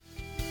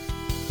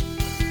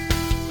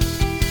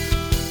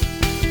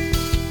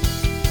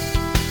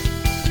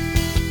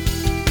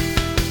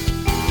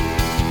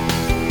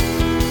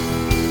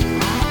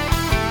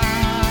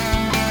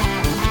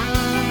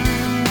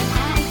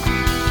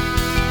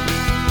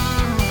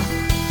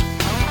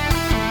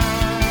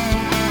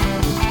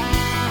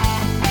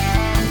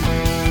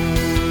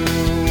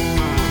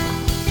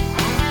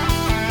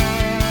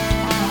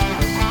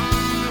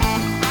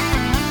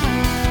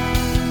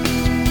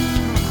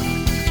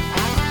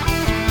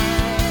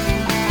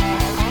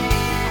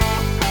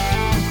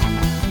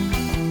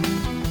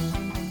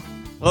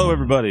Hello,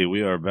 everybody.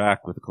 We are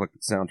back with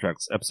Eclectic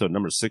Soundtracks, episode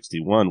number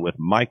 61, with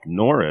Mike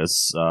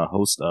Norris,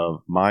 host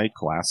of My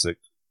Classic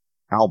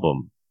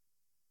Album.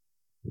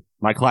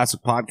 My Classic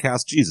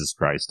Podcast. Jesus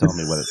Christ, tell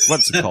me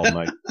what's it called,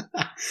 Mike?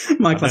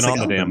 My I've Classic been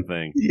on the Album. damn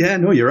thing. Yeah,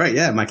 no, you're right.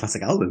 Yeah, My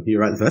Classic Album.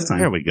 You're right the first time.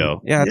 There we go.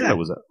 Yeah, I thought Yeah. it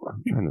was.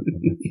 I'm trying to.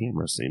 The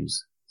camera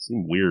seems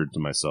weird to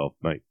myself.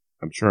 Mike,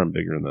 I'm sure I'm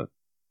bigger than the.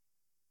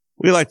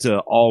 We like to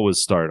always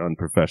start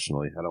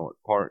unprofessionally. I don't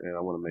want and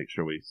I want to make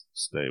sure we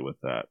stay with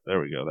that.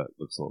 There we go. That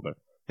looks a little better.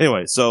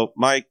 Anyway, so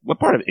Mike, what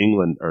part of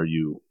England are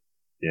you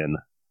in?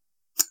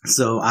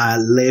 So I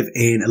live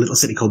in a little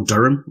city called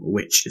Durham,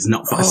 which is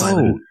not far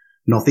southern,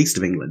 northeast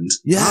of England.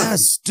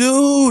 Yes,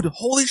 dude.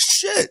 Holy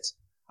shit.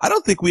 I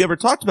don't think we ever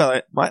talked about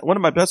it. One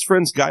of my best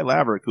friends, Guy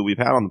Laverick, who we've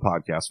had on the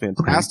podcast,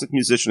 fantastic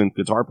musician and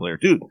guitar player.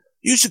 Dude,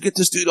 you should get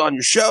this dude on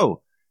your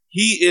show.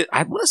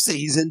 I want to say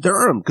he's in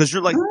Durham, because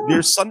you're like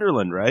near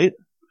Sunderland, right?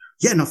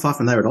 Yeah, not far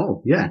from there at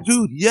all. Yeah.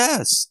 Dude,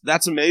 yes.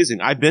 That's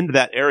amazing. I've been to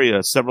that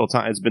area several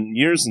times. It's been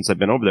years since I've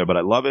been over there, but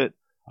I love it.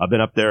 I've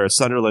been up there,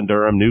 Sunderland,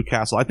 Durham,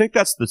 Newcastle. I think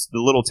that's the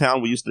little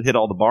town we used to hit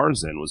all the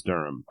bars in was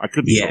Durham. I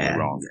could be totally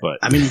wrong, but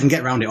I mean, you can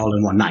get around it all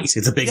in one night.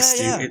 It's a big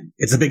Yeah.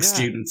 It's a big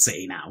student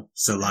city now.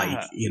 So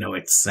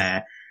it's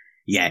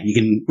you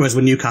can. Whereas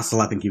with Newcastle,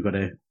 I think you've got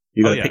to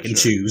pick and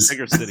choose.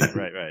 Bigger city,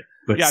 right.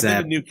 But yeah, I've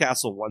been to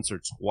Newcastle once or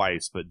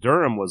twice, but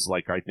Durham was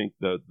like, I think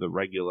the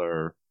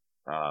regular,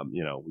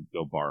 we'd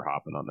go bar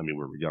hopping on. I mean,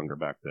 we were younger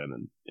back then,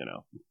 and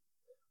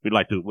we'd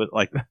like to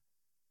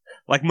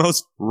like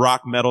most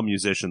rock metal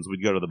musicians,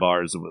 we'd go to the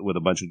bars with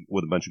a bunch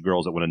of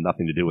girls that wanted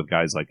nothing to do with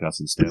guys like us,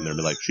 and stand there and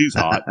be like, "She's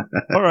hot.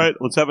 All right,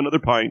 let's have another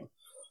pint."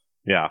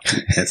 Yeah,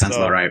 that sounds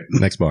about right.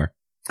 Next bar.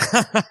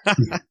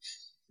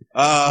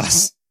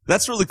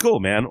 That's really cool,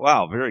 man.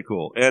 Wow, very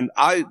cool. And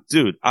I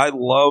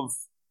love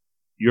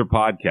your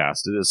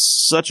podcast. It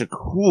is such a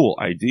cool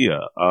idea.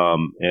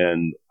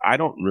 And I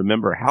don't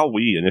remember how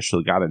we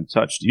initially got in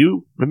touch. Do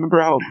you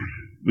remember how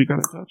we got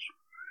in touch?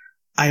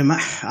 I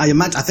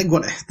imagine. I think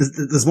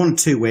there's one of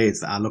two ways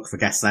that I look for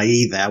guests.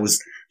 I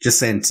was just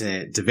saying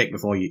to Vic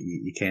before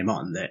you came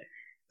on that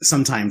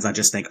sometimes I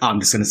just think, I'm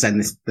just going to send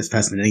this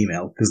person an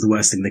email because the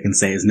worst thing they can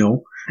say is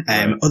no.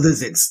 Right.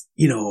 Others, it's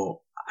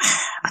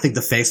I think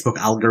the Facebook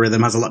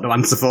algorithm has a lot to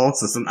answer for.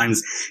 So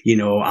sometimes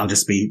I'll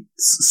just be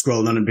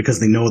scrolling on it because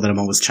they know that I'm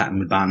always chatting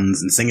with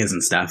bands and singers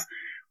and stuff.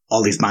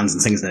 All these bands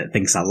and singers that it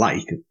thinks I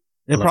like.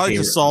 It probably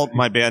just saw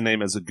my band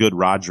name as a good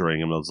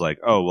Rogering and was like,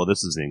 oh, well,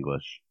 this is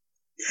English.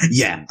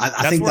 Yeah,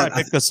 I think where I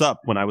picked this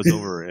up when I was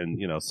over in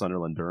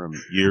Sunderland, Durham,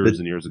 years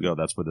and years ago.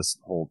 That's where this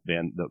whole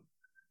band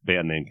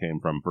name came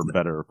from, for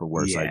better or for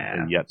worse. Yeah.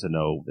 I am yet to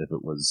know if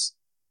it was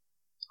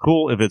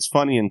cool, if it's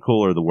funny and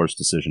cool, or the worst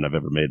decision I've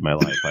ever made in my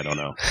life. I don't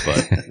know,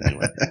 but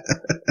anyway,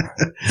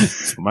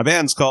 that's what my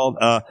band's called.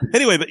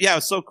 Anyway, but yeah, it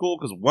was so cool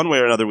because one way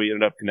or another we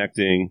ended up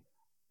connecting,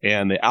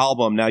 and the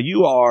album. Now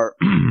you are.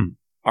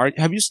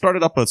 Have you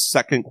started up a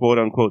second quote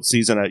unquote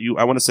season?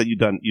 I want to say you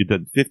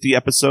did 50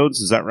 episodes.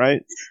 Is that right?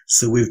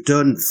 So we've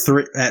done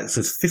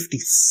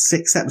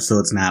 56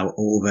 episodes now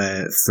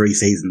over 3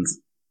 seasons.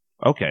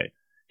 Okay.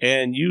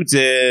 And you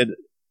did,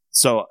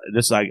 so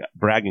this is like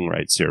bragging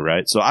rights here,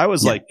 right? So I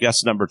was like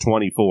guest number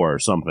 24 or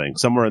something,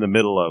 somewhere in the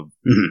middle of,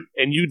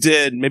 and you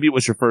did, maybe it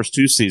was your first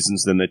 2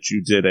 seasons then that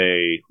you did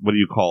what do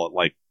you call it?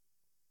 Like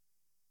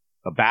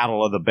a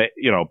battle of the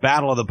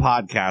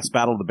podcast,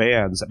 battle of the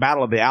bands,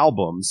 battle of the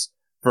albums.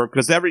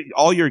 Because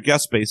all your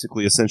guests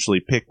basically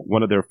essentially pick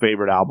one of their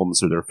favorite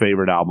albums or their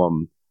favorite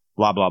album,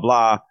 blah, blah,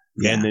 blah.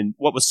 Yeah. And then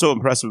what was so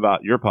impressive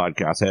about your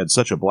podcast, I had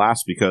such a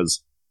blast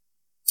because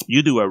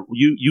you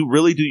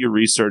really do your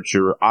research.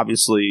 You're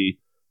obviously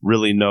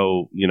really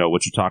know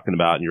what you're talking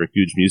about, and you're a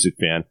huge music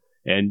fan.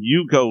 And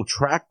you go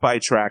track by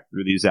track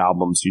through these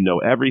albums. You know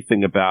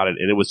everything about it.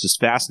 And it was just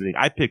fascinating.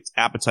 I picked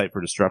Appetite for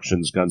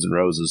Destruction's Guns N'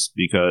 Roses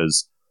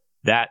because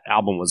that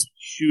album was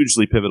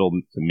hugely pivotal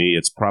to me.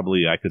 It's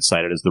probably, I could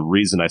cite it as the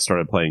reason I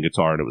started playing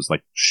guitar, and it was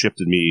like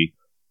shifted me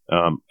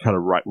kind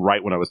of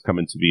right when I was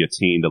coming to be a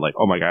teen to like,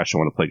 oh my gosh, I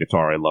want to play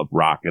guitar. I love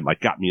rock, and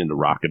like got me into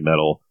rock and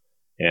metal.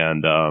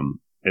 And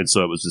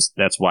so it was just,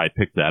 that's why I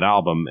picked that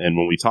album. And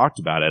when we talked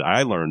about it,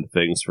 I learned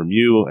things from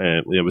you,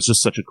 and it was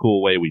just such a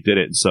cool way we did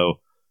it. And so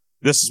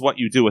this is what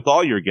you do with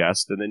all your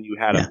guests. And then you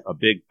had a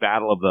big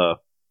battle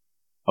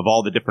of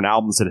all the different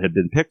albums that had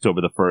been picked over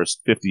the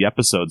first 50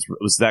 episodes.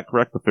 Was that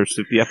correct? The first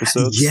 50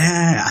 episodes?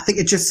 Yeah, I think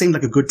it just seemed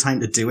like a good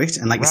time to do it.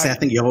 And like I say, I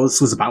think yours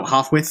was about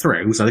halfway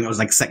through. So I think it was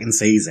like second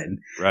season.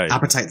 Right.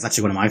 Appetite's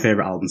actually one of my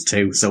favorite albums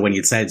too. So when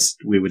you'd said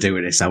we were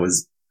doing it, I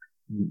was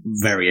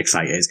very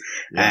excited.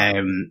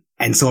 Yeah.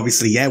 And so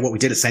obviously, what we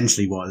did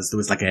essentially was there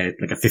was like a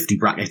 50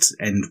 bracket,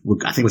 and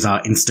I think it was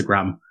our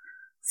Instagram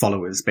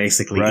followers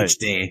basically. Each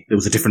day there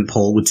was a different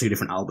poll with 2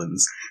 different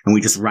albums, and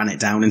we just ran it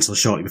down until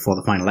shortly before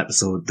the final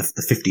episode, the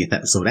 50th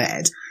episode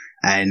aired,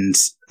 and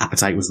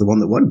Appetite was the one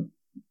that won.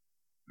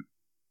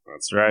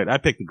 That's right. I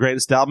picked the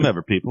greatest album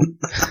ever, people.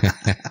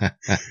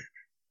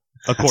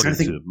 According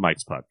to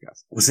Mike's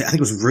podcast. I think it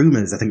was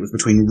Rumours. I think it was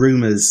between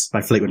Rumours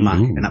by Fleetwood Mac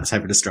and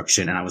Appetite for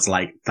Destruction, and I was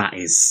like, that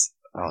is...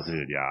 Oh,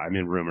 dude, yeah. I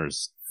mean,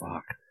 Rumours,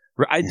 fuck.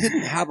 I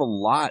didn't have a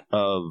lot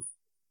of,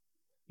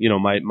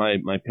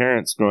 my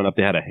parents growing up,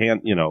 they had a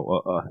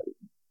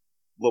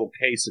little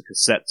case of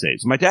cassette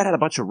tapes. My dad had a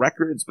bunch of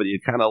records, but you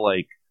kind of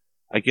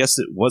I guess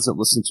it wasn't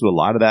listening to a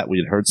lot of that. We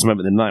had heard some of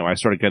it. And then when I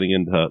started getting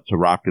into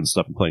rock and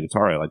stuff and playing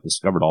guitar, I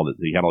discovered all that.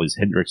 He had all these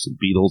Hendrix and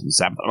Beatles and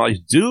Sabbath. I'm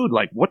like, dude,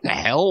 what the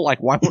hell?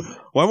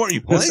 Why weren't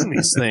you playing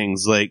these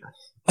things?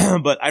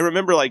 But I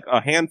remember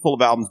a handful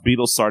of albums: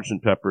 Beatles,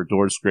 Sgt. Pepper,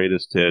 Doors'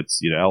 Greatest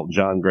Hits, Elton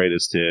John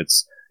Greatest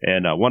Hits.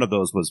 And one of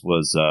those was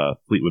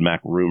Fleetwood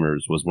Mac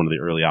Rumors was one of the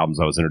early albums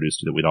I was introduced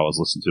to that we'd always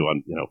listen to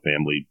on,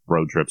 family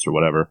road trips or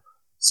whatever.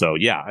 So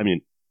yeah, I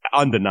mean,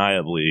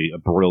 undeniably a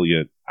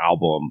brilliant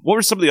album. What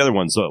were some of the other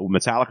ones?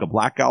 Metallica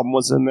Black Album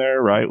was in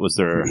there, right? Was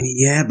there?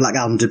 Yeah, Black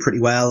Album did pretty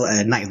well.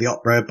 Night of the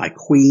Opera by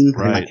Queen,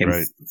 I think that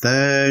came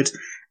third.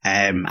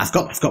 I've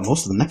got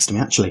most of them next to me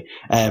actually.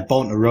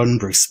 Born to Run,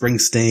 Bruce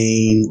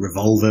Springsteen,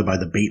 Revolver by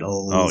the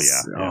Beatles. Oh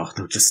yeah.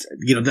 They're just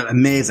they're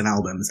amazing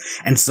albums,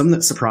 and some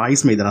that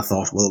surprised me that I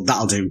thought, well,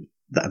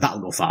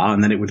 that'll go far,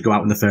 and then it would go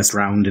out in the first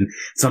round. And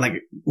so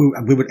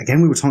we were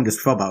talking just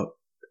before about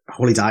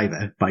Holy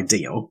Diver by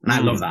Dio, and I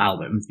love that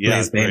album. Yeah,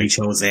 Blaze Bayley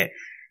chose it.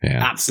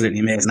 Yeah. Absolutely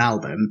amazing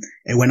album.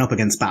 It went up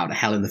against Bow to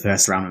Hell in the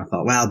first round, and I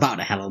thought, well, Bow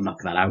to Hell will knock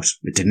that out.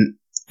 It didn't,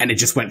 and it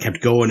just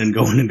kept going and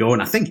going and going.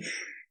 I think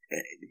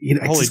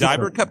Holy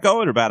Diver kept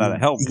going, or Bad Out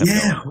of Hell kept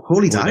going?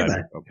 Holy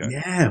Diver. Okay.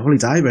 Yeah, Holy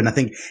Diver. And I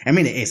think,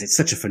 it's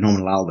such a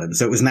phenomenal album.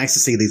 So it was nice to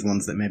see these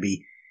ones that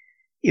maybe,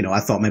 I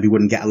thought maybe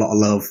wouldn't get a lot of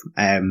love,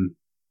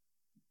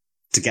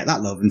 to get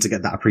that love and to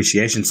get that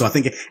appreciation. So I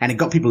think, and it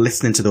got people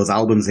listening to those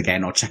albums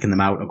again or checking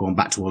them out or going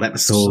back to old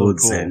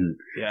episodes. So cool. And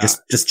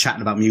just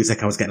chatting about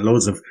music. I was getting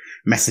loads of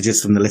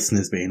messages from the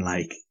listeners being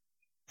like,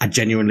 I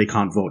genuinely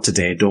can't vote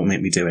today. Don't make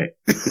me do it.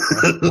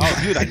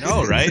 Oh, dude, I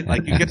know, right?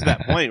 You get to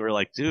that point where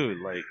dude,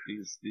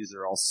 these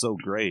are all so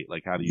great.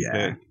 How do you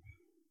pick?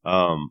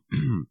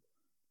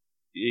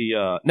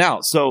 Now,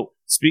 so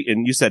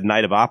speaking, you said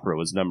Night of Opera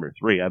was number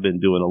 3. I've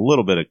been doing a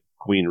little bit of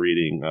Queen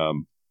reading.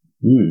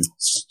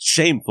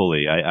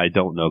 Shamefully, I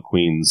don't know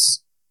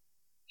Queen's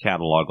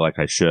catalog like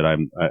I should.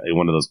 I'm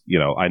one of those,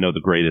 I know the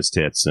greatest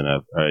hits and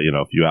a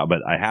few out, but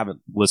I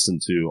haven't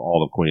listened to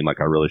all of Queen like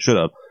I really should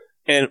have.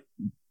 And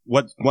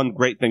one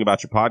great thing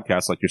about your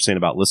podcast, like you're saying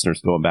about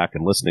listeners going back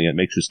and listening, it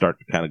makes you start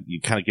to kind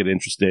of get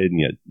interested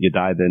and you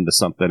dive into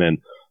something. And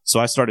so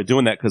I started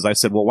doing that because I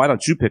said, well, why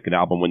don't you pick an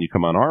album when you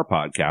come on our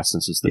podcast,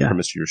 since it's the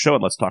premise of your show,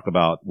 and let's talk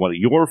about one of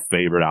your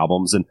favorite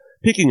albums. And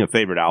picking a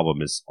favorite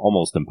album is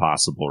almost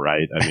impossible,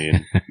 right? I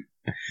mean,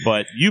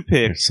 but you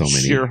picked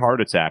Sheer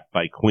Heart Attack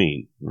by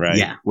Queen, right?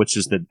 Yeah. Which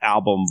is the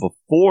album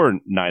before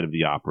Night of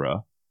the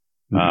Opera.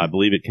 I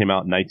believe it came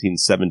out in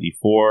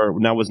 1974.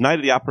 Now, was Night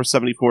of the Opera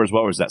 74 as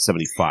well, or was that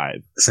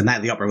 75? So Night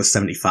of the Opera was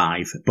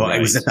 75, but it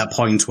was at that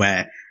point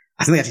where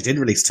I think they actually did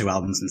release 2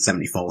 albums in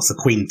 74. So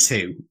Queen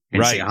 2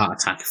 and Sheer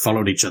Heart Attack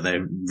followed each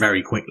other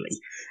very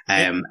quickly.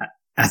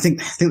 I think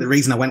the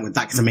reason I went with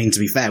that, because to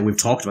be fair, we've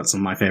talked about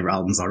some of my favorite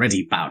albums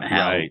already, Bow to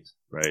Hell,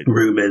 right.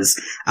 Rumours,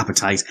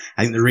 Appetite.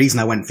 I think the reason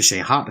I went for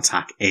Sheer Heart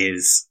Attack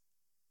is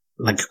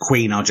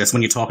Queen are just,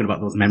 when you're talking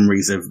about those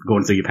memories of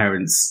going through your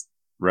parents'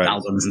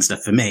 albums and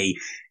stuff, for me,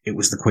 it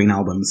was the Queen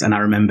albums. And I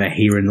remember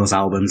hearing those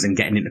albums and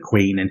getting into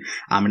Queen, and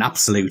I'm an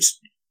absolute,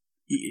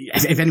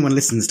 if anyone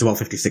listens to all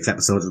 56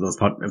 episodes of those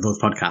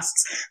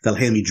podcasts, they'll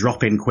hear me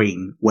drop in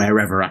Queen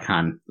wherever I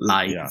can.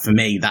 For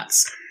me,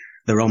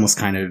 they're almost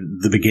kind of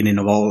the beginning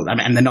of all. I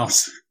mean, and they're not,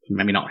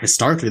 maybe not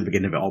historically the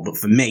beginning of it all, but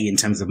for me, in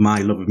terms of my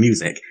love of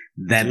music,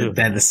 they're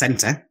the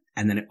center,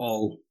 and then it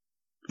all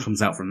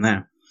comes out from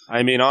there.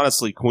 I mean,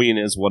 honestly, Queen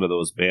is one of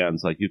those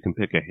bands. You can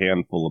pick a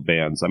handful of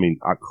bands. I mean,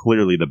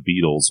 clearly the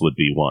Beatles would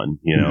be one,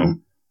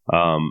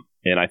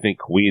 and I think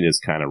Queen is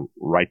kind of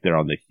right there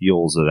on the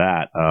heels of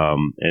that.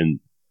 And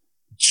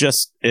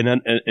just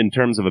in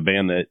terms of a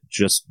band that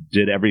just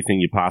did everything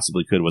you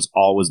possibly could, was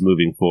always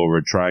moving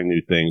forward, trying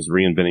new things,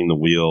 reinventing the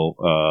wheel,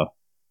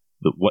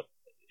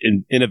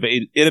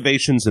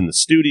 innovations in the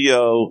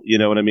studio, you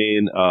know what I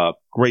mean?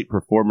 Great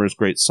performers,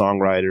 great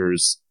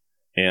songwriters,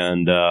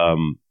 and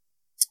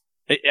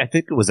I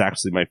think it was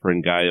actually my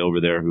friend Guy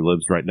over there who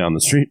lives right down the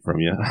street from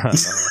you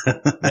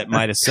that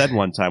might have said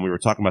one time, we were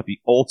talking about the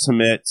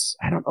ultimate,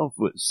 I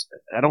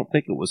don't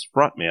think it was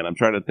frontman. I'm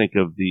trying to think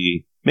of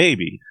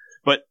maybe,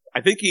 but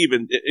I think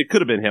it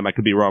could have been him. I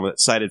could be wrong, that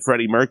cited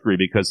Freddie Mercury,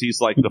 because he's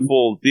the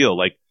full deal,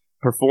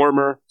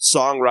 performer,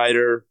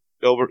 songwriter,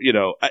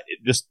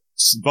 just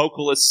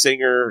vocalist,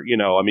 singer,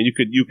 I mean, you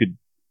could,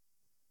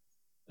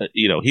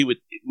 he would,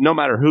 no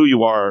matter who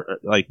you are,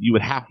 he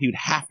would have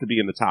to be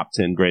in the top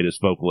 10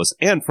 greatest vocalists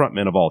and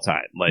frontmen of all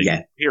time.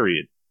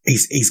 Period.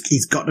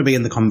 He's got to be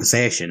in the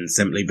conversation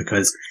simply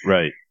because,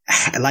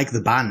 like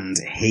the band,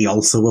 he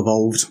also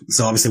evolved.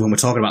 So obviously when we're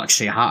talking about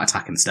Sheer Heart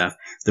Attack and stuff,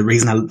 the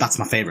reason that's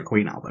my favorite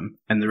Queen album,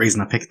 and the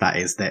reason I picked that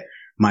is that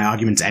my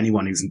argument to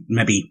anyone who's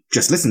maybe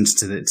just listened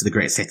to the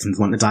greatest hits and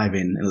want to dive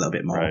in a little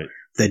bit more,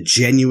 they're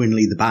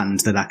genuinely the band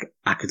that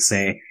I could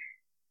say,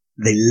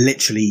 they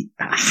literally,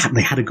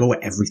 they had to go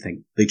at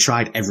everything. They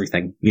tried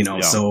everything,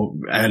 So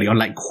early on,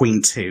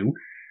 Queen 2,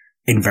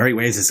 in very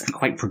ways is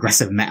quite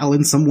progressive metal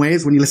in some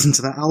ways when you listen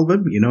to that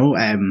album, you know,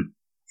 and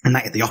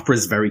Night at the Opera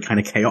is very kind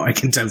of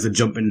chaotic in terms of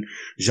jumping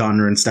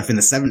genre and stuff. In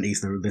the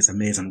 70s, they were this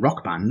amazing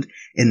rock band.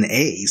 In the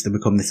 80s, they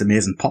become this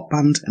amazing pop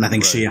band. And I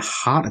think Sheer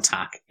Heart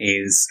Attack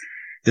is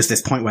just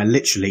this point where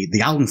literally the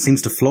album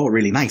seems to flow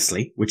really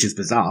nicely, which is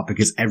bizarre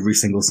because every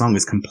single song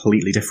is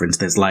completely different.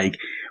 There's like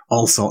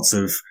all sorts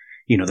of,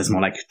 you know, there's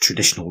more like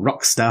traditional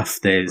rock stuff.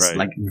 There's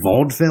like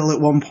vaudeville at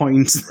one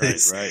point.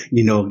 There's,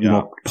 you know,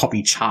 more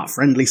poppy chart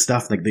friendly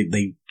stuff. Like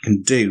they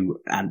can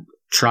do and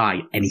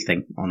try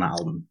anything on that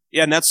album.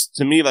 Yeah, and that's,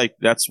 to me, like,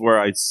 that's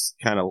where I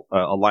kind of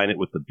align it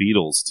with the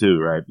Beatles, too,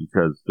 right?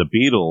 Because the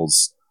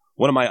Beatles,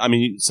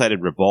 you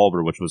cited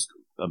Revolver, which was,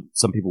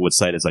 some people would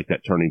cite as, like,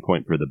 that turning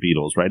point for the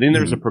Beatles, right? And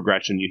there's a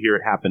progression. You hear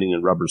it happening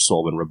in Rubber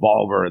Soul and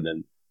Revolver, and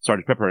then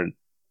Sgt. Pepper, and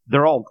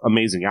they're all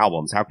amazing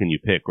albums. How can you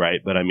pick, right?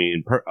 But, I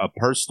mean,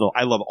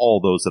 I love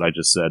all those that I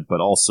just said,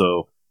 but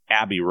also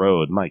Abbey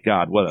Road, my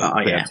God, what a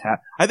fantastic!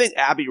 I think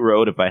Abbey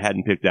Road, if I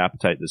hadn't picked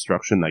Appetite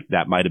Destruction, like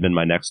that might have been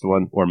my next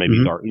one, or maybe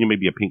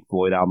maybe a Pink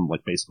Floyd album.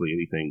 Like basically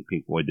anything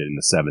Pink Floyd did in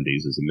the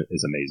 70s is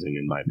amazing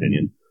in my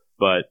opinion.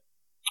 But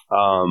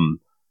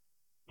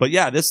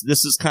yeah, this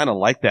is kind of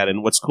like that.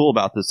 And what's cool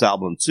about this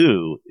album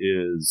too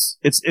is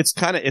it's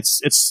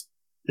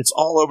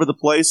all over the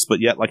place, but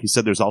yet, like you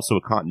said, there's also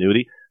a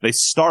continuity. They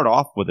start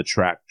off with a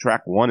track.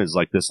 Track 1 is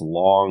like this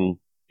long,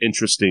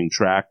 interesting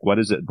track. What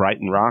is it?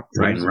 Brighton Rock?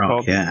 Brighton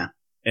Rock, yeah.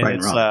 And Brighton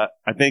it's, Rock.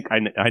 I think,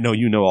 I know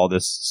you know all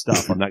this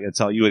stuff. I'm not going to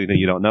tell you anything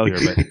you don't know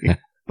here,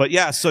 but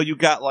yeah, so you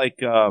got like,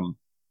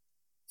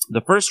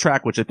 the first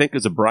track, which I think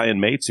is a Brian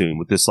May tune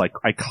with this like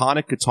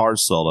iconic guitar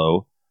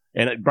solo.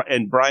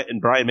 And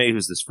Brian May,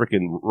 who's this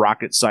freaking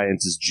rocket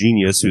scientist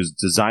genius who's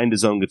designed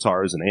his own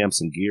guitars and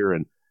amps and gear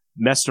and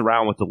messed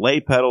around with delay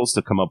pedals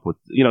to come up with,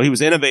 you know, he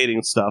was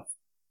innovating stuff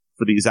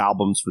for these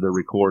albums, for their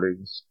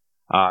recordings.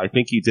 I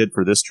think he did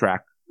for this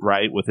track,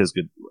 right, with his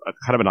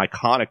kind of an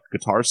iconic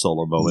guitar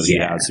solo moment he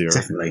has here.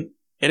 Definitely.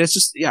 And it's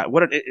just,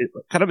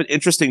 kind of an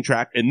interesting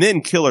track. And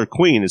then Killer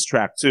Queen is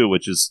track 2,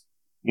 which is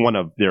one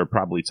of their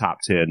probably top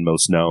 10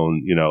 most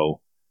known, you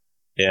know.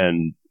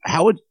 And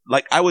I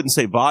wouldn't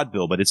say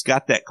vaudeville, but it's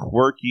got that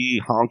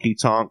quirky, honky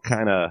tonk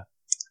kind of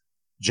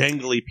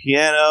jangly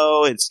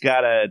piano. It's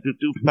got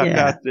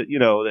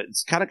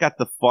it's kind of got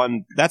the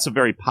fun. That's a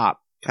very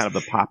pop, kind of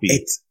a poppy.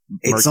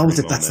 It's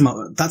always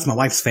that's my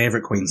wife's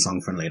favorite Queen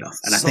song, funnily enough,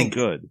 and I think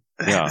good.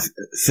 Yeah,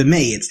 for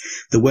me, it's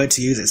the word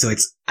to use it. So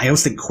I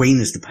always think Queen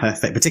is the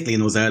perfect, particularly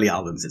in those early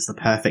albums, it's the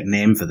perfect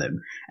name for them,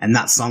 and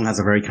that song has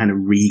a very kind of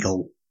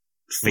regal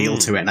feel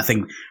to it.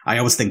 And I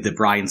always think that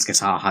Brian's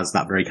guitar has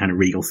that very kind of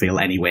regal feel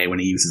anyway when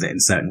he uses it in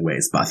certain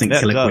ways. But I think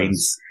Killer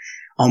Queen's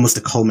almost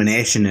a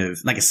culmination of,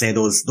 like I say,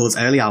 those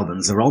early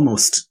albums are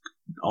almost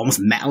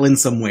metal in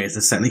some ways.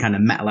 There's certainly kind of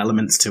metal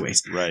elements to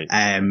it. Right.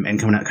 And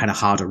coming out kind of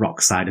harder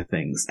rock side of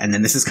things. And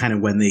then this is kind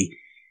of when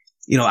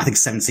I think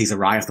Seven Seas of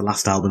Rye, the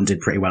last album, did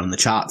pretty well in the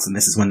charts. And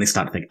this is when they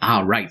start to think,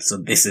 right, so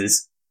this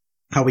is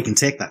how we can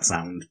take that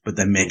sound, but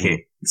then make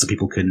it so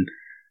people can,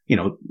 you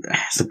know,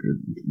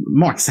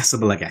 more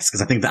accessible, I guess.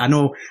 Because I think that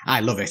I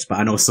love it, but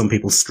I know some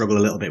people struggle a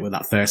little bit with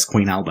that first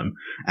Queen album,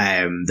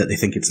 that they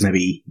think it's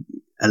maybe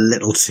a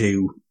little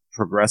too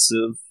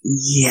progressive.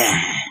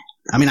 Yeah.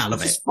 I mean, I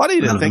love it. It's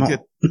funny to think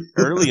that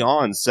early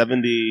on,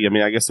 70, I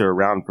mean, I guess they're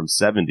around from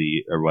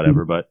 70 or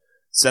whatever, but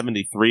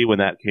 73 when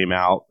that came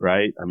out,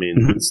 right? I mean,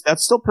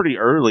 that's still pretty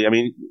early. I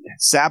mean,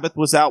 Sabbath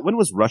was out. When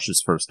was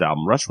Rush's first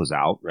album? Rush was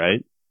out,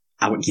 right?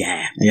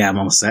 Yeah, I'm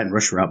almost certain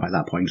Rush were out by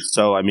that point.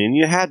 So, I mean,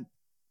 you had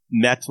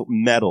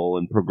metal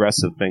and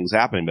progressive things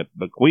happening,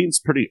 but Queen's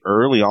pretty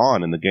early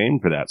on in the game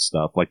for that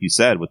stuff. Like you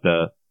said, with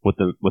the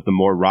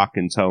more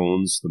rockin'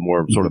 tones, the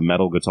more sort of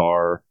metal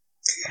guitar,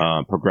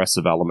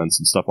 progressive elements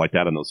and stuff like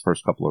that in those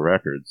first couple of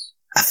records.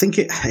 I think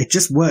it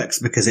just works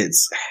because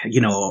it's, you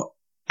know,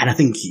 and I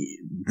think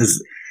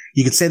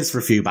you could say this for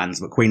a few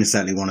bands, but Queen is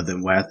certainly one of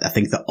them where I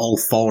think that all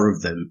 4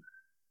 of them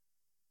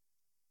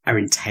are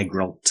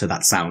integral to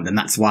that sound. And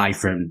that's why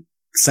from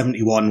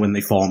 71 when they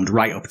formed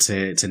right up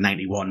to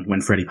 91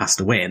 when Freddie passed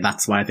away, and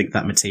that's why I think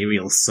that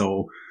material's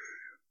so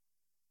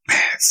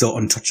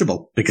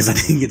untouchable, because I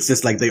think it's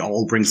just like they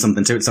all bring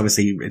something to it. So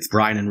obviously it's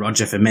Brian and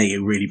Roger for me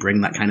who really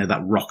bring that kind of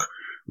that rock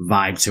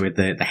vibe to it,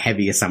 the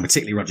heavier sound,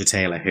 particularly Roger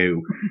Taylor,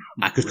 who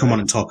I could come on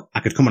and talk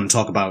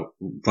about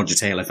Roger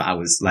Taylor for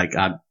hours. Like,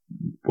 I'd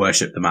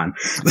worship the man.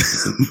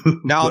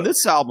 Now on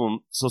this album,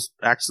 so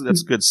actually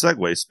that's a good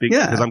segue,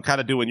 because I'm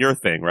kind of doing your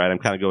thing, right? I'm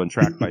kind of going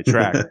track by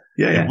track.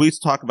 Yeah. We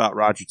talk about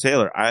Roger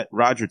Taylor.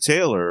 Roger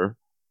Taylor.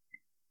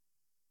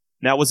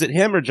 Now, was it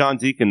him or John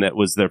Deacon that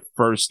was their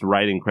first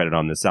writing credit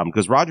on this album?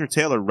 Because Roger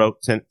Taylor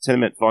wrote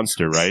Tenement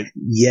Funster, right?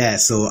 Yeah,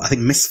 so I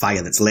think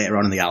Misfire, that's later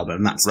on in the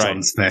album, that's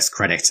John's first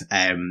credit.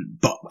 And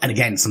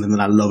again, something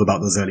that I love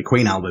about those early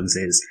Queen albums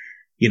is,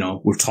 you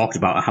know, we've talked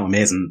about how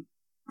amazing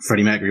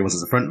Freddie Mercury was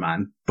as a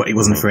frontman, but he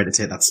wasn't afraid to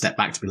take that step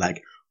back to be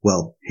like,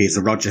 well, here's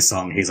a Roger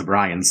song, here's a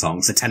Brian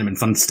song. So Tenement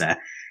Funster,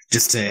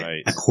 just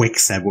a quick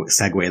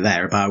segue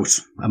there, about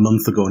a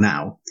month ago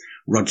now,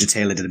 Roger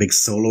Taylor did a big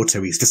solo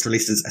tour. He's just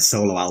released a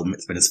solo album.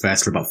 It's been his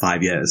first for about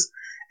 5 years.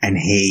 And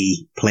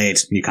he played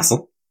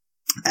Newcastle.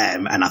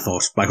 And I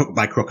thought, by hook or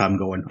by crook, I'm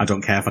going. I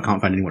don't care if I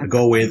can't find anyone to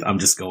go with. I'm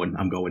just going.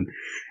 I'm going.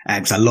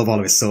 Because I love all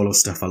of his solo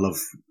stuff. I love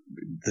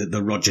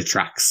the Roger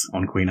tracks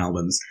on Queen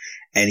albums.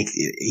 And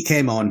he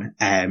came on,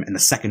 and the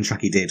second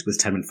track he did was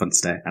Tenement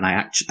Funster, and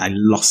I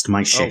lost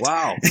my shit. Oh,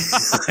 wow.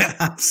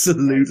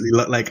 Absolutely.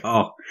 Like,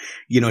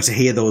 to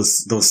hear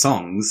those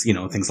songs,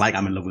 things like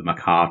I'm in Love with My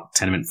Car,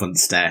 Tenement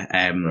Funster,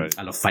 Right.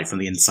 I love Fight from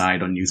the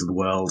Inside on News of the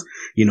World.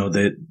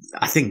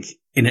 I think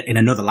in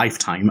another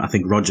lifetime, I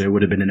think Roger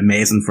would have been an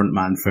amazing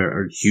frontman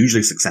for a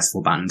hugely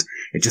successful band.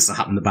 It just so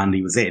happened the band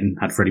he was in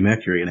had Freddie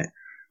Mercury in it.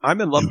 I'm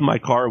in Love with My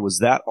Car. Was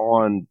that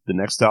on the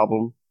next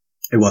album?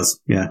 It was,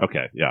 yeah.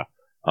 Okay, yeah.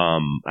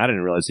 I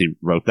didn't realize he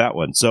wrote that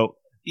one. So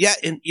yeah,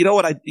 and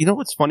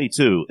what's funny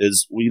too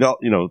is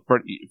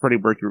Freddie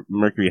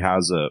Mercury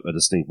has a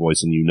distinct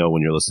voice, and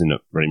when you're listening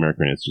to Freddie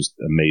Mercury, it's just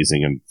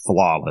amazing and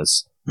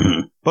flawless.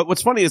 Mm-hmm. But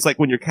what's funny is like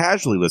when you're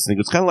casually listening,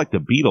 it's kind of like the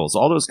Beatles.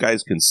 All those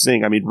guys can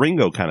sing. I mean,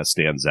 Ringo kind of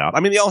stands out. I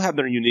mean, they all have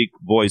their unique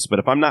voice, but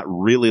if I'm not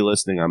really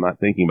listening, I'm not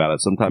thinking about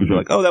it. Sometimes you're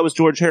like, oh, that was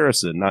George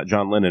Harrison, not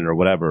John Lennon or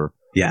whatever.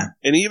 Yeah.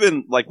 And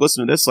even like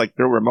listening to this, like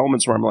there were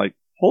moments where I'm like,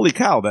 holy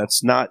cow,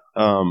 that's not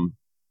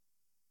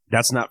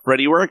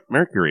Freddie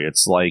Mercury.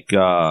 It's like,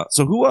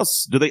 so who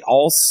else? Do they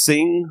all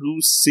sing?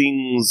 Who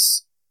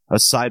sings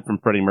aside from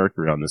Freddie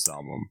Mercury on this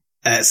album?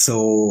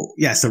 So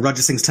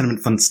Roger sings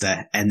Tenement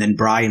Funster, and then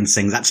Brian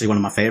sings actually one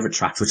of my favourite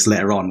tracks, which is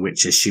later on,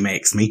 which is She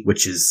Makes Me,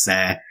 which is,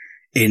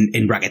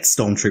 in brackets,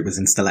 Stormtroopers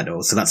in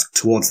Stiletto. So that's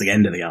towards the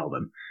end of the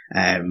album,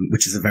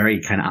 which is a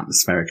very kind of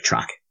atmospheric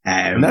track.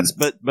 And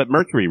but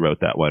Mercury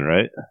wrote that one,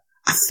 right?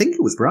 I think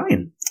it was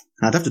Brian.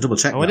 I'd have to double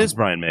check. Oh, it is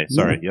Brian May.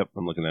 Sorry. Yeah. Yep.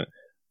 I'm looking at it.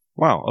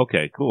 Wow.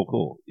 Okay.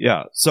 Cool.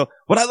 Yeah. So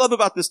what I love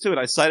about this too, and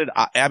I cited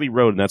Abbey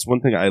Road, and that's one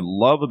thing I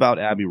love about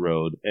Abbey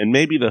Road, and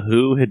maybe The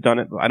Who had done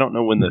it. I don't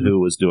know when The Who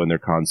was doing their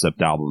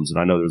concept albums, and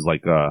I know there was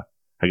like,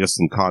 I guess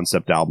some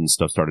concept album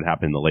stuff started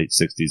happening in the late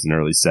 60s and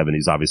early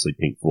 70s, obviously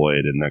Pink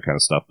Floyd and that kind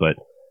of stuff. But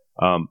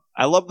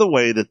I love the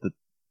way that the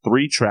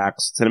 3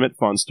 tracks, Tenement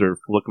Funster,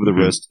 Flick of the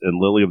Wrist,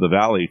 and Lily of the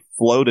Valley,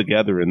 flow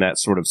together in that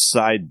sort of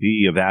side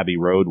B of Abbey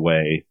Road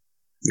way.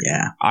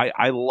 Yeah.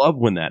 I love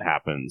when that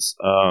happens.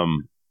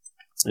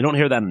 You don't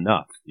hear that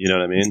enough. You know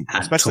what I mean?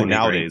 Especially totally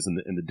nowadays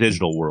in the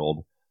digital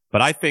world.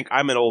 But I think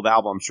I'm an old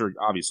album. I'm sure,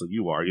 obviously,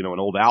 you are. An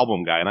old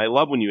album guy, and I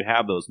love when you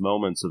have those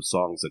moments of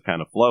songs that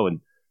kind of flow.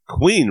 And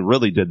Queen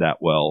really did that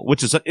well,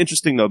 which is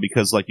interesting though,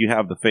 because like you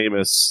have the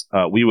famous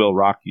 "We Will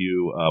Rock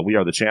You," "We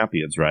Are the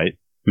Champions," right?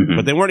 Mm-hmm.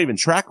 But they weren't even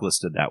track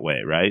listed that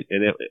way, right?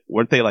 And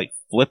weren't they like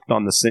flipped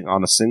on a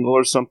single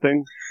or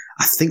something?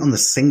 I think on the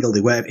single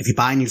they were. If you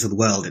buy News of the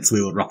World, it's "We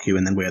Will Rock You"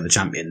 and then "We Are the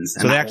Champions."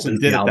 So they actually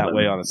did it that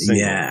way on a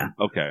single. Yeah.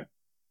 Okay.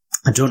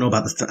 I don't know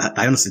about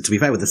I honestly, to be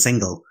fair, with the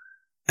single,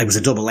 it was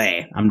a double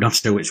A. I'm not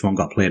sure which one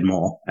got played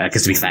more.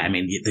 Because to be fair, I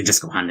mean, they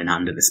just go hand in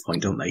hand at this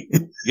point, don't they?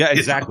 Yeah,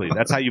 exactly.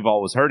 That's how you've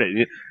always heard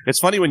it. It's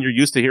funny when you're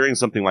used to hearing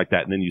something like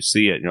that and then you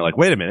see it and you're like,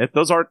 wait a minute,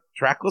 those aren't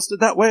track listed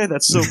that way?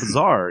 That's so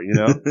bizarre,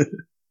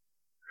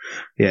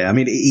 Yeah, I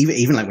mean,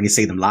 even like when you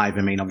see them live,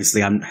 I mean,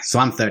 obviously I'm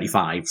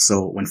 35,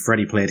 so when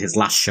Freddie played his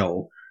last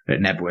show at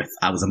Nebworth,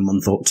 I was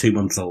 2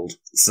 months old.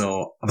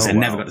 So obviously I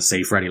never got to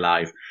see Freddie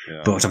live.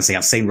 Yeah. But obviously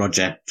I've seen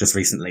Roger just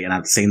recently, and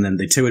I've seen them.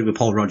 They toured with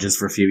Paul Rodgers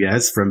for a few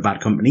years from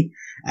Bad Company.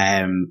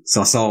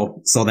 So I saw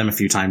them a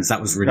few times. That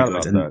was really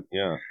good.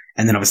 Yeah.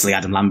 And then obviously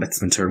Adam Lambert's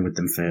been touring with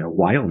them for a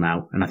while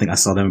now, and I think I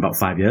saw them about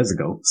 5 years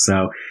ago.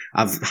 So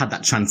I've had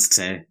that chance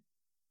to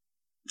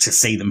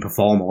see them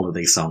perform all of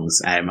these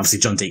songs. Obviously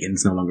John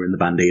Deacon's no longer in the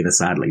band either,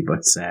 sadly, but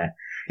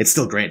it's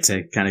still great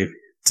to kind of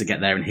to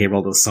get there and hear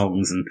all those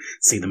songs and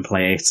see them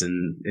play it,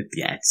 and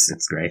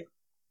it's great.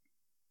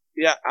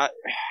 Yeah,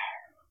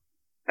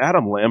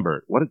 Adam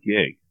Lambert, what a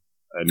gig!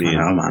 I mean,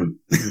 I know, man.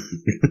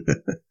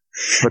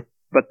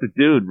 but the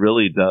dude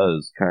really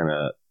does kind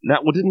of.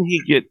 Now, didn't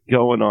he get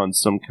going on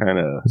some kind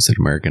of? Is it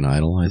American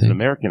Idol? I think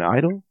American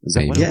Idol. Is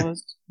that what it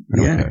was?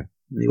 Yeah. Okay.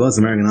 He was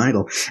American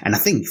Idol, and I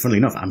think, funnily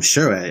enough, I'm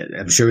sure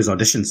his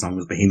audition song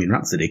was Bohemian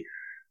Rhapsody.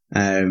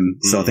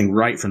 So I think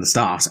right from the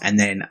start, and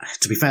then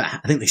to be fair,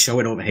 I think they show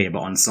it over here, but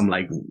on some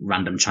like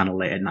random channel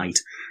late at night.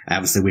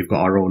 Obviously, we've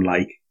got our own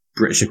like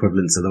British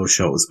equivalents of those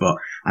shows, but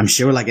I'm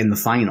sure like in the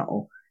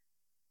final,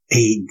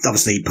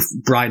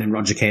 Brian and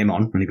Roger came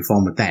on and he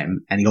performed with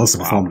them, and he also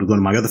performed with one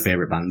of my other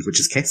favourite bands,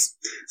 which is Kiss.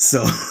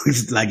 So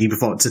like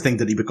to think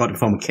that he got to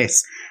perform with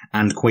Kiss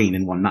and Queen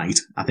in one night,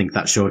 I think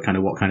that showed kind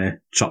of what kind of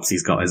chops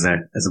he's got as a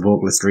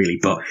vocalist, really.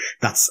 But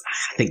I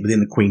think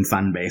within the Queen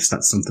fan base,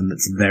 that's something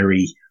that's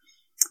very,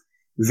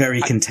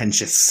 very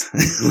contentious,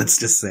 let's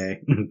just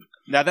say.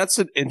 Now that's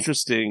an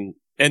interesting,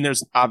 and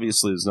there's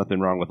nothing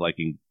wrong with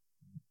liking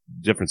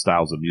different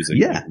styles of music.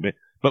 Yeah.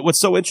 But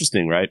what's so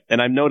interesting, right?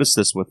 And I've noticed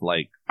this with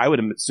I would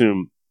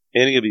assume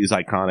any of these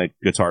iconic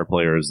guitar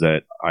players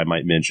that I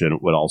might mention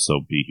would also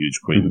be huge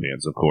Queen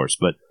fans, of course.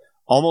 But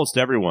almost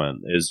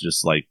everyone is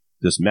just like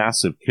this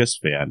massive Kiss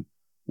fan,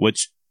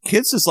 which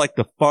Kiss is like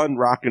the fun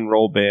rock and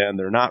roll band.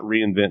 They're not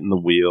reinventing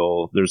the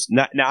wheel. There's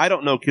not, now I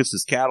don't know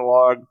Kiss's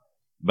catalog,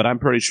 but I'm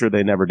pretty sure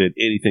they never did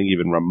anything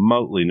even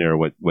remotely near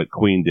what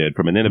Queen did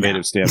from an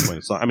innovative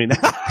standpoint. So, I mean,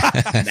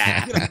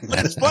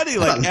 it's funny.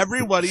 Like,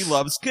 everybody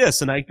loves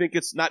Kiss, and I think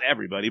it's not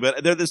everybody,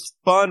 but they're this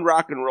fun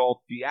rock and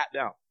roll.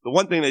 Now, the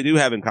one thing they do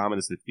have in common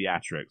is the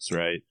theatrics,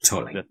 right?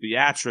 Totally. The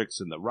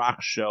theatrics and the rock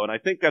show, and I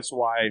think that's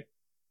why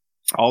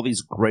all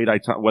these great,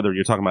 whether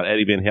you're talking about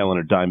Eddie Van Halen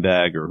or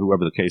Dimebag or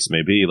whoever the case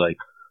may be, like,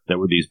 that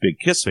were these big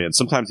Kiss fans.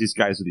 Sometimes these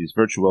guys are these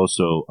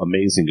virtuoso,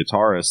 amazing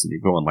guitarists, and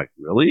you're going like,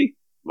 really?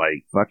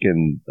 Like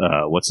fucking,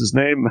 what's his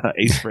name?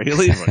 Ace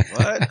Frehley? Like,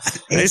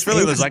 what? Ace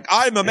Frehley was like,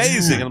 I'm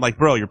amazing. And I'm like,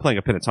 bro, you're playing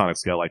a pentatonic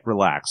scale. Like,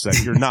 relax.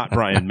 You're not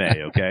Brian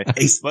May, okay?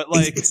 But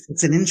like,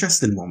 it's an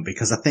interesting one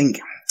because I think,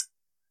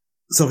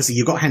 so obviously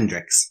you've got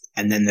Hendrix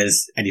and then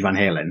there's Eddie Van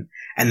Halen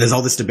and there's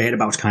all this debate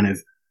about kind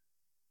of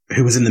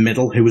who was in the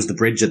middle, who was the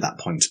bridge at that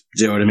point.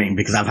 Do you know what I mean?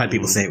 Because I've had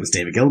people say it was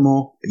David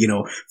Gilmour. You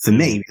know, for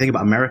me, if you think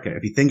about America,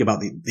 if you think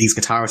about these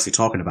guitarists you're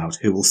talking about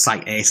who will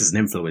cite Ace as an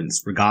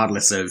influence,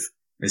 regardless of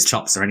his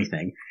chops or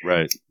anything,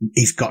 right?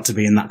 He's got to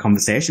be in that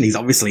conversation. He's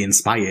obviously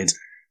inspired,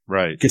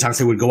 right? Guitarists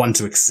who would go on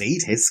to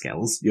exceed his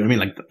skills. You know what I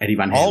mean? Like Eddie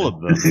Van Halen. All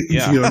of them.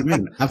 Yeah. You know what I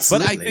mean?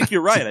 Absolutely. But I think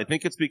you're right. I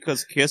think it's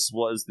because Kiss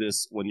was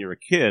this, when you're a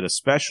kid,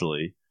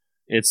 especially,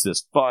 it's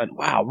this fun,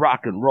 wow,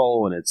 rock and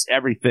roll, and it's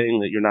everything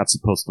that you're not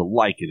supposed to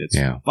like it.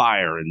 It's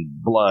fire and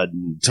blood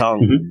and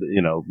tongue,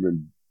 you know,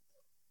 and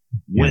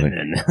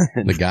women.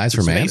 Yeah, the guys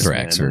from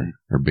Anthrax are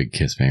big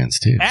Kiss fans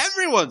too.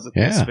 Everyone's a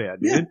Kiss fan,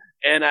 dude.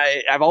 And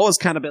I've always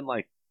kind of been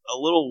like a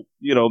little,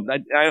 you know,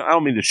 I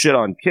don't mean to shit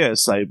on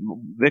Kiss.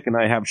 Vic and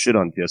I have shit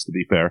on Kiss, to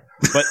be fair,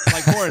 but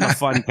like more in a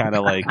fun kind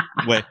of like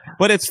way.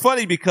 But it's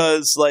funny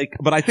because like,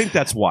 but I think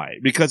that's why,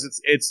 because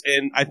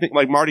and I think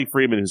like Marty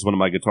Friedman, who's one of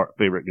my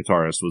favorite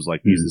guitarists, was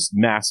like, he's this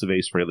massive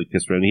Ace Frehley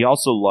Kiss fan. And he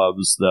also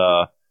loves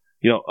the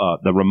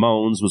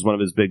Ramones was one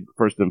of his big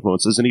first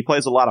influences, and he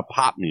plays a lot of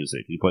pop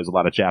music. He plays a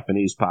lot of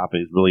Japanese pop,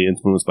 and he's really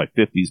influenced by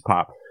 50s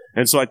pop.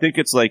 And so I think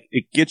it's like,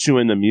 it gets you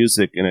into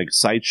music and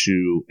excites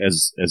you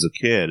as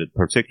a kid,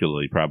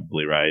 particularly,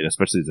 probably, right?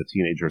 Especially as a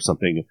teenager or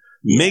something,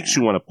 makes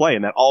you want to play,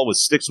 and that always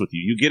sticks with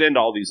you. You get into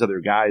all these other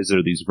guys that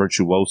are these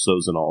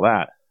virtuosos and all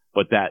that,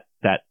 but that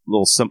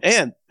little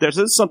and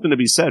there's something to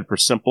be said for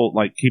simple,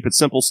 like, keep it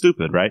simple,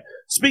 stupid, right?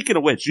 Speaking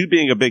of which, you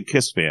being a big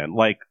Kiss fan,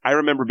 like, I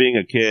remember being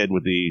a kid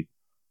with the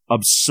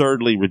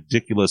absurdly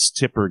ridiculous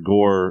Tipper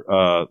Gore,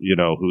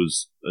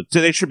 who's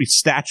there should be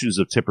statues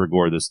of Tipper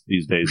Gore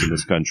these days in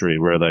this country,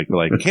 where like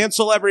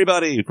cancel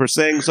everybody for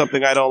saying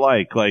something I don't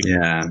like. Like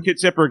Kid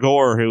Tipper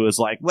Gore, who was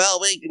like,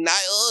 well,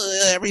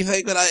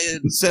 everything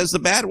that says the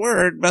bad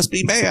word must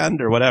be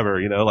banned or whatever,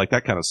 you know, like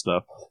that kind of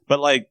stuff. But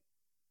like,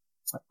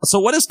 so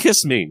what does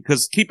Kiss mean?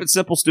 Because keep it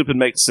simple, stupid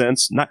makes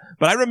sense.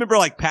 But I remember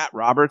like Pat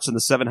Roberts in the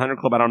 700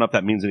 Club. I don't know if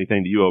that means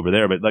anything to you over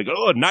there, but like,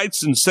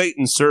 Knights in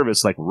Satan's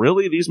Service. Like,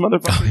 really? These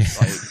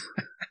motherfuckers?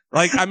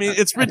 Like, I mean,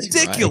 it's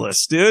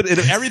ridiculous, dude.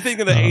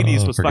 Everything in the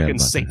 80s was fucking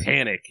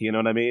satanic. You know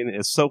what I mean?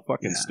 It's so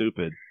fucking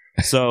stupid.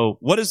 So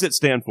what does it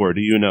stand for?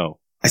 Do you know?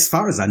 As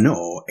far as I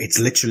know, it's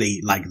literally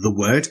like the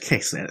word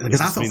Kiss. Because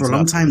I thought for a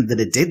long time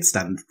that it did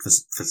stand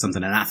for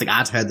something. And I think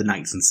I'd heard the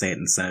Knights in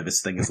Satan's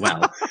Service thing as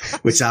well,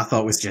 which I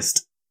thought was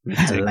just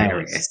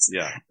hilarious.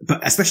 Yeah.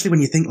 But especially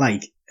when you think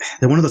like,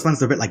 they're one of those bands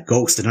that are a bit like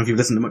Ghost. I don't know if you've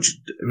listened to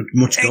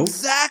much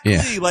Ghost. Exactly.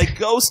 Yeah. Like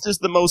Ghost is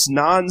the most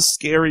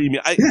non-scary.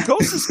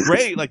 Ghost is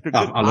great. Like they're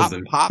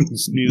good pop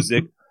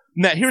music.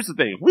 Now, here's the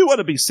thing. If we want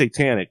to be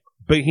satanic,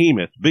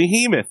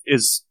 Behemoth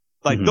is,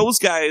 like, those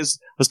guys,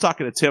 I was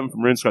talking to Tim from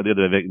RuneScar the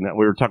other day, and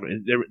we were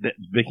talking,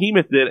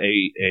 Behemoth did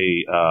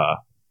you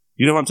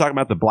know what I'm talking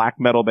about? The black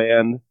metal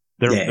band?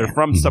 They're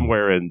from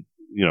somewhere in,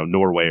 you know,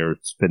 Norway or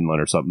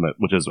Finland or something,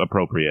 which is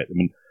appropriate. I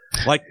mean,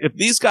 like, if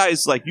these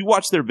guys, like, you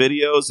watch their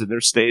videos and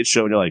their stage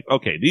show, and you're like,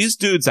 okay, these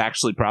dudes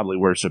actually probably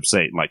worship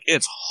Satan. Like,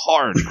 it's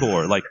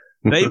hardcore. Like,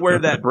 they wear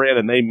that brand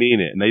and they mean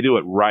it, and they do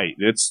it right.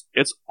 It's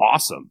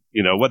awesome.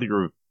 You know, whether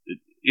you're,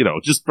 you know,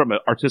 just from an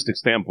artistic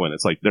standpoint,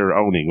 it's like they're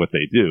owning what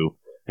they do.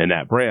 And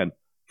that brand.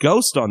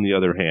 Ghost, on the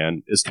other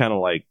hand, is kind of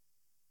like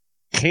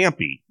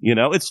campy. You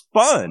know, it's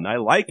fun. I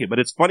like it, but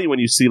it's funny when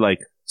you see like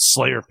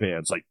Slayer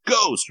fans like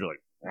Ghost. You're like,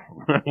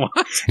 what?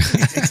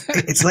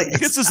 It's like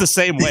Kiss is the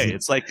same way.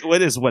 It's like,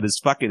 what is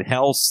fucking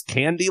Hell's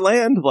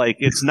Candyland? Like,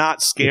 it's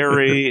not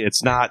scary.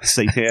 It's not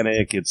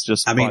satanic. It's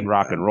just fun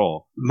rock and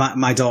roll.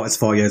 My daughter's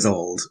 4 years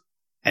old.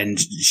 And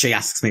she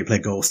asks me to play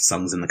Ghost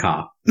songs in the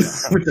car.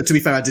 To be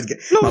fair, I did get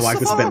my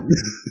wife was a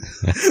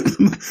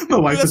bit. My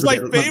wife was my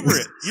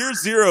favorite. Year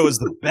Zero is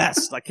the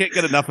best. I can't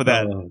get enough of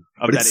that.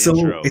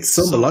 Intro. It's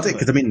so melodic.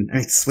 Because I mean,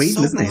 it's sweet,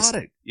 isn't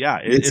melodic. It? Yeah,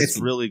 it's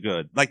really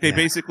good. Like they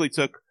basically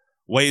took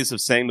ways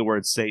of saying the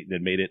word Satan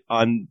and made it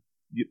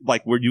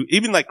like where you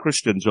even like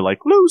Christians are like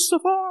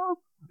Lucifer.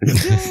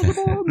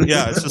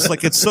 Yeah, it's just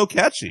like it's so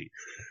catchy.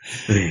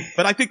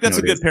 But I think that's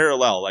a good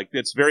parallel. Like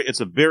it's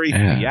a very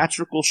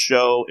theatrical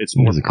show. It's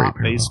more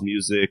pop-based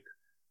music.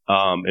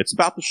 It's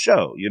about the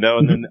show, you know,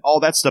 and then all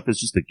that stuff is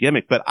just a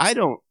gimmick. But I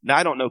don't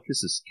know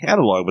Kiss's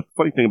catalog. But the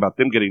funny thing about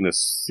them getting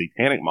this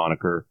satanic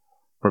moniker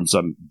from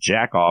some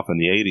jack off in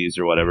the 80s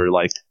or whatever,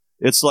 like,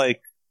 it's like,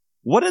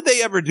 what did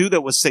they ever do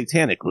that was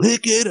satanic?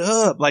 Lick it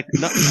up. Like,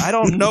 no, I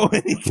don't know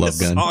any Kiss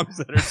songs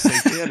that are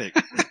satanic.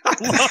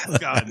 Love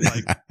Gun.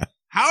 Like,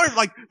 how are,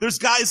 like, there's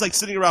guys like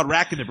sitting around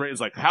racking their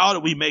brains, like, how do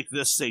we make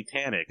this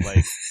satanic?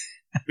 Like,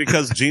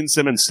 because Gene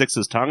Simmons sticks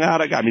his tongue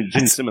out. I mean,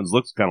 Gene Simmons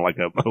looks kind of like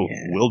a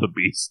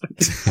wildebeest.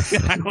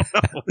 I don't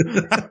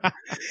know.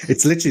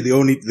 It's literally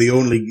the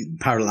only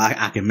parallel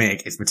I can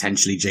make is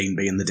potentially Gene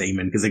being the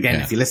demon. Because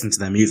again, if you listen to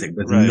their music,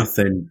 there's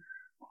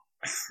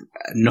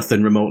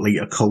nothing remotely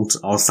occult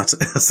or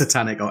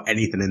satanic or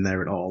anything in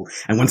there at all.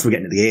 And once we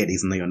get into the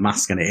 80s and they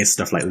unmask, and it is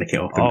stuff like Lick It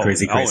Up and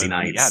Crazy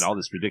Nights. Yeah, and all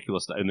this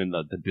ridiculous stuff. And then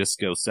the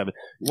Disco 7.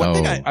 One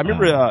thing I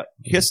remember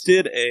Kiss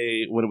did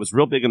when it was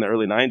real big in the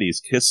early 90s,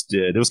 Kiss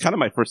did, it was kind of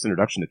my first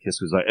introduction to Kiss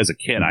because as a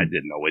kid, I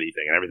didn't know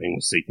anything and everything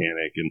was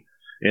satanic.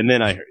 And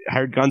then I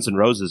heard Guns N'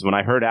 Roses. When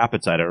I heard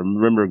Appetite, I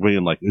remember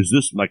being like, is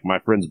this, like, my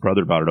friend's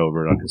brother bought it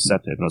over on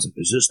cassette tape. And I was like,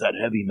 is this that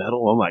heavy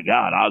metal? Oh my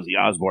God, Ozzy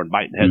Osbourne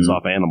biting heads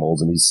off animals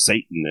and he's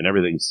Satan and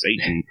everything's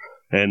Satan.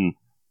 And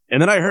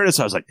then I heard it,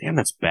 so I was like, damn,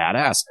 that's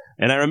badass.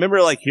 And I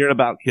remember, like, hearing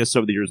about Kiss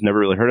over the years, never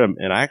really heard them.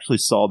 And I actually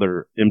saw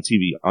their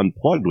MTV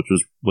Unplugged,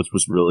 which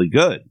was really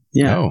good.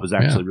 Yeah. It was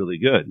actually really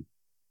good.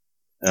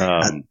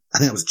 I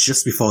think it was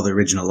just before the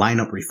original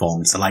lineup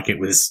reformed. So, like, it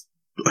was,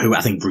 who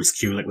I think Bruce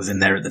Kulick was in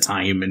there at the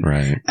time, and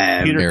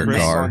Peter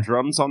Criss on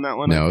drums on that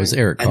one. No, it was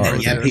Eric Carr.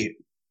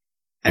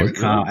 Eric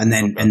Carr, and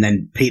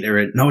then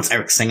Peter. No, it's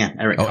Eric Singer.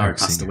 Eric Carr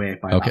passed away.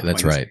 Okay,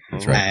 that's right.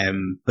 That's right.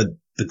 But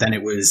then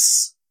it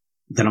was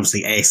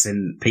obviously Ace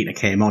and Peter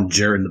came on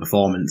during the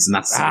performance, and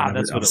that's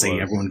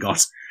obviously everyone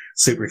got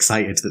super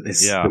excited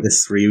that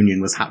this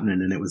reunion was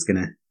happening and it was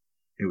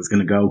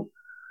gonna go.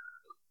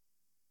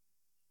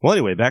 Well,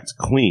 anyway, back to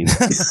Queen.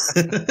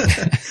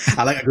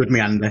 I like a good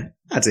meander.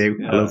 I do.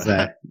 I love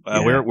that.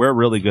 We're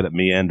really good at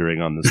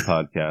meandering on this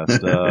podcast.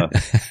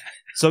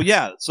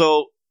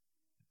 So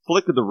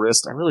Flick of the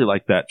Wrist. I really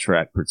like that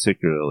track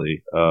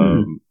particularly.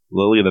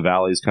 Lily of the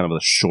Valley is kind of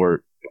a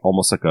short,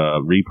 almost like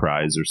a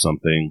reprise or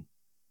something.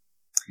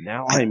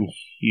 Now I'm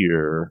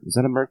Here. Is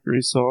that a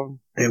Mercury song?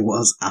 It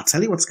was. I'll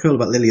tell you what's cool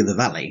about Lily of the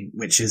Valley,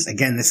 which is,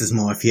 again, this is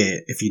more if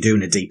you're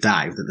doing a deep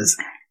dive, that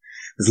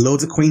there's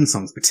loads of Queen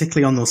songs,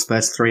 particularly on those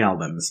first 3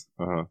 albums.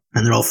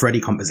 And they're all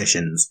Freddie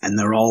compositions. And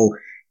they're all,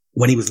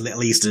 when he was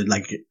little, he used to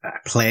like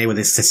play with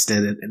his sister,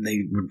 and they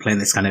were playing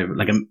this kind of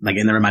like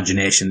in their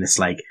imagination, this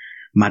like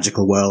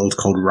magical world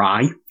called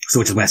Rye. So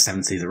which is where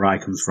Seven Seas of Rye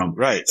comes from.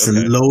 Right. So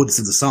loads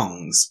of the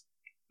songs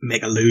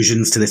make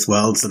allusions to this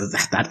world. So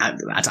that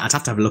I'd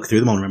have to have a look through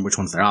them all and remember which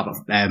ones there are.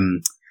 But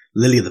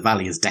Lily of the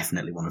Valley is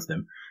definitely one of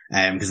them.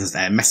 Because there's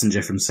a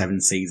messenger from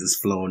Seven Seas has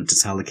flown to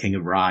tell the King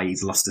of Rye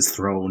he's lost his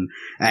throne.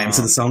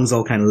 So the songs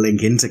all kind of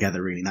link in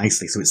together really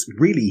nicely. So it's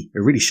really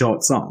a really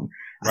short song.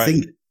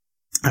 Right.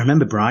 I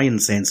remember Brian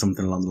saying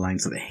something along the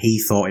lines that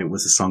he thought it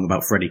was a song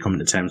about Freddie coming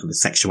to terms with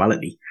his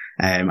sexuality.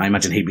 I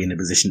imagine he'd be in a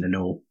position to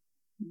know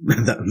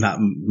that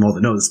more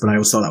than us, but I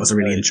always thought that was a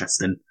really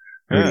interesting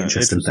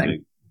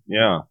thing.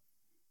 Yeah.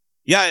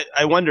 Yeah,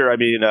 I wonder, I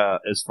mean,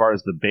 as far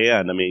as the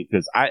band, I mean,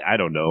 because I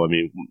don't know. I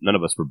mean, none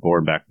of us were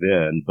born back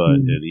then, but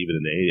even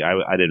in the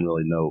 80s, I didn't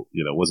really know,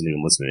 wasn't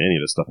even listening to any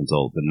of this stuff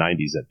until the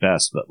 90s at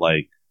best. But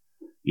like,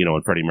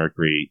 when Freddie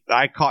Mercury,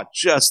 I caught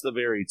just the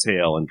very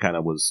tail and kind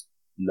of was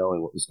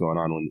knowing what was going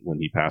on when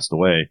he passed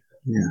away.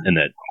 Yeah. And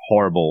that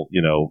horrible,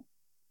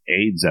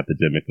 AIDS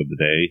epidemic of the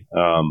day.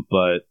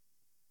 But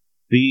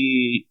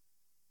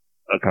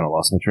I kind of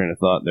lost my train of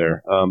thought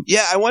there.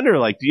 I wonder,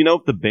 like, do you know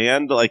if the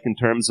band, like, in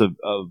terms of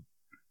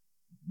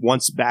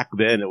once back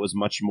then it was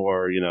much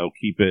more,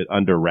 keep it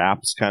under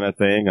wraps kind of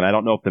thing. And I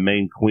don't know if the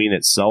main Queen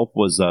itself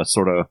was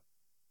sort of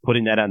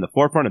putting that on the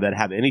forefront. Did that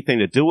have anything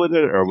to do with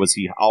it? Or was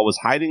he always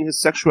hiding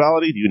his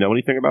sexuality? Do you know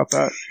anything about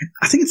that?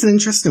 I think it's an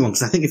interesting one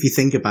because I think if you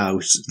think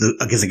about,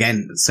 because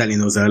again, certainly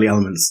in those early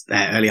albums,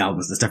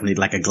 there's definitely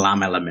like a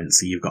glam element.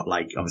 So you've got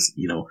like,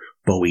 obviously,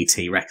 Bowie,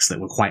 T-Rex that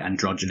were quite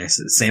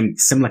androgynous.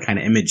 Similar kind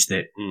of image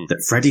that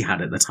Freddie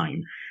had at the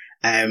time.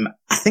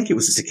 I think it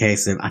was just a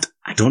case of,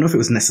 I don't know if it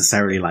was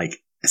necessarily like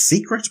a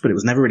secret, but it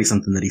was never really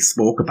something that he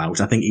spoke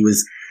about. I think he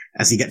was,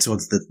 as you get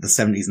towards the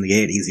 70s and the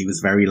 80s, he was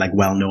very like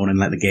well known in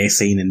like the gay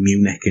scene in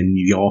Munich and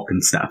New York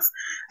and stuff.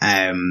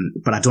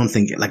 But I don't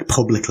think it like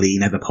he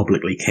never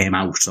publicly came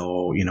out,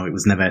 or, there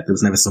was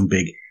never some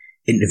big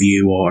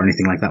interview or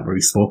anything like that where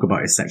he spoke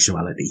about his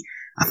sexuality.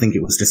 I think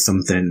it was just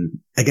something,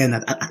 again,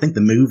 I think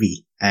the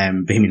movie,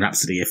 Bohemian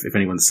Rhapsody, if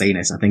anyone's seen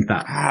it, I think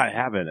that I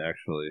haven't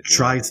actually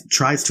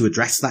tries to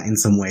address that in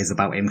some ways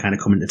about him kind of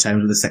coming to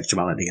terms with his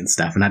sexuality and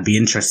stuff. And I'd be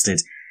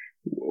interested,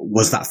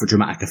 was that for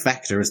dramatic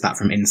effect, or is that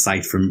from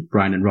insight from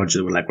Brian and Roger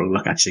that were like, well,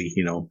 look, actually,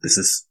 this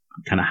is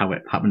kind of how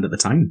it happened at the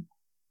time.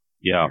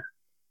 Yeah.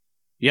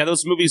 Yeah,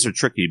 those movies are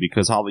tricky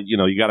because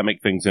you got to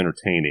make things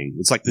entertaining.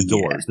 It's like The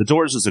Doors. The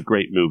Doors is a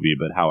great movie,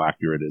 but how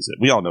accurate is it?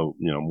 We all know,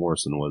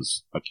 Morrison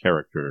was a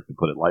character, to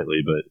put it lightly,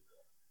 but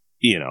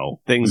you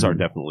know, things are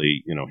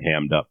definitely, you know,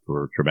 hammed up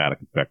for dramatic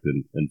effect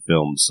in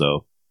films.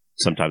 So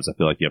sometimes I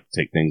feel like you have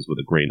to take things with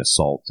a grain of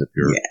salt if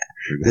you're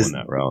going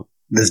that route.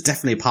 There's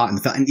definitely a part in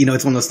the film, and you know,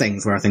 it's one of those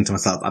things where I think to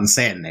myself, I'm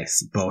saying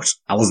this, but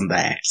I wasn't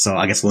there, so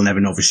I guess we'll never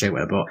know for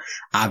sure, but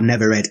I've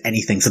never read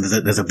anything. So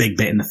there's a big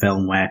bit in the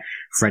film where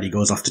Freddie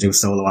goes off to do a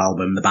solo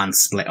album, the band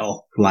split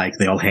up, like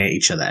they all hate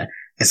each other.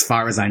 As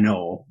far as I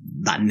know,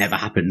 that never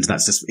happened.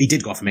 That's just, he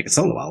did go off and make a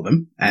solo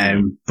album,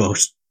 but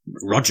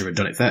Roger had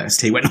done it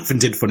first. He went off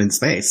and did Fun in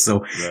Space.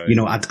 So, you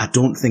know, I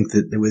don't think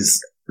that there was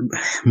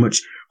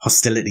much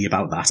hostility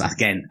about that.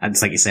 Again,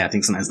 it's like you say, I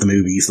think sometimes the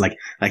movies, like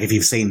if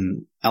you've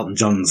seen Elton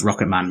John's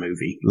Rocket Man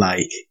movie,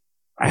 like...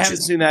 I haven't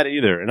seen that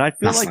either. And I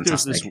feel like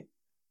there's this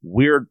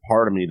weird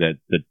part of me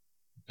that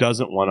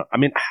doesn't want to... I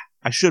mean,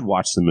 I should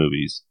watch the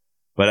movies,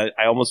 but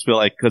I almost feel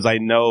like, because I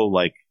know,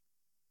 like,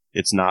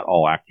 it's not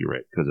all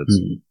accurate, because it's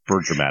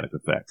for dramatic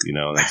effect, you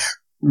know?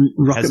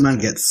 Rocket Man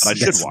gets... I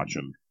should watch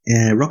him.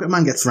 Yeah, Rocket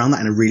Man gets around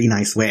that in a really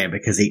nice way,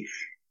 because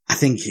I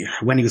think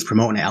when he was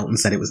promoting it, Elton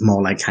said it was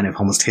more like kind of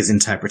almost his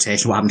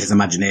interpretation, what happened to his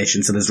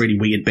imagination. So there's really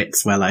weird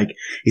bits where like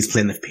he's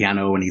playing the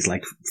piano and he's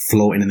like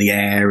floating in the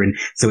air. And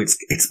so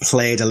it's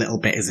played a little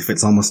bit as if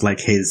it's almost like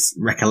his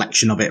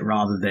recollection of it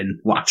rather than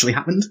what actually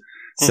happened.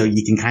 So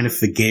you can kind of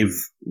forgive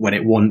when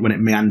it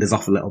meanders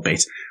off a little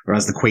bit.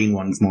 Whereas the Queen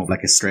one's more of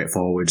like a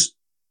straightforward,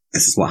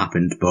 this is what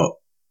happened, but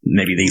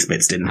maybe these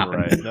bits didn't happen.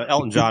 Right. The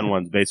Elton John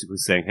one's basically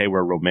saying, hey,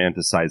 we're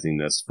romanticizing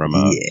this from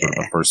a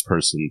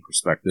first-person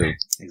perspective.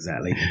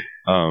 Exactly.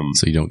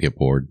 So you don't get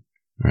bored,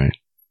 right?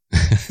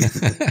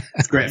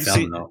 It's great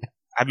film, though.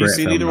 Have you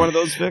seen either one of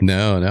those, Vic?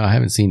 No, I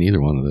haven't seen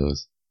either one of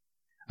those.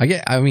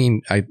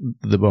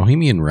 The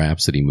Bohemian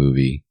Rhapsody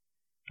movie,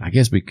 I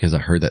guess because I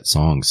heard that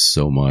song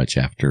so much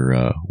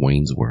after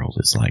Wayne's World,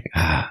 it's like,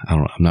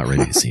 I'm not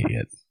ready to see it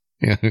yet.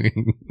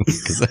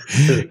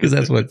 Because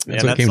that's what came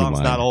to mind. That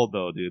song's not old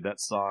though, dude. That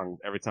song,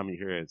 every time you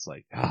hear it, it's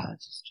like,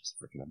 it's just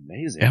freaking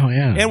amazing. Oh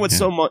yeah. And what's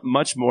so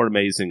much more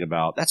amazing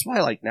about, that's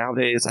why, like,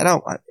 nowadays, I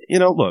don't have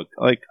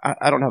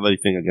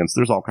anything against,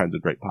 there's all kinds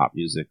of great pop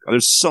music.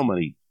 There's so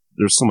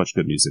much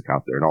good music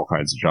out there in all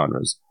kinds of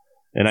genres.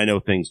 And I know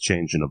things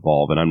change and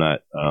evolve, and I'm not,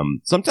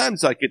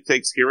 sometimes like it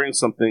takes hearing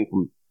something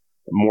from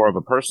more of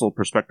a personal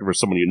perspective or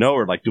someone you know,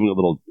 or like doing a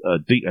little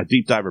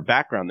deep diver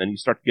background, then you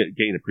start to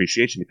gain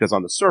appreciation, because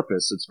on the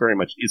surface it's very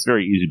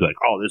easy to be like,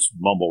 oh, this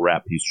mumble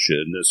rap piece of shit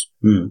and this.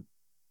 I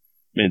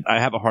mean,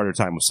 I have a harder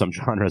time with some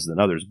genres than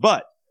others,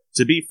 but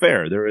to be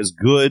fair, there is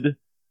good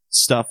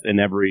stuff in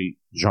every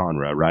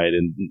genre, right?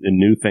 And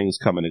new things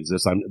come and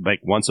exist. I'm like,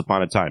 once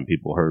upon a time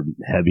people heard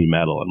heavy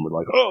metal and were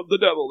like, oh, the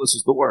devil, this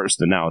is the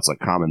worst, and now it's like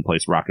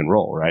commonplace rock and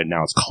roll, right?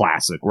 Now it's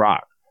classic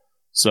rock.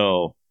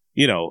 So,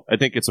 you know, I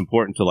think it's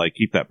important to like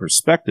keep that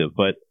perspective,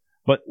 but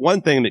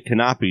one thing that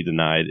cannot be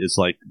denied is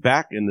like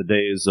back in the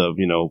days of,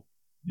 you know,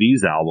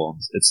 these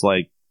albums, it's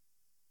like,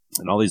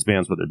 and all these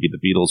bands, whether it be the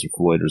Beatles or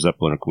Floyd or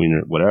Zeppelin or Queen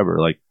or whatever,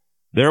 like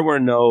there were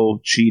no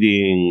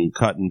cheating,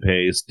 cut and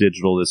paste,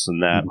 digital this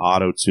and that,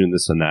 auto-tune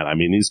this and that. I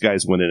mean, these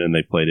guys went in and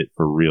they played it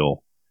for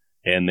real,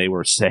 and they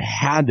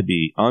had to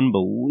be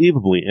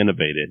unbelievably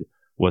innovative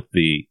with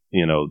the,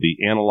 you know, the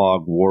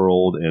analog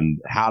world and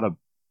how to.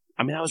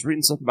 I mean, I was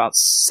reading something about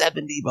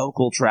 70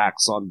 vocal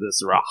tracks on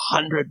this, or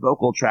 100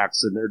 vocal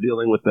tracks, and they're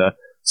dealing with the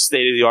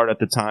state of the art at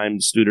the time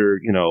Studer,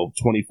 you know,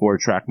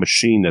 24-track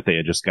machine that they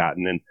had just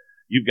gotten, and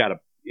you've got to,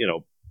 you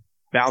know,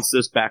 bounce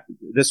this back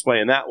this way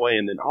and that way,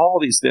 and then all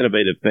these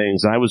innovative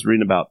things. And I was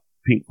reading about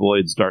Pink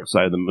Floyd's Dark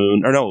Side of the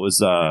Moon, or no, it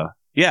was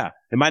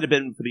it might have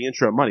been for the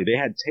intro of Money. They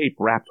had tape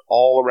wrapped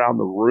all around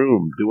the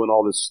room doing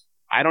all this.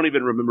 I don't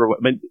even remember what.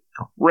 I mean,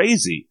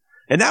 crazy.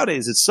 And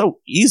nowadays, it's so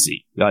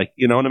easy. Like,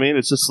 you know what I mean?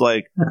 It's just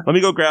like, let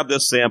me go grab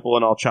this sample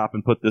and I'll chop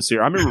and put this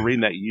here. I remember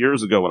reading that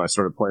years ago when I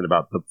started playing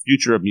about the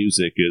future of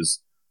music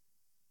is,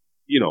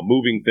 you know,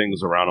 moving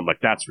things around. I'm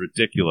like, that's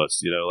ridiculous,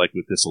 you know, like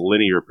with this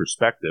linear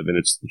perspective. And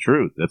it's the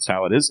truth. That's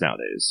how it is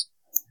nowadays.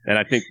 And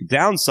I think the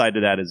downside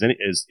to that is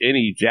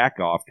any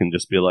jack-off can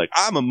just be like,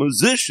 I'm a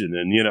musician,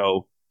 and, you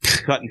know,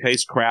 cut and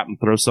paste crap and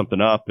throw something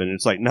up, and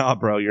it's like, nah,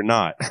 bro, you're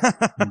not.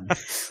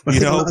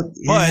 You know,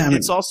 but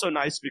it's also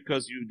nice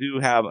because you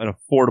do have an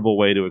affordable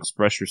way to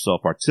express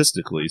yourself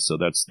artistically. So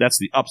that's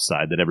the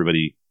upside, that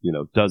everybody, you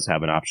know, does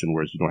have an option,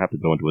 whereas you don't have to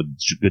go into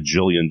a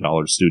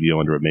gajillion-dollar studio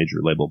under a major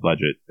label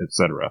budget,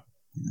 etc.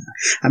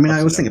 I mean, I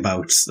always think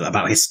about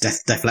his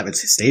Def Leppard's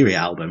Hysteria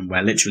album,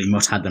 where literally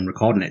Mutt had them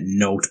recording it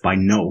note by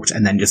note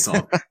and then just sort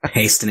of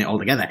pasting it all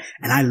together.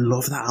 And I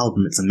love that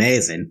album. It's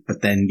amazing.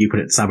 But then you put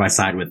it side by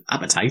side with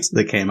Appetite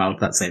that came out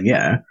that same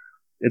year.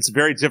 It's a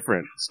very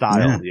different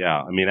style.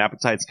 Yeah. I mean,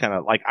 Appetite's kind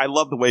of like, I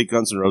love the way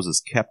Guns N'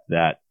 Roses kept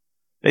that.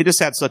 They just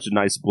had such a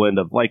nice blend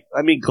of, like,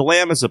 I mean,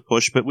 glam is a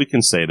push, but we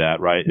can say that,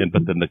 right?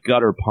 But then the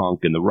gutter punk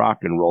and the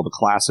rock and roll, the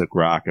classic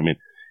rock. I mean,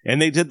 and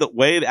they did the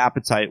way the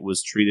Appetite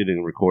was treated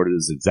and recorded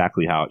is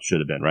exactly how it should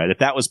have been, right? If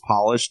that was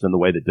polished and the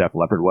way that Def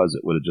Leppard was,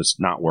 it would have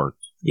just not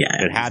worked.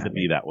 Yeah. It had to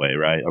be that way,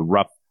 right? A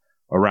rough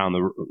around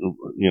the,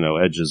 you know,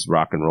 edges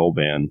rock and roll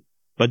band.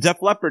 But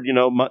Def Leppard, you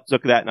know,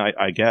 took that, and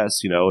I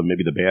guess, you know, and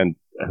maybe the band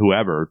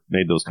whoever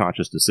made those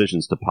conscious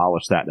decisions to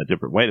polish that in a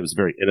different way. It was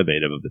very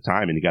innovative of the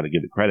time, and you got to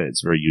give it credit.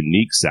 It's very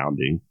unique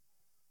sounding.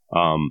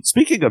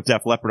 Speaking of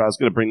Def Leppard, I was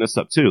going to bring this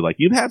up too. Like,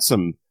 you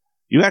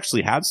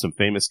actually had some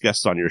famous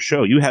guests on your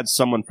show. You had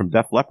someone from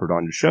Def Leppard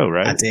on your show,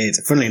 right? I did.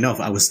 Funnily enough,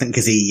 I was thinking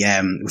because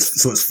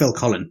it's Phil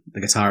Collin,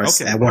 the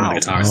guitarist, one of the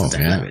guitarists of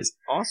Def Leppard.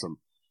 Awesome.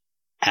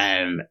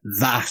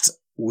 That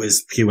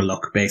was pure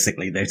luck,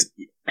 basically. That,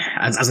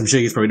 as I'm sure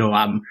you probably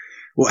know,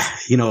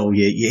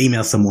 you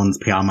email someone's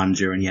PR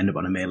manager and you end up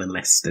on a mailing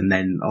list, and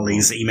then all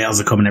these emails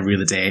are coming every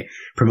other day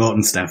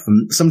promoting stuff.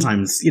 And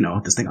sometimes,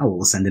 just think,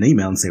 we'll send an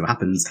email and see what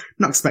happens.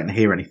 Not expecting to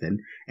hear anything.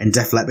 And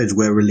Def Leppard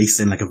were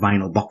releasing like a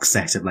vinyl box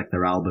set of like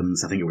their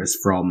albums. I think it was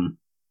from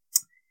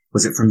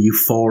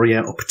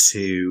Euphoria up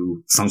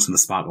to Songs from the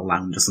Sparkle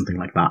Lounge or something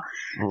like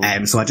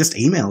that. So I just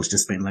emailed,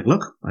 just being like,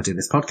 look, I do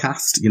this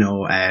podcast,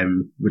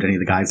 would any of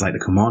the guys like to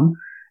come on?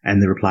 And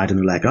they replied and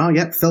they were like, oh,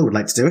 yeah, Phil would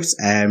like to do it.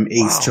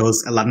 He's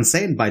chose Aladdin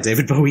Sane by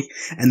David Bowie.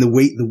 And the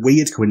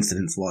weird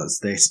coincidence was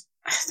that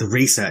the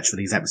research for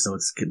these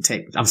episodes can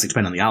take, obviously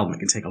depending on the album, it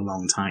can take a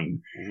long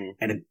time. Mm-hmm.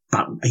 And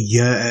about a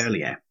year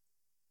earlier,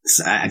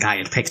 a guy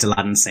had picked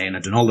Aladdin Sane,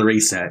 had done all the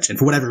research, and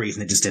for whatever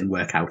reason, it just didn't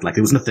work out. Like,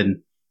 there was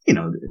nothing,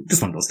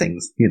 just one of those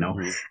things,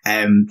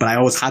 Mm-hmm. But I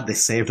always had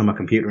this saved on my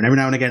computer, and every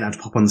now and again, I'd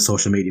pop on the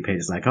social media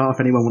pages like, if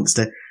anyone wants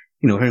to,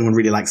 if anyone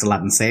really likes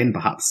Aladdin Sane,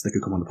 perhaps they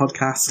could come on the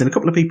podcast. And a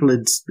couple of people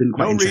had been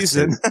quite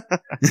interested.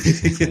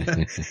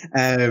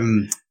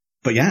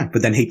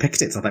 But then he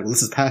picked it. So I thought, well,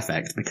 this is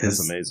perfect because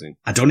that's amazing.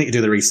 I don't need to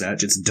do the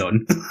research. It's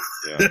done.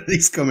 Yeah.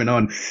 He's coming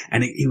on.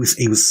 And he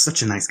was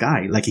such a nice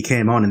guy. Like, he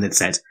came on and they'd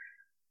said,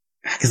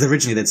 because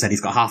originally they'd said he's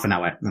got half an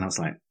hour. And I was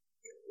like,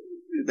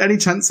 any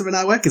chance of an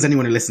hour? Because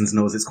anyone who listens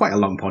knows it's quite a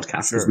long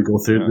podcast as we go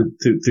through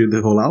through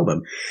the whole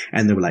album.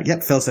 And they were like,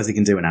 yep, Phil says he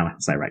can do an hour. I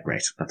was like, right,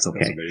 great. That's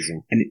okay. That's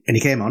amazing. And he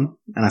came on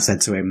and I said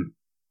to him,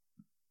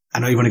 I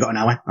know you've only got an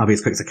hour. I'll be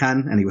as quick as I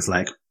can. And he was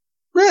like,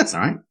 that's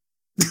all right.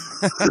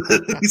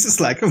 He's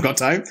just like, I've got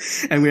time.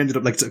 And we ended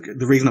up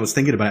the reason I was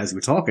thinking about it as we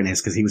were talking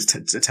is because he was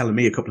telling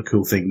me a couple of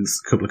cool things,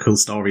 a couple of cool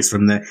stories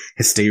from the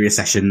Hysteria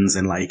sessions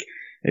and like,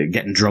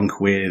 getting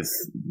drunk with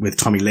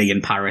Tommy Lee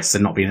in Paris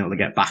and not being able to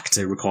get back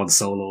to record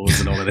solos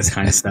and all of this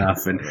kind of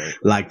stuff and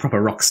like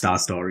proper rock star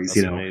stories,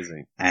 That's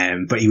amazing.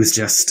 But he was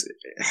just,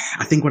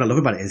 I think what I love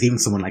about it is even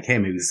someone like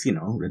him who's,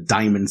 a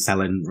diamond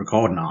selling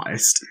recording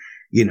artist,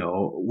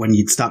 when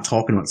you start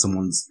talking about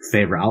someone's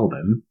favorite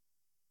album,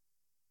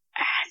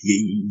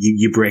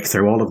 you break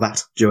through all of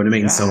that. Do you know what I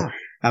mean? Yeah. So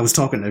I was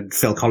talking to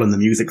Phil Collin, the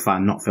music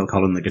fan, not Phil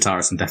Collin, the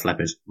guitarist from Def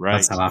Leppard. Right.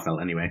 That's how I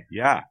felt anyway.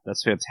 Yeah,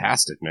 that's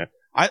fantastic, man.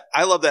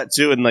 I love that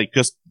too, and like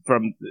just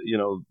from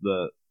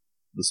the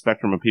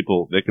spectrum of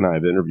people Vic and I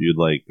have interviewed,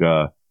 like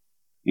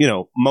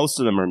most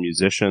of them are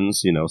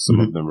musicians. Some mm-hmm.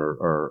 of them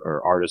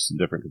are artists in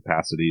different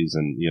capacities,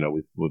 and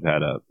we've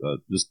had a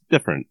few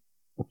different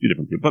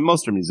people, but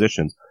most are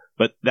musicians.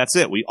 But that's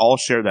it. We all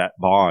share that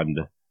bond,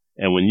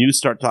 and when you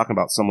start talking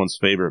about someone's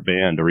favorite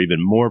band, or even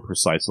more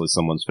precisely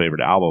someone's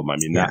favorite album, I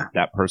mean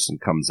that person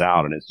comes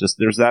out, and it's just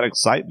there's that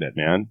excitement,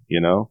 man.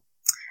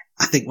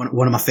 I think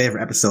one of my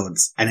favorite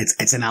episodes, and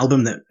it's an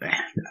album that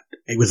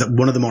it was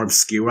one of the more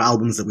obscure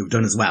albums that we've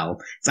done as well.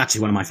 It's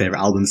actually one of my favorite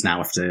albums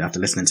now after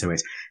listening to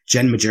it.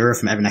 Jen Majura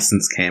from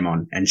Evanescence came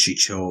on and she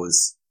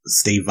chose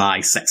Steve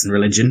Vai, Sex and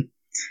Religion.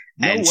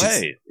 No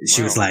way.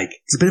 She was like,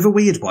 it's a bit of a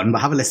weird one, but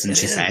have a listen,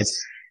 she said.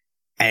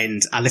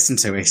 And I listened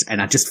to it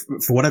and I just,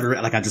 for whatever,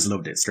 I just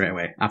loved it straight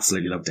away.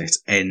 Absolutely loved it.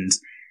 And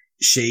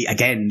she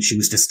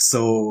was just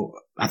so,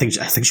 I think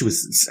she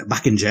was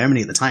back in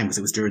Germany at the time because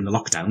it was during the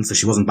lockdown, so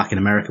she wasn't back in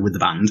America with the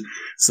band.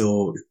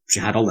 So she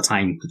had all the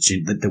time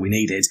that we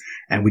needed,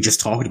 and we just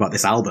talked about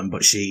this album.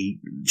 But she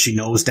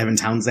knows Devin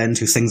Townsend,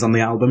 who sings on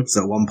the album.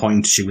 So at one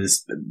point she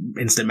was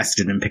instant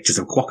messaging him pictures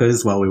of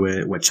Quackers while we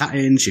were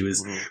chatting. She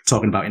was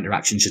talking about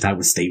interactions she'd had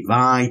with Steve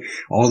Vai,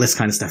 all this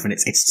kind of stuff, and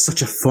it's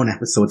such a fun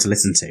episode to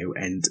listen to.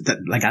 And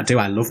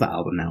I love that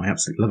album now. I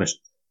absolutely love it.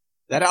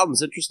 That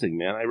album's interesting,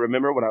 man. I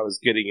remember when I was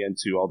getting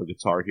into all the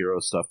Guitar Hero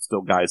stuff,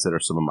 still guys that are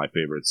some of my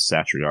favorites,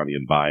 Satriani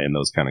and Vai and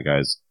those kind of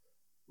guys.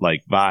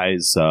 Like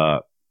Vai's,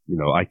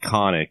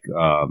 iconic,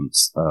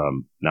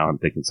 now I'm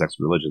thinking Sex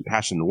and Religion,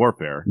 Passion and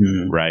Warfare,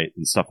 right?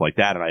 And stuff like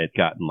that. And I had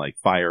gotten like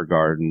Fire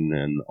Garden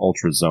and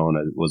Ultrazone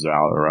was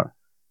out.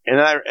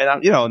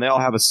 And they all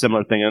have a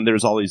similar thing. And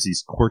there's always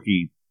these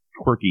quirky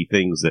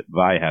things that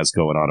Vai has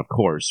going on, of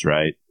course,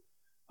 right?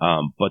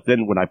 But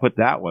then when I put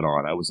that one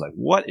on, I was like,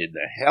 what in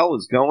the hell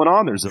is going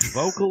on? There's a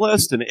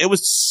vocalist, and it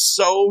was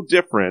so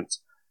different.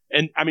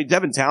 And I mean,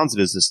 Devin Townsend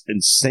is this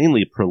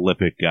insanely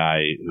prolific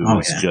guy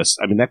who's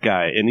that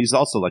guy, and he's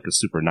also like a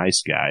super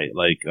nice guy.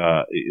 Like,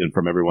 and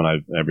from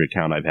every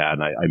account I've had,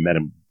 and I met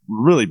him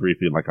really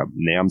briefly in like a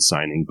NAMM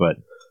signing, but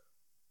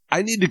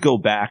I need to go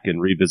back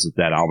and revisit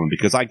that album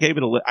because I gave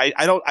it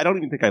I don't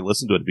even think I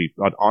listened to it, to be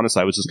honest.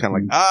 I was just kind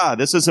of like,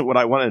 this isn't what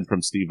I wanted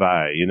from Steve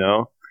Vai,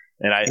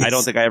 And I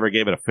don't think I ever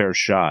gave it a fair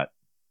shot.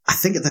 I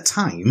think at the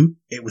time,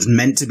 it was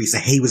meant to be, so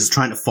he was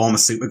trying to form a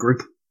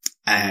supergroup.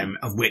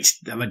 of which,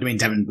 I mean,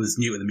 Devin was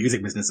new to the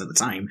music business at the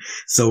time.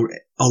 So,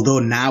 although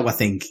now I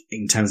think,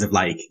 in terms of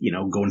like, you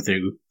know, going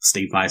through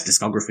Steve Vai's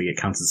discography, it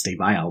counts as a Steve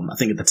Vai album. I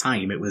think at the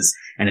time it was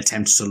an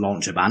attempt to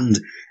launch a band,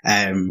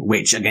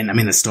 which again, I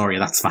mean, the story,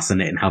 that's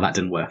fascinating how that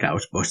didn't work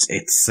out, but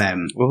it's,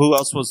 well, who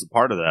else was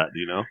part of that, do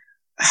you know?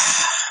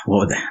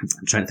 I'm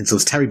trying to think. So it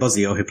was Terry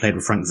Bozzio who played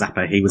with Frank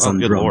Zappa. He was on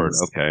good drums. Lord.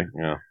 Okay,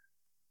 yeah.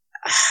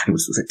 It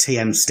was it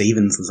T.M.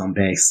 Stevens was on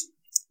bass.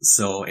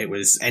 So it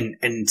was,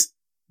 and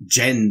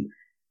Jen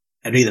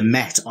had either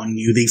met or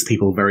knew these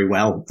people very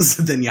well.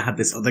 So then you had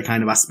this other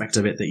kind of aspect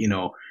of it that, you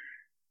know,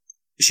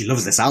 she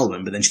loves this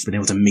album, but then she's been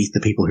able to meet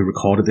the people who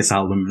recorded this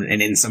album and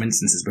in some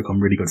instances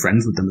become really good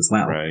friends with them as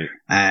well. Right.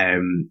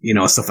 You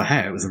know, so for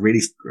her, it was a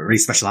really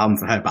special album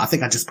for her, but I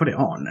think I just put it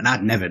on and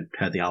I'd never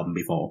heard the album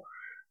before.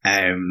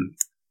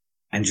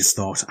 And just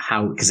thought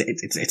how, because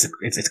it's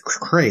a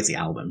crazy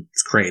album.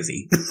 It's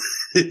crazy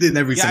in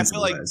every sense of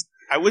the words.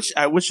 I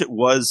wish it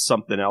was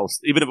something else,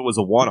 even if it was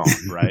a one-off,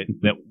 right?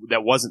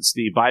 that wasn't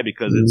Steve Vai,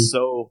 because it's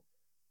so,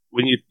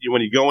 when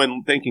you go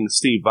in thinking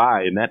Steve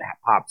Vai and that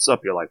pops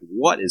up, you're like,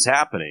 what is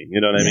happening? You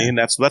know what I mean?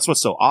 That's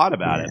what's so odd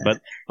about it. But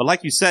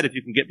like you said, if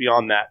you can get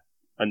beyond that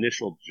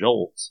initial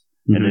jolt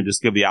and then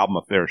just give the album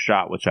a fair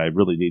shot, which I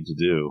really need to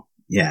do.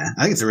 Yeah,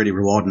 I think it's a really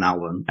rewarding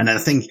album. And then I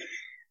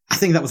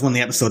think that was one of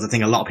the episodes. I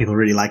think a lot of people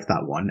really liked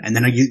that one. And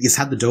then you just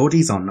had the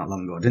Doodies on not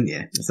long ago, didn't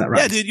you? Is that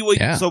right? Yeah,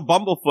 dude. So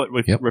Bumblefoot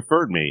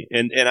referred me.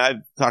 And I've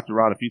talked to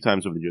Ron a few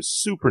times over the years.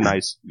 Super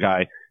nice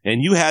guy.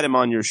 And you had him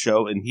on your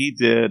show, and he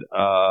did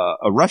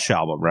a Rush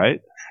album, right?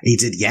 He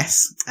did,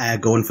 yes.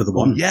 Going for the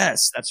One.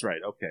 Yes, that's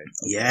right. Okay.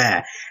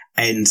 Yeah.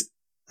 And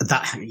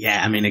that,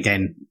 I mean,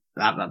 again,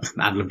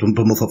 I've lived on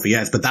Bumblefoot for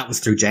years, but that was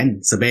through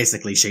Jen. So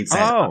basically she'd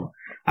said,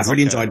 I've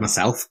really enjoyed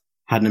myself.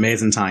 Had an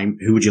amazing time.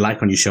 Who would you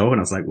like on your show? And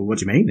I was like, well, what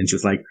do you mean? And she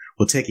was like,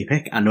 well, take your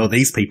pick. I know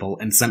these people,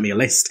 and sent me a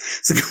list.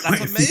 So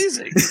that's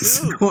amazing.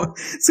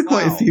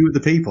 Quite a few of the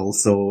people.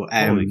 So,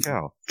 holy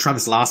cow.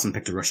 Travis Larson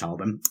picked a Rush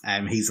album.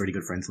 He's really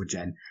good friends with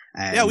Jen.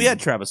 We had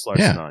Travis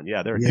Larson on.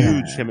 Yeah, they're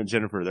huge. Him and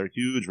Jennifer, they're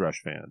huge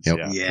Rush fans. Yep.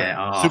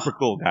 Super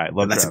cool guy.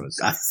 Love Travis.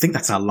 I think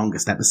that's our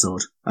longest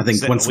episode. I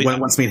think once me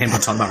and him were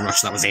talking about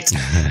Rush, that was it.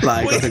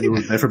 Like, I think we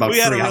were there for about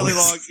 3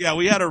 hours.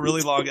 We had a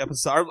really long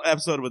episode. Our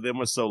episode with him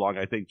was so long,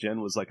 I think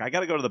Jen was like, I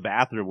gotta go to the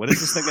bathroom. When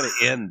is this thing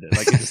gonna end?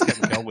 Like, it just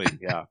kept going.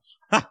 Yeah.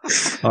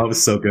 Oh, it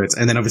was so good.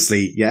 And then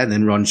obviously, and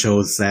then Ron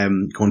chose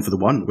Going for the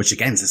One, which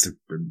again is just a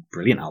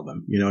brilliant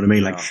album. You know what I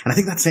mean? Like, and I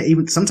think that's it.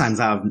 Even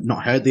sometimes I've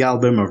not heard the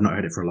album or I've not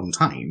heard it for a long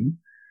time.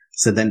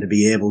 So then to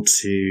be able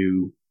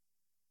to,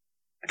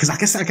 because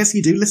I guess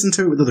you do listen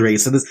to it with other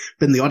ears. So there's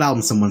been the odd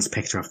album someone's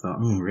picked, I've thought,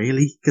 oh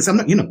really? Because I'm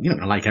not, you're not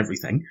gonna like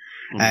everything.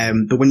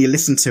 But when you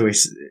listen to it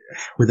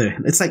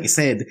it's like you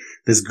said,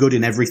 there's good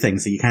in everything.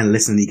 So you kind of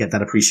listen and you get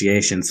that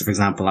appreciation. So for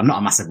example, I'm not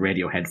a massive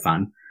Radiohead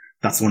fan.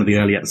 That's one of the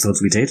early episodes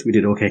we did. We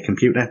did OK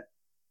Computer.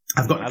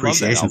 I've got an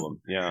appreciation.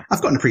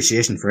 I've got an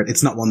appreciation for it.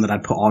 It's not one that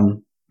I'd put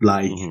on,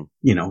 like,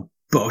 you know,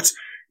 but,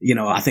 you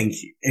know, I think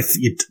if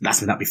you'd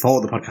asked me that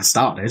before the podcast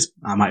started,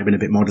 I might have been a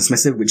bit more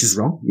dismissive, which is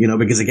wrong, you know,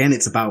 because again,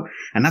 it's about,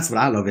 and that's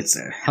what I love. It's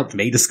helped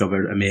me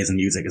discover amazing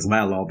music as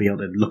well, or be able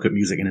to look at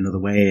music in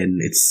another way.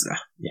 And it's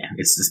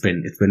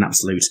been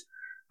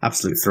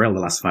absolute thrill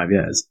the last 5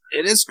 years.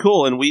 It is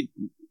cool. And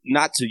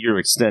not to your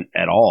extent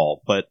at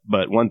all, but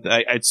one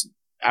thing,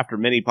 after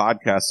many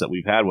podcasts that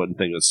we've had, one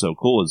thing that's so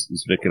cool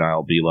is Vic and I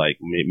will be like,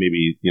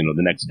 maybe, you know,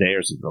 the next day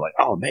or something, we're like,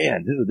 oh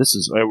man, dude,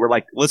 we're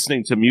like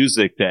listening to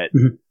music that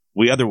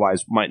we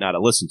otherwise might not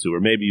have listened to, or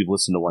maybe you've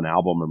listened to one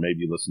album, or maybe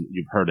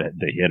you've heard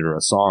the hit or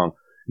a song,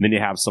 and then you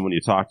have someone you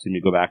talk to and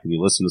you go back and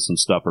you listen to some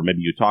stuff, or maybe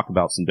you talk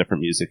about some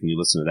different music and you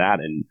listen to that,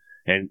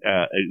 and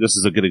this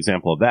is a good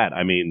example of that.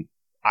 I mean,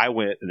 I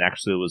went and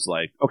actually was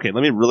like, okay,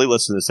 let me really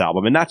listen to this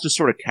album, and not just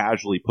sort of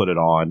casually put it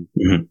on,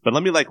 but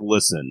let me like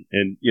listen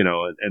and, you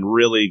know, and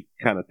really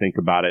kind of think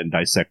about it and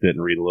dissect it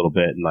and read a little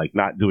bit, and like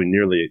not doing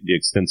nearly the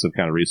extensive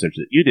kind of research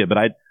that you did, but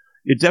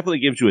it definitely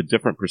gives you a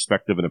different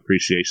perspective and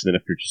appreciation than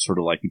if you're just sort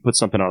of like, you put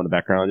something on in the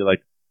background and you're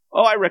like,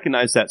 oh, I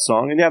recognize that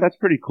song, and yeah, that's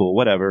pretty cool,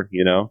 whatever,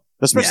 you know.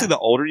 Especially the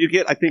older you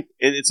get, I think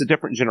it's a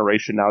different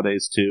generation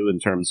nowadays too, in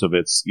terms of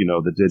its, you know,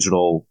 the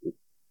digital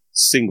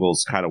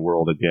singles kind of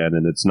world again,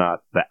 and it's not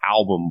the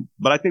album.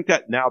 But I think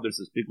that now there's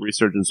this big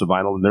resurgence of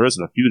vinyl, and there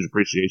isn't a huge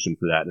appreciation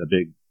for that, and a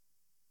big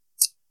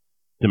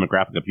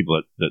demographic of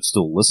people that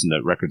still listen to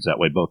records that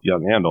way, both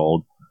young and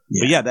old.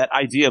 But yeah, that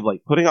idea of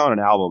like putting on an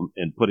album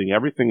and putting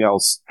everything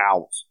else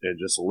out and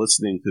just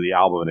listening to the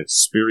album and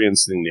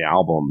experiencing the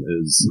album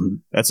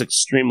that's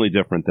extremely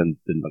different than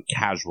the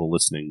casual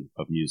listening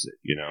of music,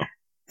 you know?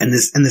 And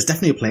there's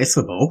definitely a place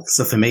for both.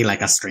 So for me,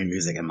 like, I stream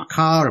music in my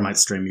car, I might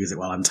stream music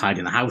while I'm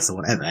tidying the house or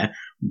whatever,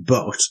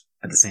 but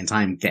at the same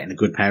time, getting a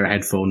good pair of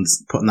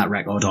headphones, putting that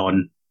record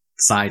on,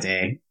 side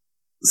A,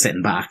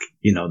 sitting back,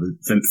 you know,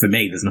 for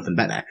me, there's nothing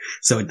better.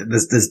 So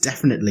there's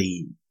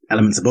definitely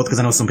elements of both, because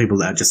I know some people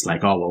that are just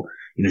like, oh, well,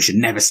 you know, you should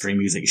never stream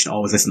music, you should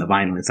always listen to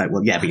vinyl. It's like,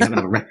 well, yeah, but you're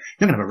not going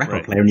to have a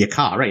record player in your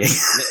car, right?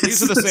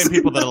 These are the same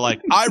people that are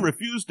like, I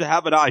refuse to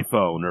have an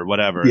iPhone or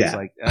whatever. Yeah. It's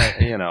like,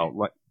 you know,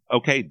 like,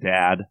 okay,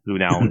 Dad, who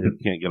now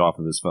can't get off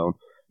of his phone.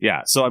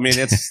 Yeah, so I mean,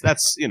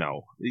 that's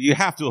you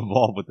have to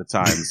evolve with the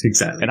times.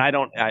 Exactly. And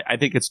I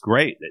think it's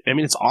great. I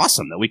mean, it's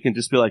awesome that we can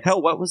just be like, oh,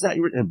 what was that?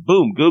 And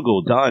boom,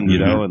 Google, done,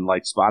 and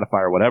like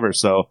Spotify or whatever.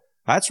 So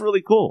that's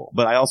really cool.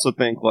 But I also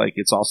think like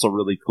it's also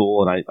really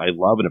cool, and I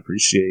love and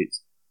appreciate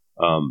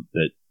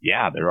that.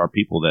 Yeah, there are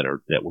people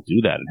that will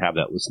do that and have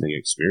that listening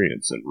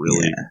experience. And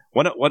really,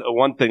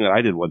 one thing that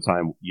I did one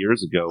time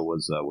years ago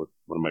was with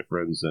one of my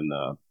friends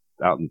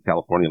out in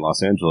California,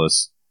 Los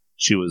Angeles.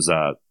 She was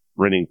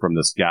renting from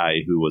this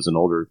guy who was an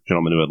older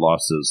gentleman who had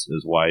lost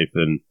his wife,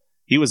 and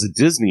he was a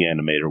Disney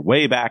animator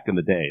way back in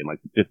the day, in like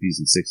the 50s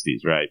and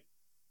 60s, right?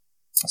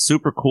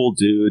 Super cool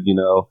dude,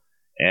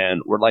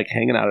 and we're like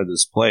hanging out at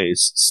his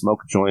place,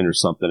 smoke a joint or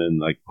something, and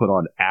like put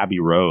on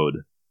Abbey Road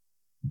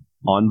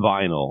on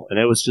vinyl, and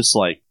it was just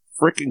like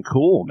freaking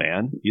cool,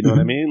 man. You know what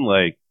I mean?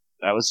 Like,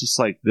 I was just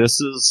like, this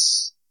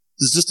is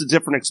just a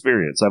different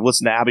experience. I've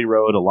listened to Abbey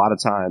Road a lot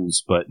of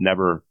times, but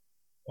never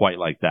quite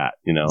like that,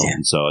 Yeah.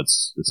 And so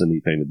it's a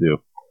neat thing to do.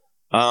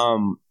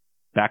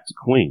 Back to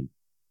Queen.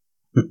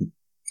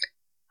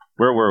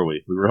 Where were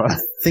we? We were on. I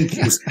think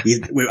it was.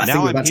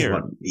 Now I'm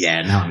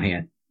here. Now I'm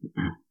here.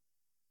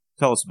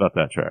 Tell us about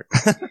that track.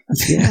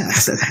 Yeah.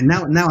 So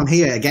now I'm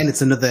here again.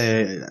 It's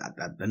another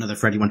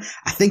Freddie one.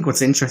 I think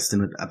what's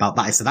interesting about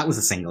that is that was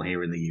a single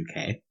here in the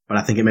UK, but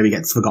I think it maybe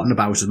gets forgotten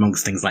about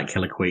amongst things like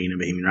Killer Queen and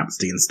Bohemian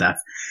Rhapsody and stuff.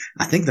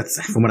 I think that's,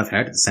 from what I've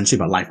heard, it's essentially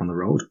about life on the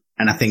road,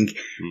 and I think.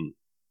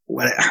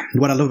 What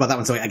I love about that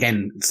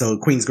one, so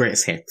Queen's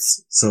greatest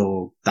hits,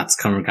 so that's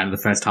kind of the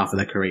first half of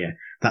their career.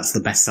 That's the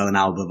best-selling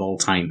album of all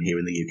time here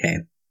in the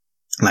UK,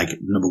 like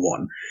number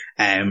one.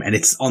 And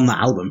it's on that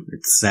album.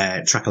 It's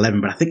track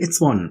 11, but I think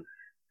it's one.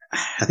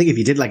 I think if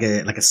you did like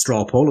a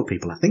straw poll of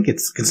people, I think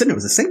it's considered it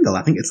was a single.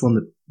 I think it's one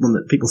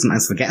that people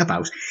sometimes forget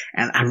about,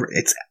 and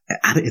it's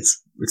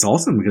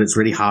awesome because it's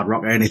really hard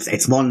rock, and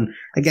it's one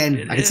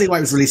again. I can see why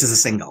it was released as a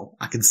single.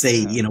 I can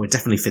see it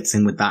definitely fits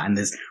in with that, and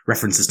there's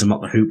references to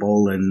Mott the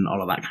Hoople and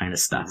all of that kind of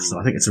stuff. So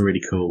I think it's a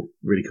really cool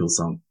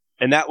song.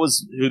 And that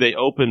was who they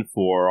opened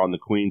for on the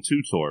Queen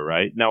 2 tour,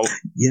 right? Now,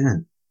 yeah.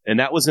 And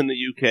that was in the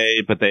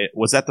UK, but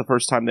was that the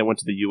first time they went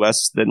to the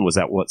US? Then was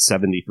that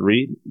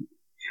 73?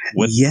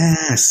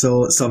 Yeah,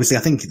 so obviously I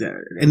think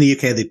in the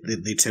UK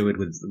they toured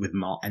with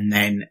Mott, and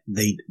then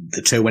the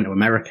tour went to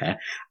America.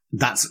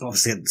 That's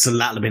obviously, so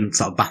that'll have been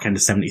sort of back end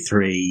of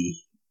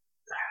 73,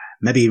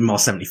 maybe even more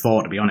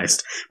 74 to be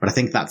honest. But I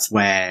think that's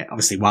where,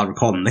 obviously, while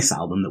recording this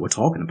album that we're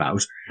talking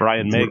about,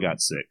 Brian May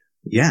got sick.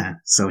 Yeah,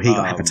 so he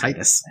got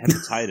hepatitis.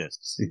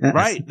 Yes.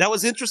 Right, that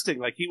was interesting.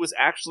 Like, he was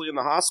actually in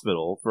the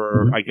hospital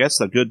for, I guess,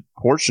 a good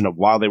portion of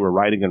while they were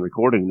writing and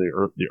recording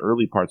the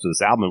early parts of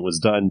this album. It was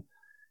done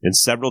in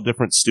several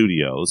different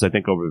studios, I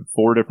think over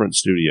 4 different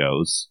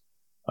studios.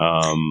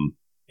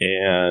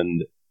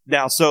 And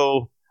now,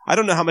 so I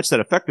don't know how much that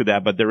affected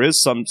that, but there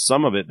is some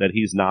of it that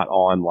he's not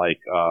on, like,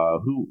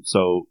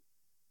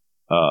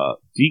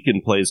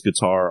 Deacon plays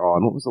guitar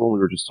on, what was the one we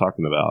were just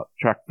talking about?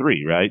 Track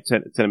 3, right?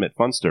 Tenement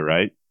Funster,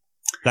 right?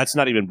 That's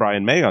not even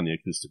Brian May on the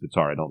acoustic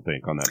guitar, I don't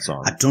think, on that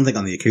song. I don't think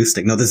on the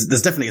acoustic. No, there's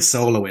definitely a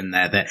solo in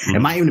there.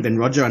 It might even have been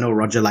Roger. I know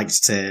Roger likes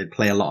to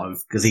play a lot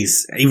of, because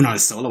even on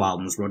his solo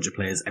albums, Roger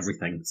plays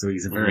everything. So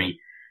he's a very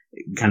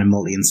kind of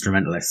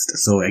multi-instrumentalist.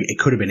 So it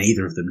could have been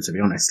either of them, to be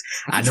honest.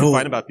 I know.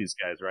 Fine about these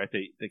guys, right?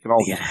 They can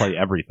all just play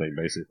everything,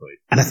 basically.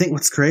 And I think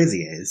what's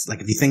crazy is, like,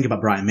 if you think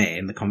about Brian May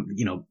and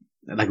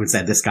like we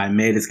said, this guy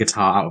made his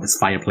guitar out of his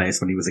fireplace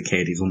when he was a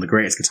kid. He's one of the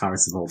greatest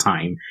guitarists of all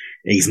time.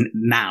 He's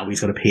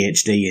got a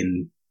PhD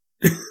in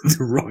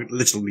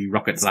literally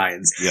rocket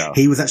science. Yeah.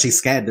 He was actually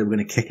scared they were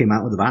going to kick him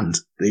out of the band.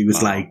 He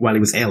was like, while he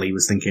was ill, he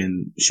was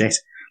thinking, shit,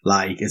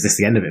 like, is this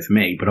the end of it for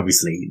me? But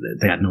obviously,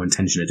 they had no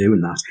intention of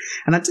doing that.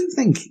 And I do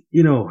think,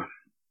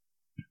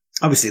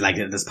 obviously, like,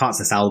 there's parts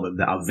of this album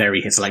that are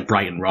very hits, like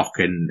Brighton Rock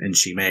and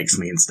She Makes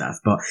Me and stuff.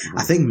 But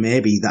I think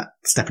maybe that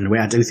stepping away,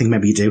 I do think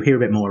maybe you do hear a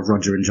bit more of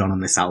Roger and John on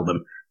this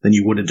album than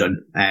you would have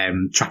done.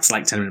 Tracks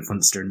like Tenement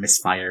Funster and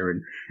Misfire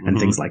and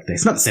things like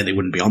this. Not to say they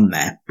wouldn't be on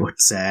there, but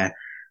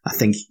I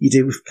think you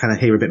do kind of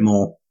hear a bit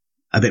more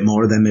of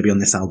them maybe on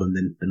this album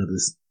than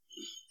others.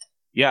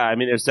 Yeah, I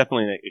mean, there's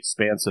definitely an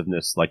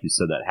expansiveness, like you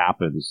said, that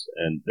happens.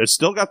 And they've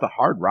still got the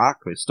hard rock.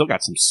 They've still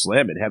got some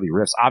slamming heavy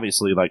riffs.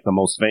 Obviously, like, the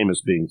most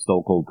famous being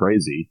Stone Cold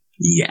Crazy.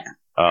 Yeah.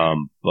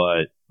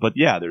 But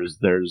yeah, there's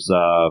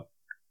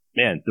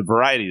man, the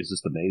variety is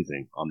just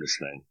amazing on this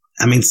thing.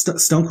 I mean,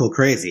 Stone Cold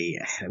Crazy,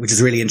 which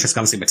is really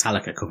interesting. Obviously,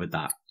 Metallica covered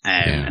that.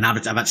 And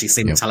I've actually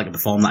seen Metallica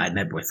perform that at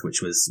Nebworth,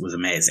 which was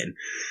amazing.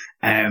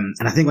 And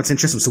I think what's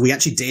interesting, so we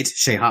actually did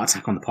Shea Heart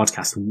Attack on the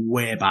podcast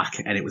way back,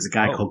 and it was a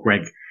guy called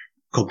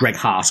Greg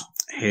Hart,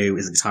 who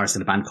is a guitarist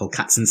in a band called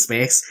Cats in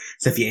Space.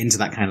 So if you're into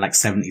that kind of like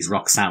 70s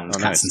rock sound,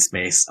 Cats in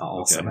Space are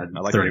awesome. Okay.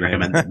 I thoroughly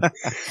recommend them.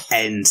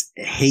 And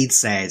he'd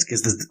said,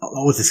 because there's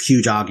always this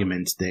huge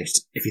argument that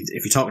if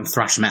you're talking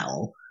thrash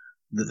metal,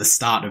 that the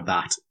start of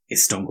that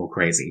is Stone Cold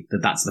Crazy.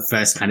 That's the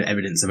first kind of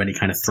evidence of any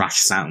kind of thrash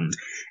sound.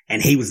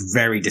 And he was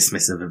very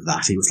dismissive of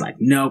that. He was like,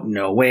 nope,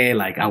 no way.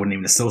 Like, I wouldn't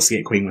even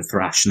associate Queen with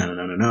thrash.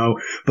 No.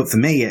 But for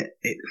me,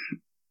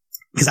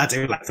 because I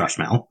do like thrash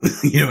metal,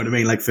 you know what I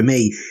mean? Like, for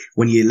me,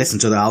 when you listen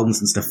to the albums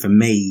and stuff, for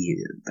me,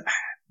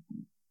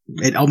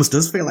 it almost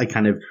does feel like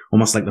kind of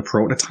almost like the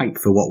prototype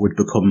for what would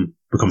become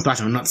thrash.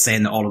 And I'm not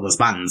saying that all of those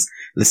bands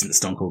listened to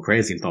Stone Cold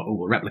Crazy and thought, oh,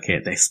 we'll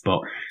replicate this, but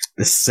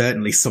there's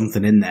certainly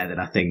something in there that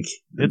I think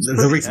it's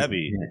pretty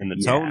heavy, and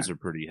the tones are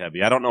pretty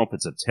heavy. I don't know if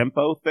it's a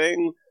tempo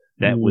thing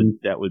that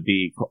would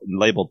be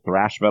labeled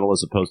thrash metal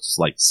as opposed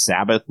to like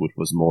Sabbath, which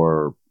was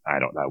more, I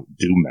don't know,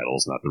 doom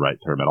metal's not the right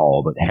term at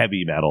all, but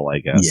heavy metal, I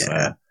guess.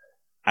 Yeah.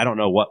 I don't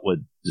know what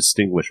would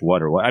distinguish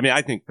what or what. I mean,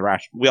 I think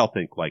thrash, we all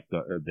think like the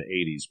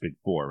 80s Big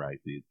Four, right?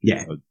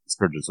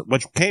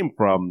 Which came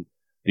from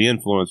the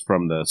influence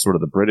from the sort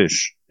of the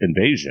British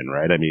invasion,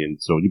 right? I mean,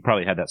 so you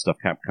probably had that stuff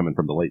coming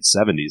from the late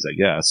 70s, I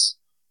guess.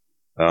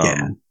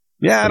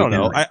 I don't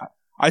know.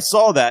 I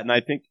saw that, and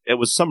I think it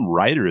was some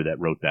writer that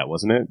wrote that,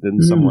 wasn't it?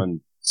 Didn't someone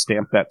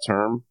stamp that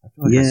term? I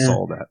feel like I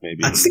saw that,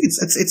 maybe. I think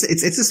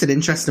it's just an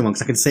interesting one,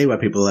 because I can see where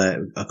people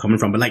are coming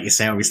from. But like you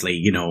say, obviously,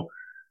 you know,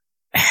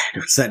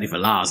 certainly for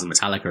Lars and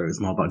Metallica, it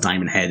was more about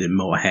Diamond Head and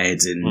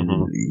Motorhead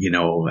and, you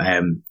know,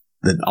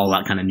 all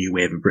that kind of new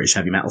wave of British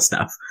heavy metal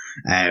stuff.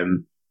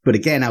 But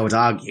again, I would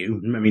argue,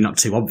 maybe not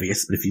too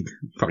obvious, but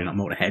probably not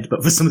Motorhead,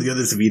 but for some of the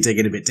others, if you dig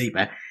in a bit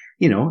deeper,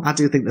 you know, I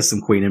do think there's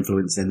some Queen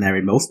influence in there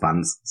in most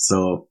bands.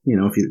 So, you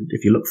know, if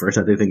you look for it,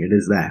 I do think it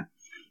is there.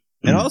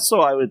 And also,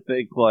 I would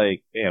think,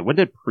 like, when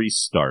did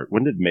Priest start?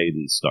 When did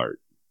Maiden start?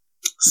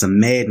 So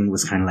Maiden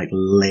was kind of like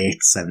late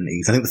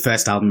 70s. I think the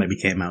first album maybe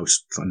came out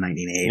in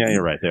 1980. Yeah,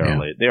 you're right. They are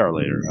late. They are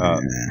later.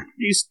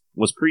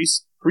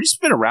 Priest's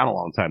been around a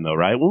long time, though,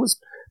 right?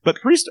 But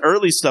Priest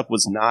early stuff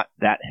was not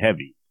that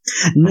heavy.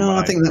 No,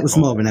 I think that was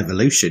more of an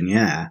evolution,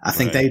 yeah. I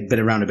think they'd been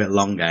around a bit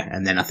longer,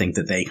 and then I think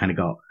that they kind of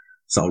got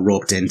sort of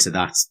roped into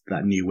that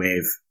new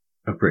wave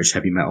of British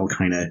heavy metal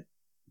kind of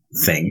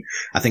thing.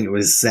 I think it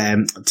was,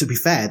 to be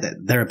fair, that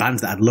there are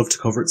bands that I'd love to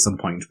cover at some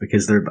point,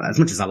 because they're, as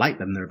much as I like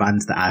them, there are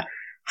bands that I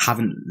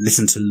haven't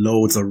listened to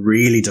loads or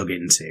really dug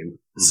into.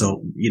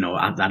 So, you know,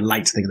 I'd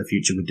like to think in the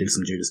future we'd do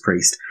some Judas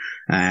Priest.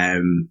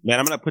 Man,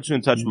 I'm going to put you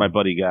in touch with my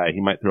buddy Guy.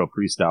 He might throw a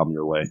Priest album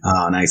your way.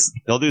 Oh, nice.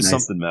 He'll do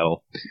something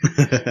metal.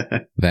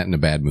 That and a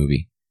bad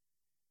movie.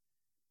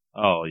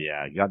 Oh,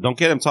 yeah. Don't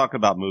get him talking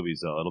about movies,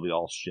 though. It'll be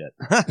all shit.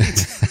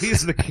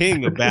 He's the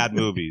king of bad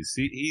movies.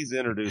 He's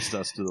introduced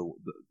us to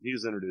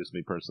he's introduced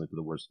me personally to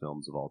the worst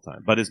films of all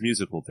time. But his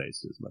musical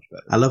taste is much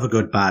better. I love a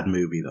good bad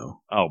movie,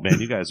 though. Oh,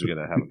 man, you guys are going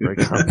to have a great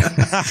time.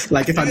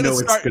 Like, if I know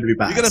it's going to be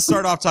bad. You're going to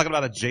start off talking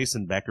about a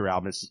Jason Becker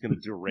album. It's just going to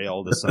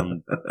derail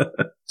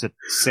to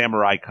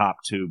Samurai Cop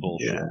 2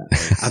 bullshit.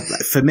 Yeah.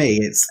 For me,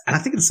 and I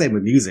think it's the same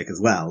with music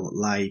as well.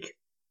 Like,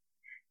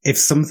 if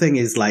something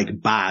is,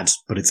 like, bad,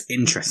 but it's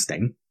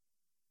interesting,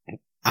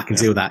 I can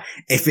deal with that.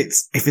 If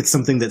it's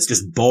something that's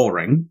just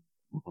boring,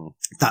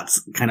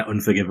 that's kind of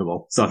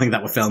unforgivable. So I think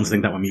that with films, I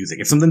think that with music.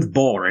 If something's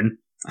boring,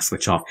 I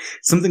switch off.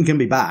 Something can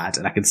be bad,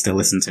 and I can still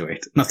listen to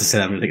it. Not to say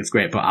that I don't think it's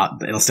great, but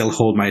it'll still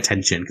hold my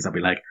attention, because I'll be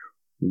like,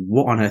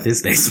 what on earth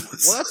is this?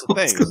 Well, that's the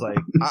thing. It's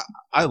like,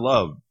 I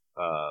love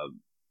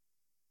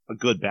a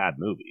good bad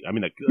movie. I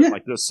mean,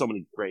 like, there's so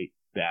many great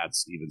bad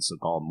Steven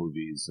Seagal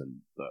movies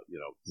and, you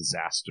know,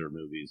 disaster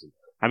movies.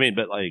 I mean,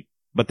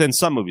 but then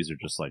some movies are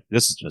just like,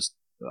 this is just,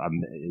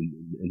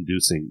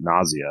 inducing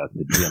nausea,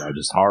 you know,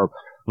 just horrible.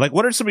 Like,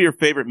 what are some of your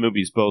favorite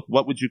movies? Both,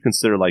 what would you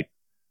consider like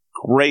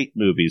great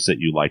movies that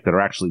you like that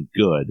are actually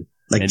good?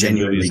 Like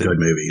genuinely good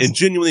movies. And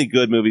genuinely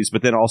good movies,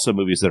 but then also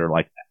movies that are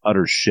like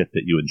utter shit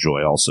that you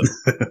enjoy also.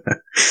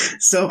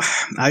 So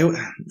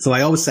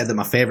I always said that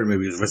my favorite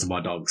movie was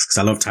Reservoir Dogs, because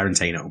I love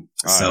Tarantino.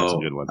 That's a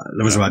good one.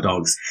 Reservoir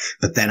Dogs.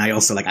 But then I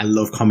also I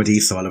love comedy,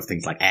 so I love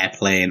things like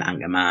Airplane,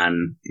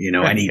 Anchorman, you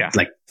know,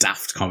 like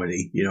daft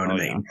comedy, you know what I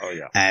mean? Yeah.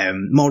 Oh, yeah.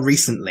 More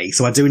recently,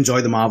 so I do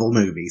enjoy the Marvel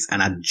movies,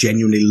 and I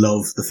genuinely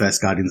love the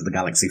first Guardians of the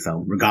Galaxy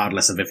film,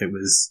 regardless of if it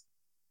was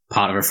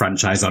part of a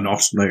franchise or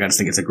not. Like, I just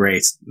think it's a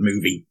great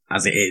movie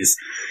as it is.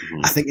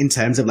 I think in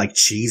terms of like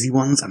cheesy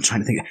ones, I'm trying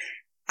to think.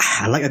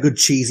 I like a good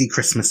cheesy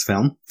Christmas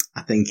film.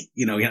 I think,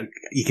 you know,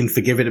 you can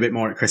forgive it a bit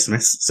more at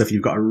Christmas. So if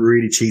you've got a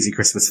really cheesy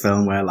Christmas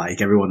film where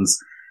like everyone's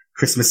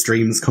Christmas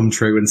dreams come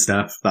true and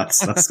stuff, that's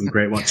some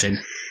great watching.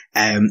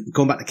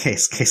 Going back to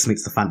Kiss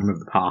meets the Phantom of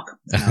the Park.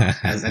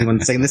 Has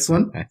anyone seen this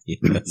one?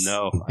 Yes.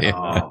 No.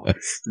 Oh,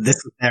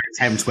 this was their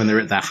attempt when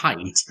they're at their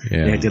height.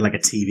 Yeah. They did like a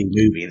TV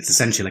movie, and it's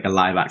essentially like a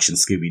live action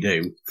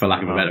Scooby-Doo, for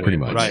lack of a better pretty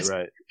way. much.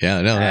 Right.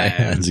 Yeah, no,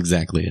 that's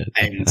exactly it.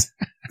 And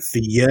for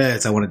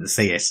years I wanted to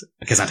see it,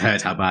 because I'd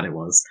heard how bad it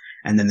was.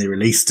 And then they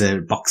released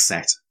a box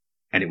set,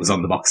 and it was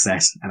on the box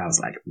set, and I was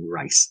like,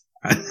 right.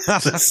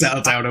 Let's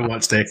settle down and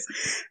watch this.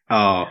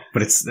 Oh,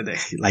 but it's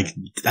like,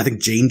 I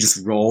think Gene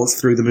just roars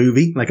through the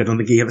movie. Like, I don't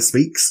think he ever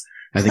speaks.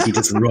 I think he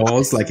just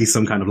roars like he's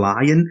some kind of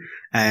lion.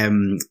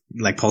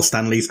 Like Paul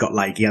Stanley's got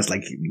he has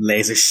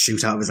lasers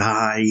shoot out of his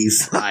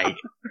eyes. Like,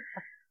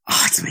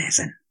 oh, it's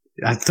amazing.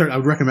 I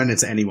would recommend it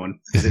to anyone.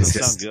 It It's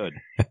sounds just good.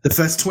 the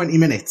first 20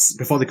 minutes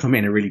before they come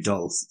in are really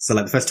dull. So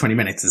like the first 20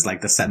 minutes is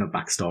like the setting up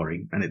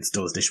backstory and it's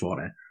Doe's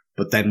Dishwater.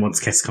 But then once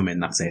Kiss come in,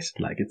 that's it.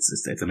 Like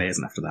it's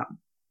amazing after that.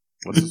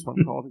 What's this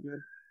one called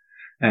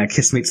again?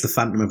 Kiss meets the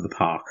Phantom of the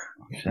Park.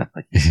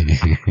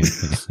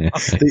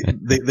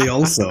 They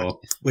also,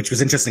 which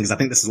was interesting because I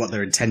think this is what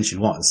their intention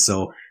was.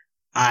 So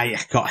I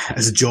got,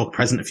 as a joke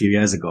present a few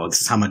years ago,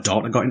 this is how my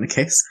daughter got into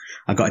Kiss.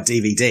 I got a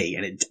DVD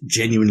and it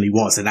genuinely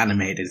was an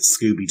animated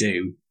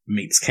Scooby-Doo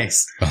meets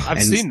Kiss.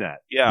 I've seen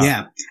that. Yeah.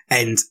 Yeah.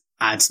 And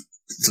I'd,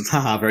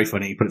 haha, very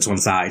funny, put it to one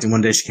side. And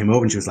one day she came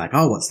over and she was like,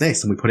 oh, what's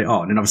this? And we put it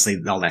on. And obviously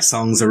all their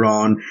songs are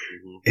on.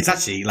 Mm-hmm. It's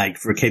actually, like,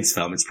 for a kid's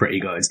film, it's pretty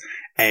good.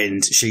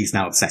 And she's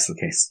now obsessed with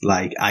Kiss.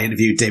 Like, I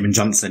interviewed Damon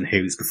Johnson,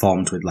 who's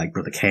performed with, like,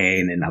 Brother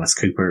Kane and Alice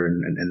Cooper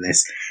and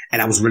this.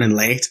 And I was running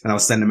late and I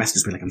was sending a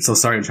message being like, I'm so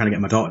sorry, I'm trying to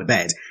get my daughter to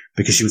bed,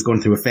 because she was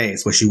going through a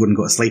phase where she wouldn't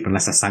go to sleep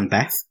unless I sang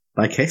Beth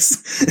by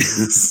Kiss.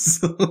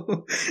 So,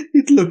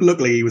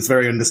 luckily he was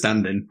very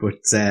understanding, but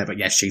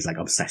yes, she's like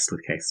obsessed with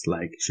Kiss.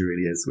 Like, she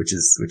really is, which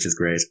is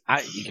great.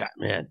 You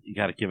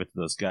got to give it to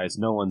those guys.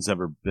 No one's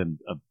ever been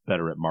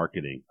better at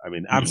marketing. I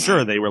mean, I'm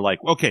sure they were like,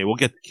 okay, we'll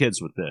get the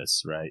kids with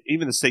this, right?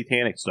 Even the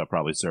satanic stuff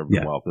probably served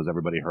them well because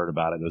everybody heard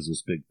about it. It was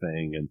this big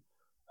thing. And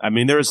I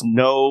mean, there's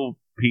no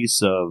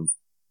piece of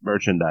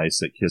merchandise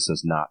that Kiss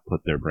has not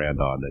put their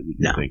brand on that you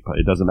can think.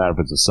 It doesn't matter if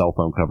it's a cell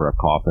phone cover, a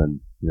coffin,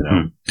 you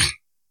know.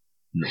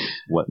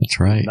 What? That's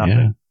right. Nothing.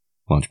 Yeah.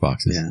 Lunch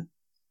boxes. Yeah.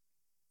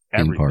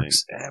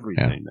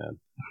 Everything, man.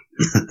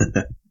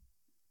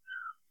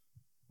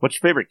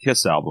 What's your favorite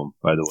Kiss album,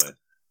 by the way?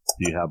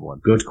 Do you have one?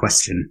 Good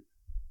question.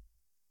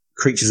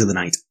 Creatures of the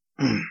Night.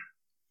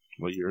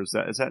 What year is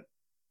that? It's, I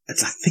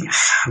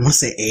want to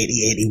say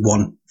 80,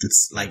 81.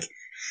 It's like,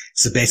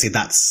 so basically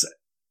that's,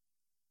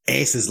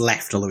 Ace is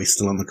left, although he's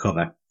still on the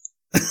cover.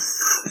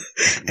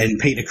 And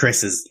Peter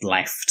Criss is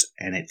left,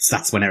 and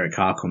that's when Eric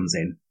Carr comes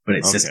in. But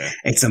it's just,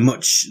 it's a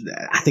much,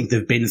 I think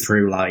they've been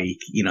through, like,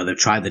 you know, they've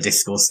tried the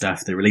disco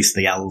stuff. They released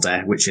The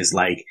Elder, which is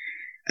like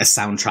a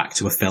soundtrack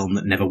to a film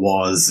that never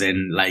was.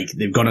 And like,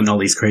 they've gone in all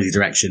these crazy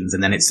directions.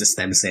 And then it's just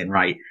them saying,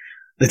 right,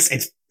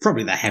 it's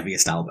probably their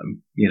heaviest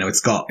album. You know,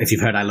 it's got, if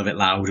you've heard I Love It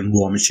Loud and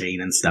War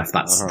Machine and stuff,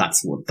 that's the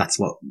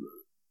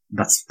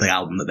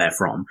album that they're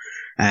from.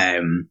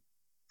 And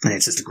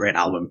it's just a great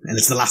album. And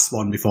it's the last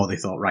one before they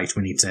thought, right,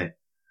 we need to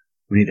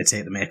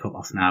take the makeup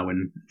off now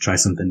and try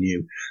something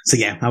new. So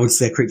yeah, I would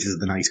say Creatures of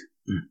the Night.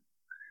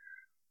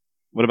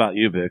 What about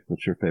you, Vic?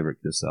 What's your favorite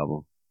Kiss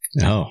album?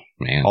 Oh,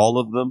 man. All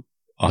of them?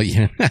 Oh,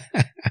 yeah. I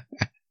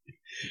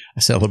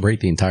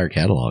celebrate the entire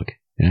catalog.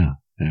 Yeah.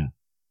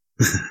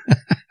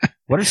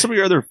 What are some of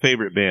your other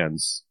favorite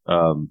bands,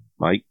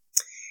 Mike?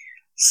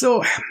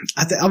 So,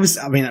 as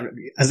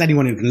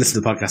anyone who can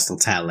listen to the podcast will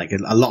tell, like,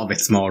 a lot of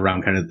it's more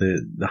around kind of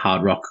the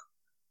hard rock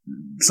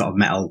sort of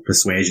metal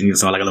persuasion.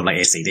 So, like, I love, like,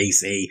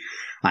 AC/DC,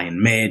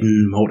 Iron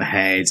Maiden,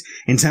 Motorhead.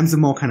 In terms of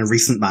more kind of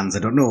recent bands, I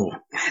don't know.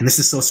 And this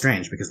is so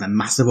strange because they're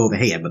massive over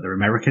here, but they're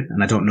American,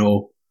 and I don't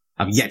know.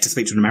 I've yet to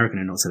speak to an American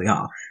who knows who they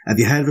are. Have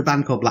you heard of a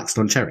band called Black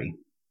Stone Cherry?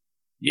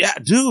 Yeah,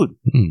 dude.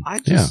 I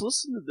just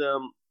listened to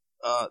them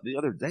the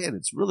other day, and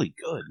it's really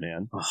good,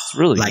 man. It's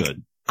really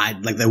good.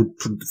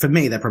 For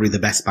me, they're probably the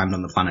best band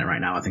on the planet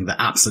right now. I think they're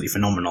absolutely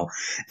phenomenal.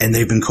 And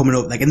they've been coming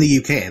up, like in the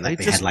UK, like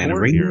they headline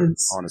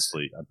arenas.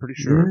 Honestly, I'm pretty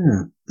sure.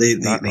 Yeah. I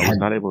was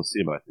not able to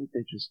see them, but I think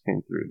they just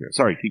came through here.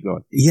 Sorry, keep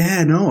going.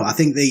 Yeah, no, I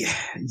think when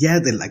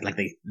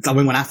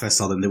I first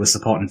saw them, they were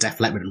supporting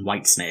Def Leppard and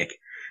Whitesnake.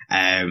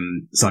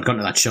 So I'd gone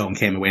to that show and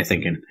came away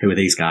thinking, who are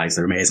these guys?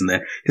 They're amazing.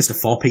 They're just a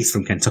 4-piece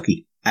from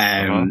Kentucky.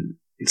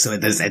 So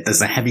there's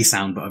a heavy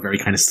sound, but a very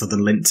kind of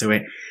southern lint to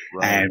it.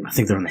 Right. I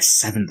think they're on their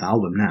 7th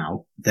album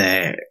now.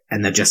 They're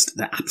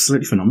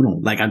absolutely phenomenal.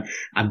 Like,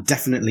 I'm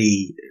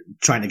definitely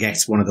trying to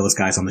get one of those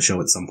guys on the show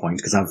at some point,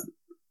 because I've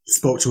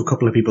spoke to a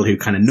couple of people who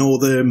kind of know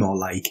them or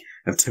like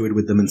have toured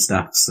with them and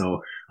stuff.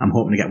 So I'm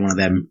hoping to get one of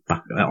them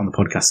back on the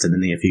podcast in the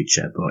near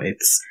future. But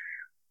it's,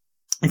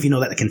 if you know,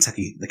 like the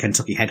Kentucky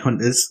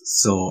Headhunters.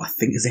 So I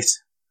think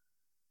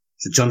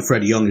So John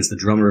Fred Young is the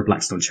drummer of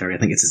Black Stone Cherry. I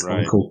think it's his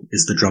uncle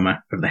is the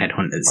drummer of the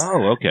Headhunters.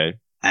 Oh, okay.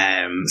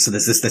 So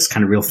there's this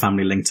kind of real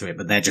family link to it,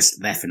 but they're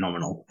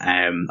phenomenal.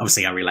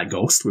 Obviously I really like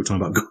Ghost. We were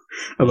talking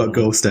about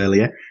Ghost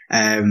earlier.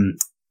 I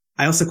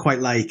also quite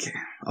like,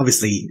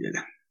 obviously,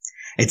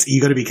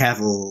 you got to be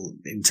careful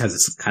in terms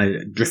of kind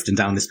of drifting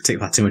down this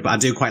particular path too much, but I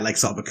do quite like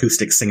sort of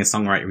acoustic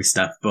singer-songwritery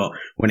stuff, but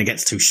when it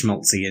gets too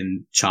schmaltzy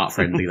and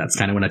chart-friendly, that's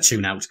kind of when I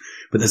tune out.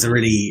 But there's a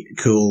really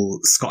cool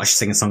Scottish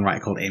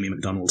singer-songwriter called Amy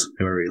MacDonald,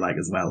 who I really like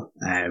as well,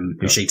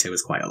 who she too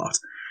is quite a lot.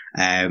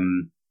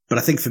 But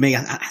I think for me,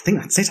 I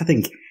think that's it. I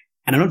think,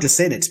 and I'm not just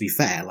saying it to be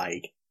fair,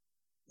 like,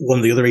 one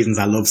of the other reasons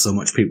I love so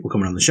much people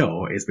coming on the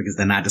show is because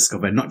then I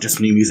discover not just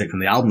new music from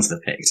the albums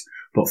they've picked,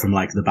 but from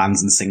like the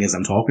bands and singers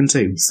I'm talking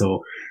to. So,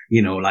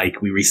 you know,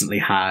 like we recently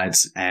had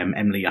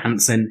Emily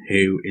Johansson,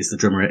 who is the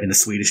drummer in a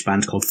Swedish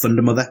band called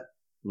Thundermother.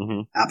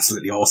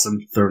 Absolutely awesome.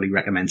 Thoroughly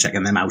recommend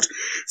checking them out.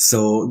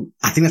 So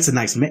I think that's a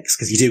nice mix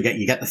because you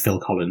get the Phil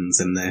Collins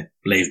and the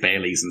Blaze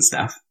Baileys and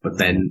stuff, but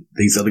then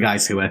these other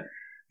guys who are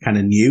kind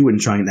of new and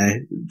trying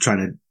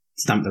to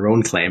stamp their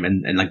own claim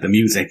and like the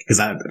music. Because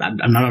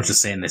I'm not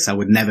just saying this. I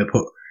would never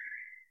put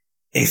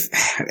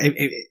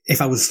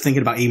if I was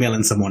thinking about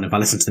emailing someone, if I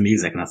listened to the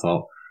music and I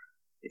thought,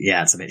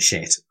 yeah, it's a bit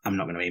shit, I'm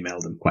not going to email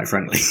them, quite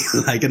frankly.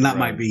 Like, and that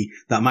might be,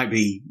 but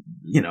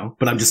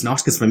I'm just not,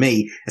 because for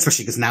me,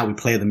 especially because now we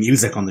play the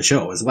music on the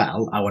show as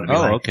well, I want to be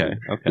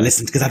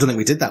listen, because I don't think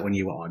we did that when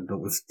you were on, but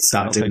we've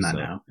started doing that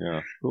now. Yeah,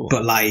 cool.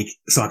 But like,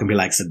 so I can be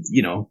like, so,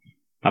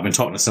 I've been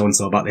talking to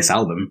so-and-so about this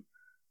album,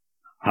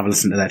 have a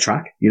listen to their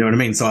track, you know what I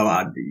mean? So,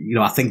 I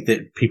think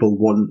that people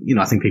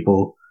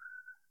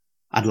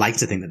I'd like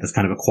to think that there's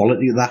kind of a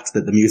quality to that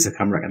the music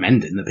I'm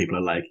recommending, that people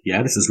are like,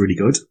 yeah, this is really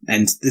good.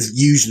 And there's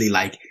usually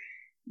so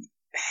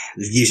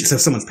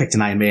if someone's picked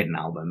an Iron Maiden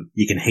album,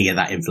 you can hear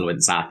that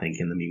influence, I think,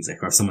 in the music.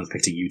 Or if someone's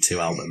picked a U2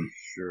 album,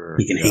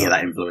 you can hear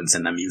that influence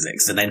in their music.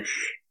 So then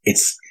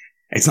it's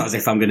not as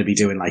if I'm going to be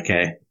doing like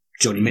a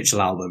Joni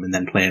Mitchell album and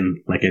then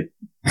playing like a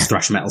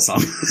thrash metal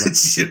song.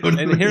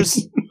 And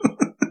here's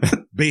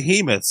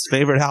Behemoth's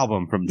favorite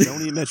album from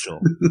Joni Mitchell.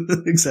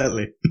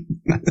 Exactly.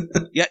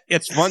 Yeah,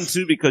 it's fun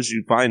too because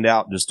you find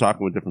out just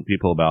talking with different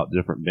people about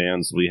different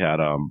bands. We had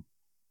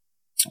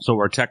so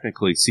we're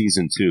technically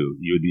season 2.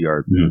 You would be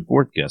our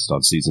fourth guest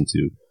on season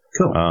 2.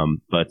 Cool.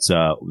 But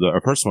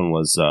our first one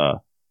was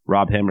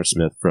Rob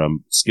Hammersmith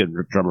from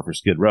drummer for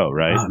Skid Row,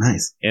 right? Oh,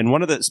 nice. And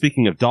one of the,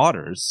 speaking of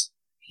daughters,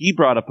 he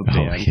brought up a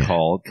band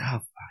called,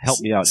 God, help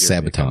me out here.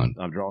 Sabaton.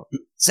 I'm drawing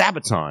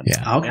Sabaton.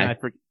 Yeah. Okay.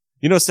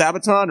 You know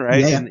Sabaton,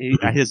 right? Yeah.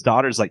 And his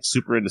daughter's like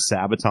super into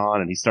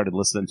Sabaton, and he started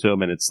listening to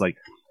him, and it's like,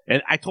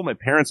 and I told my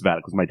parents about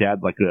it because my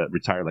dad like a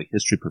retired like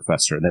history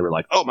professor, and they were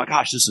like, "Oh my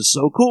gosh, this is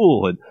so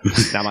cool!" And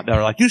now they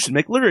were like, "You should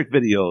make lyric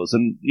videos,"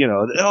 and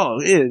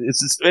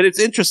it's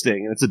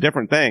interesting and it's a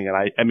different thing. And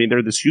I mean,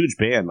 they're this huge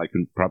band, like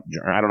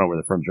I don't know where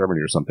they're from,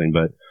 Germany or something,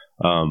 but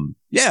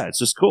yeah, it's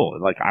just cool.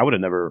 Like I would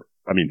have never.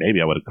 I mean,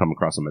 maybe I would have come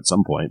across them at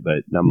some point,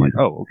 but I'm like,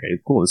 oh,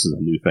 okay, cool. This is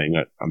a new thing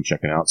that I'm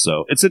checking out.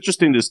 So it's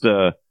interesting just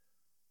to.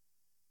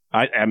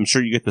 I'm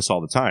sure you get this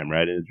all the time,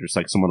 right? And it's just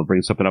like someone will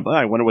bring something up. Oh,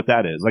 I wonder what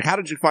that is. Like, how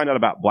did you find out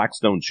about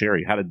Blackstone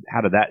Cherry? How did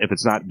that? If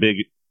it's not big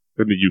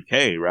in the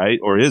UK, right?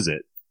 Or is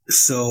it?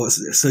 So I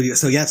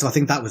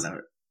think that was I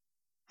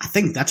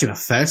think actually my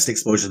first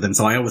exposure to them.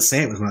 So I always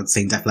say it was when I'd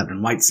seen Def Leppard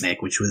and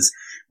Whitesnake, which was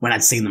when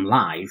I'd seen them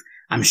live.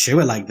 I'm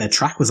sure like their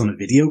track was on a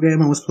video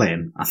game I was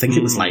playing. I think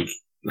it was like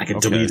a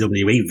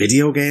WWE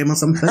video game or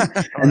something.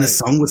 And the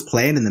song was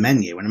playing in the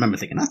menu. And I remember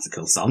thinking, that's a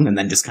cool song. And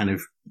then just kind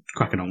of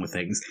cracking on with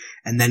things.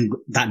 And then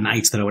that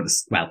night that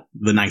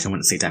the night I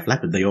went to see Def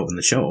Leppard, they opened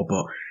the show.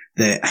 But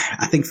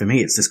I think for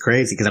me, it's just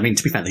crazy. Because I mean,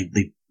 to be fair,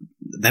 they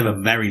have a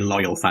very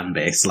loyal fan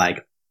base.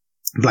 Like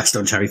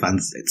Blackstone Cherry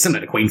fans,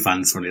 similar to Queen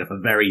fans, funny enough,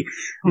 are very,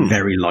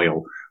 very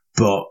loyal.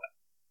 But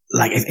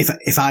like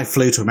if I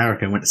flew to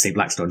America and went to see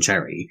Blackstone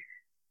Cherry,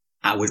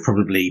 I would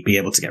probably be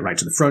able to get right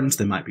to the front.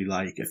 There might be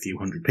like a few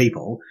hundred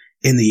people.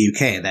 In the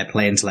UK, they're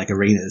playing to like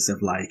arenas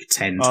of like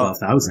 10,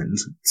 12,000.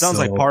 Sounds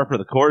like par for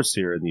the course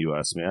here in the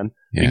US, man.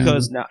 Yeah.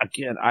 Because now,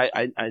 again,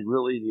 I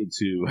really need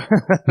to.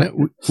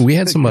 We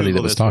had somebody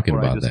that was talking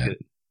about that.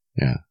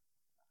 Yeah.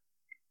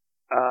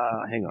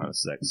 Hang on a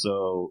sec.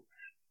 So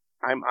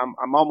I'm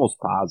almost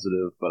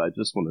positive, but I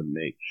just want to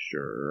make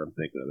sure I'm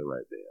thinking of the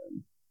right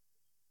band.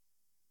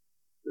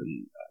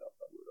 And I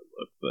don't know where to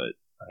look, but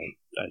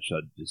I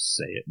should just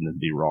say it and then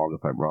be wrong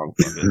if I'm wrong.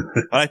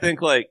 But I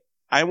think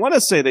I want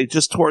to say they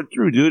just tore it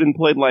through, dude, and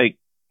played like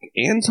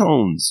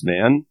Antones,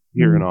 man,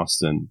 here in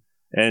Austin,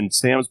 and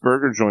Sam's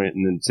Burger Joint,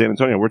 and in San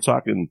Antonio. We're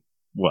talking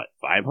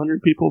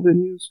 500 people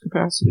venues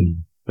capacity.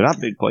 They're not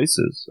big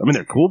places. I mean,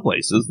 they're cool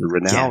places. They're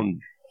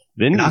renowned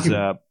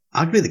venues.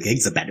 Arguably, the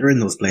gigs are better in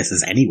those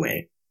places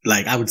anyway.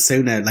 Like I would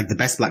sooner the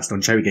best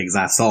Blackstone Cherry gigs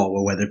I saw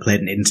were where they played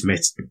an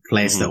intimate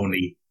place that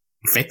only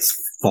fits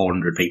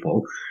 400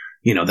 people.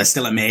 You know, they're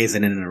still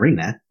amazing in an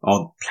arena.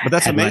 But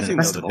that's amazing,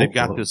 though, that they've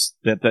got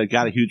they've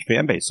got a huge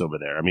fan base over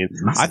there. I mean,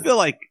 massive. I feel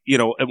like,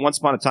 at once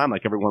upon a time,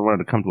 like everyone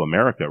wanted to come to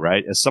America,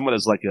 right? As someone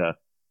as like a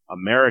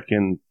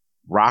American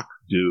rock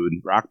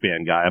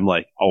band guy, I'm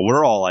like,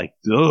 we're all like,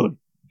 dude,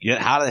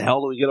 how the hell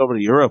do we get over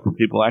to Europe where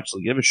people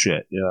actually give a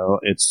shit?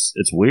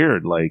 It's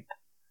weird, like,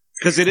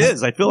 because it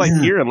is. I feel like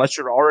here, unless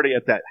you're already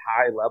at that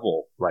high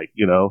level, like,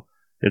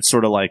 it's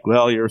sort of like,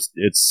 well, I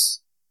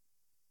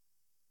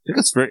think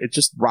it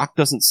just rock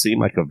doesn't seem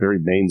like a very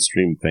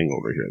mainstream thing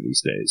over here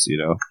these days,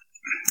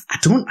 I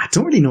don't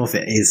really know if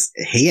it is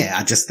here.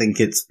 I just think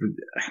it's,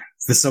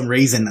 for some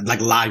reason, like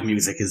live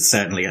music is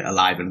certainly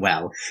alive and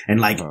well. And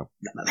like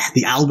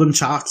the album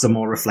charts are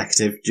more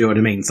reflective. Do you know what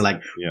I mean? So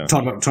like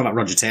talking about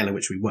Roger Taylor,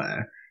 which we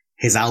were,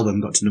 his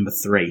album got to number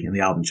 3 in the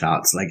album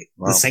charts. Like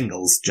the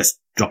singles just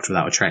dropped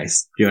without a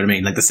trace. Do you know what I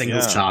mean? Like the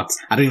singles charts,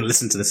 I don't even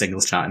listen to the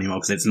singles chart anymore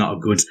because it's not a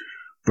good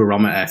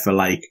barometer for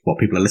like what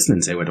people are listening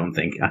to. I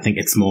think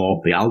it's more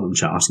the album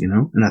chart,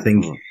 and I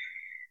think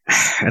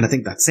And I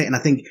think that's it. And I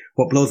think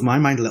what blows my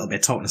mind a little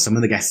bit, talking to some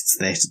of the guests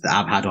that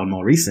I've had on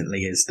more recently,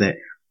 is that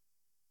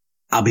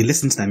I'll be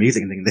listening to their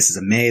music and thinking, this is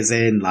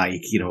amazing.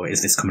 Like, you know,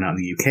 is this coming out in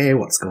the UK?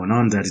 What's going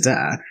on? Da, da,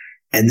 da.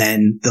 And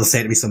then they'll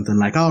say to me something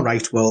like, all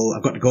right, well,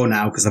 I've got to go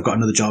now because I've got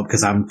another job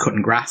because I'm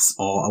cutting grass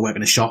or I work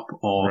in a shop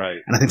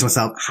and I think to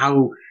myself,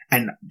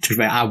 and to be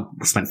fair, I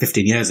spent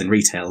 15 years in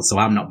retail, so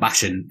I'm not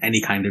bashing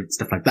any kind of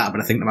stuff like that.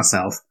 But I think to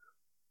myself,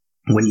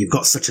 when you've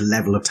got such a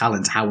level of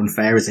talent, how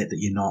unfair is it that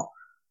you're not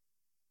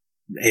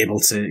able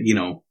to, you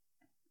know,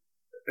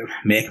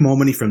 make more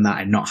money from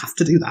that and not have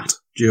to do that?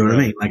 Do you know what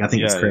I mean? Like, I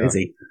think it's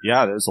crazy.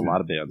 Yeah, there's a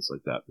lot of bands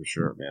like that for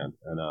sure, man.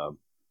 And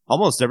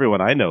almost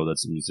everyone I know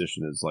that's a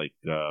musician is like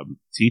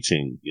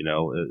teaching, you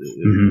know,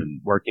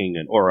 and working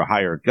or a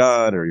hired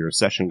gun, or you're a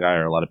session guy,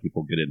 or a lot of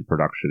people get into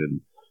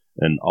production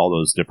and all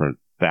those different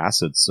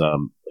facets.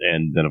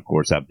 And then of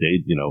course have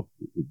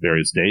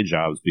various day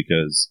jobs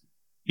because,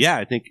 yeah,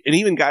 I think, and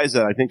even guys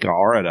that I think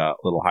are at a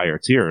little higher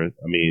tier,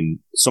 I mean,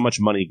 so much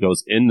money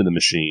goes into the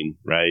machine,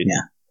 right?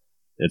 Yeah.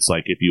 It's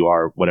like if you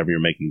are, whatever you're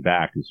making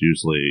back is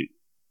usually,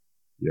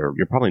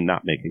 you're probably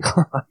not making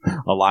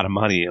a lot of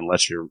money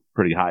unless you're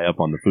pretty high up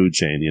on the food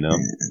chain, you know?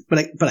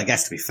 But I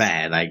guess to be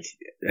fair, like,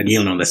 and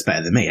you'll know this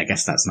better than me, I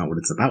guess that's not what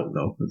it's about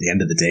though. At the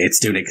end of the day, it's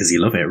doing it because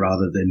you love it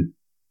rather than...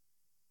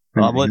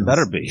 Well, it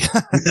better be.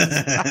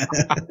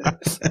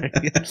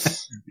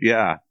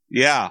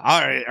 Yeah.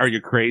 Are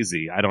you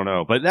crazy? I don't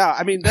know. But yeah,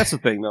 I mean, that's the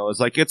thing though, is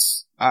like,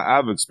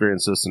 I've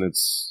experienced this, and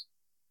it's,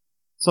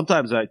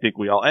 sometimes I think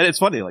we all, and it's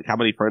funny, like how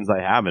many friends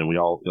I have, and we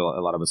all, a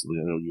lot of us,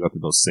 you go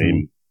through those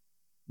same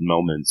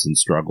moments and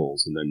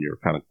struggles, and then you're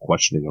kind of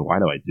questioning, why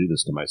do I do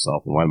this to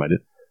myself, and why am I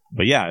doing?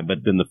 But yeah, but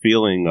then the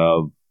feeling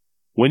of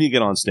when you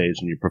get on stage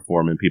and you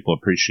perform and people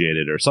appreciate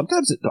it, or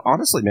sometimes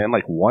honestly, man,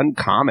 like one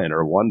comment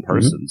or one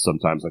person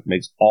sometimes like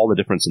makes all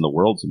the difference in the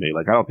world to me.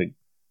 Like, I don't think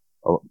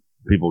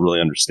people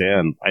really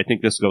understand. I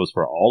think this goes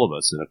for all of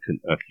us in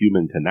a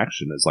human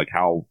connection, is like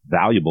how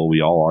valuable we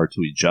all are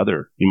to each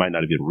other. You might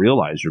not even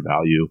realize your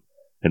value,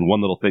 and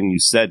one little thing you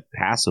said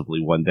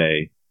passively one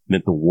day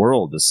meant the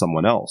world to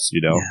someone else,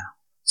 you know? Yeah.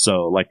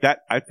 So like that,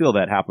 I feel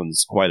that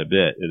happens quite a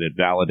bit, and it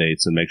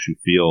validates and makes you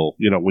feel,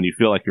 you know, when you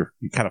feel like you're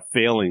kind of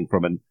failing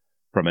from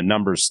a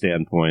numbers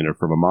standpoint or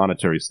from a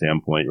monetary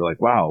standpoint, you're like,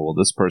 wow, well,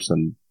 this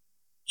person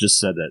just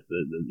said that,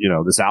 you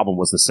know, this album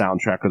was the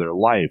soundtrack of their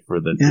life,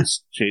 or that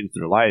this changed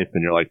their life.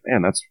 And you're like,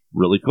 man, that's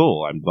really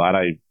cool. I'm glad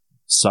I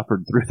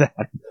suffered through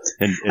that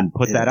and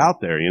put that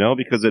out there, you know,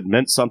 because it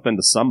meant something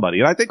to somebody.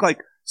 And I think I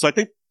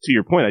think to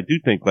your point, I do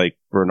think like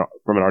from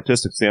an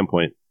artistic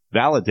standpoint,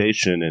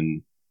 validation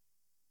and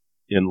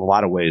in a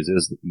lot of ways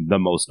is the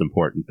most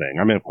important thing.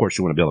 I mean, of course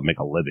you want to be able to make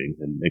a living,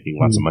 and making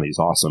lots of money is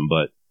awesome,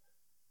 but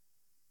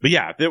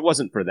yeah, if it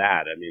wasn't for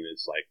that, I mean,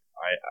 it's like,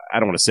 I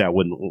don't want to say I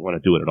wouldn't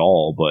want to do it at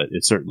all, but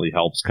it certainly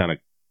helps kind of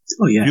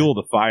fuel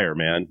the fire,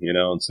 man. You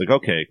know, it's like,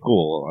 okay,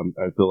 cool.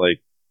 I feel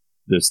like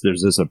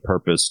there's a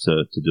purpose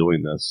to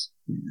doing this.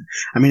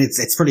 I mean,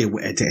 it's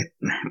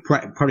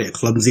probably a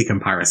clumsy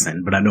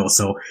comparison, but I know.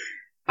 So,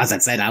 as I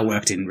said, I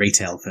worked in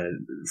retail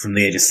from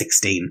the age of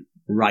 16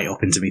 right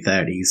up into my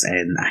 30s,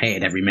 and I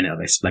hated every minute of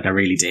it. Like, I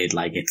really did.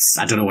 Like,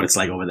 I don't know what it's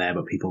like over there,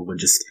 but people were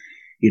just,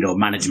 you know,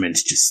 management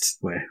just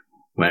were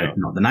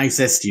not the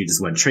nicest. You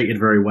just weren't treated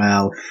very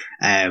well.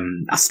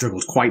 I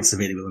struggled quite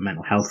severely with my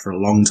mental health for a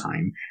long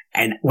time.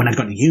 And when I'd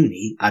gone to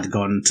uni, I'd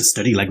gone to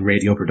study like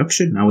radio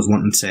production. I was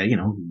wanting to, you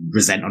know,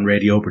 present on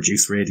radio,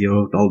 produce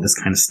radio, all this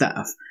kind of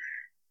stuff.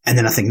 And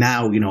then I think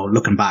now, you know,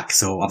 looking back,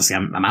 so obviously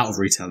I'm out of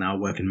retail now, I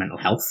work in mental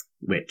health,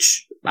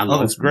 which I love.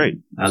 Oh, that's great.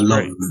 I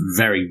love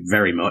very,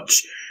 very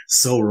much.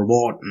 So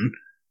rewarding.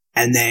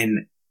 And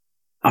then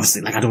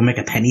obviously, like, I don't make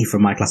a penny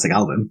from my classic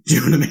album. Do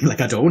you know what I mean?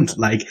 Like, I don't.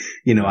 Like,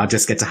 you know, I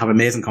just get to have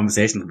amazing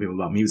conversations with people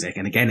about music.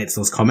 And again, it's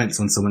those comments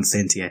when someone's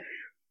saying to you,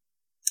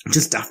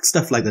 just daft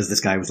stuff like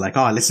this guy was like,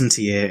 oh, I listen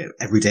to you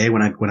every day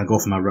when I go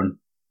for my run.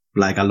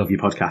 Like, I love your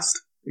podcast.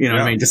 You know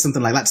what I mean? Just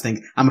something like that, to think,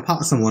 I'm a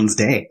part of someone's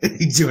day. Do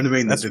you know what I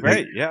mean? That's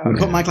great, yeah. I'm going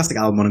to put my classic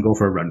album on and go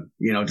for a run.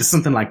 You know, just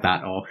something like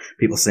that. Or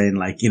people saying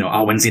like, you know,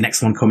 oh, when's the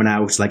next one coming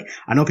out? Like,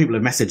 I know people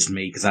have messaged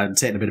me because I'm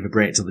taking a bit of a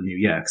break till the new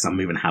year because I'm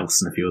moving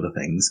house and a few other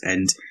things.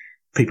 And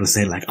people are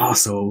saying like, oh,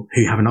 so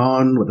who you having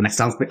on? What the next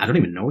album? I don't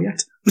even know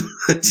yet.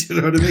 Do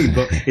you know what I mean?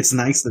 But it's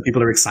nice that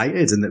people are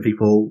excited and that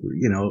people,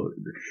 you know,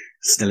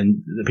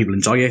 that people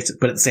enjoy it.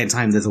 But at the same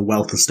time, there's a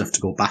wealth of stuff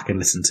to go back and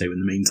listen to in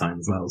the meantime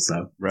as well.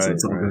 So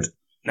it's all good.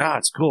 No,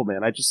 it's cool,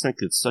 man. I just think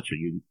it's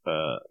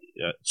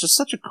it's just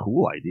such a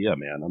cool idea,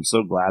 man. I'm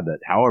so glad that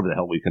however the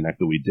hell we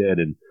connected, we did.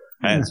 And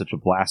I had such a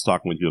blast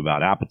talking with you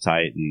about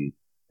Appetite,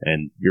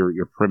 and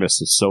your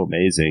premise is so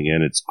amazing.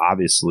 And it's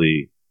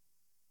obviously,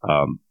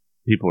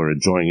 people are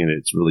enjoying it.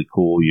 It's really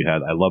cool.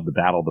 I love the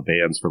battle of the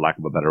bands, for lack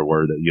of a better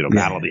word,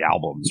 battle of the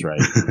albums,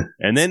 right?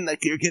 And then like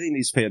you're getting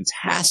these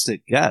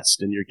fantastic guests,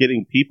 and you're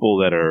getting people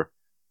that are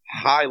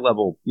high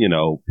level, you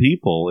know,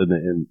 people with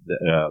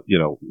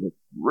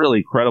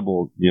really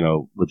credible, you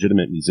know,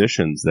 legitimate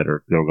musicians that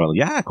are going,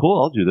 yeah,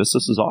 cool, I'll do this.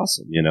 This is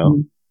awesome, you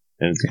know,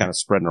 and it's kind of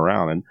spreading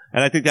around. And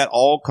I think that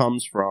all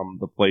comes from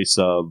the place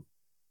of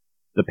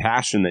the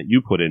passion that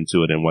you put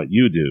into it and what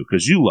you do,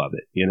 because you love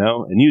it, you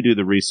know, and you do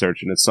the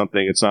research, and it's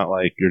not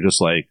like you're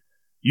just like,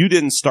 you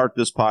didn't start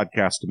this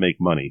podcast to make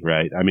money,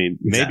 right? I mean,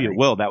 maybe it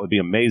will. That would be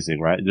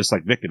amazing, right? Just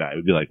like Vic and I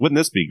would be like, wouldn't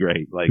this be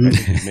great? Like, I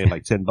think we made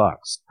like $10.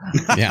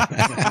 Yeah.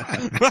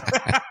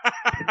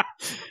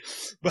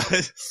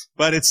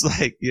 but it's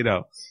like, you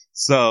know,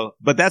 so,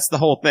 but that's the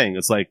whole thing.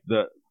 It's like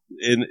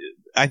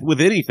with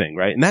anything,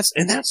 right? And that's,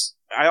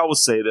 I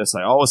always say this,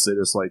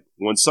 like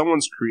when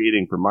someone's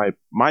creating from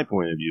my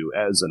point of view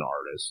as an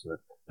artist,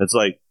 it's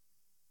like,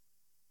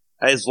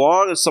 as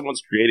long as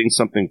someone's creating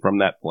something from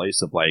that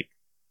place of like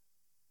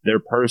their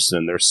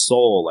person, their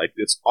soul, like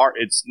it's art,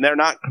 they're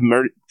not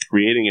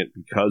creating it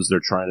because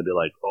they're trying to be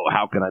like, oh,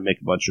 how can I make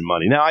a bunch of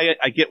money? Now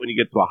I get when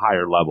you get to a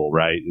higher level,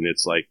 right? And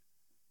it's like,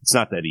 it's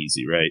not that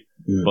easy, right?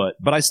 Yeah.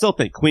 But I still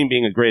think Queen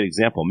being a great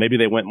example. Maybe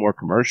they went more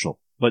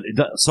commercial, but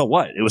so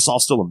what? It was all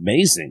still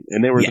amazing,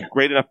 and they were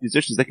great enough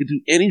musicians. They could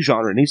do any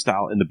genre, any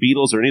style. And the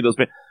Beatles or any of those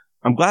bands,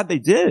 I'm glad they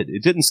did.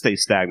 It didn't stay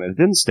stagnant.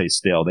 It didn't stay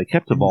stale. They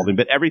kept evolving,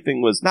 but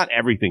not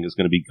everything is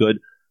going to be good,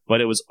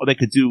 but they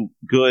could do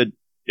good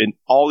in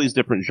all these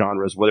different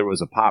genres, whether it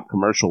was a pop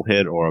commercial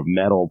hit or a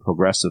metal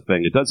progressive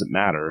thing. It doesn't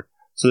matter.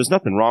 So there's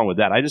nothing wrong with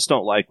that. I just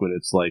don't like when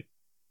it's like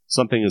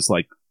something is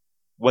like,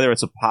 whether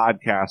it's a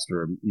podcast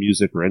or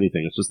music or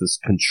anything, it's just this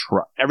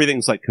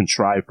everything's like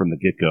contrived from the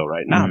get-go,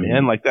 right? Nah,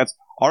 man, like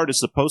art is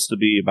supposed to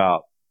be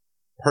about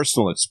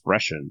personal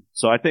expression.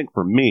 So I think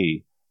for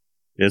me,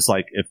 it's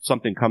like if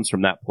something comes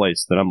from that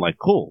place, then I'm like,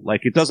 cool.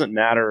 Like it doesn't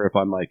matter if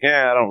I'm like,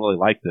 I don't really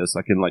like this.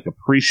 I can like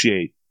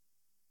appreciate.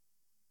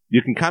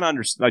 You can kind of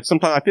understand, like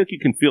sometimes I feel like you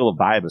can feel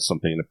the vibe of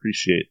something and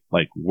appreciate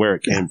like where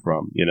it came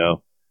from, you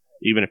know,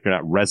 even if you're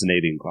not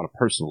resonating on a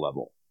personal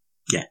level.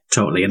 Yeah,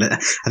 totally. And I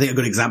think a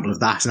good example of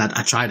that, and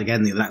I tried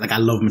again, like I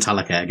love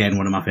Metallica, again,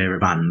 one of my favorite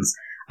bands.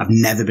 I've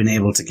never been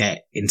able to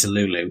get into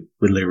Lulu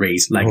with Lou Reed,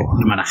 like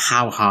no matter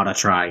how hard I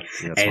try.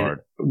 Yeah, it's hard.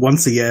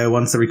 Once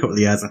every couple of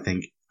years, I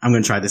think, I'm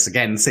going to try this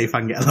again and see if I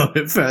can get a little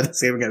bit further,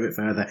 see if I can get a bit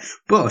further.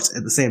 But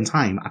at the same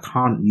time, I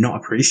can't not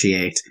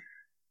appreciate,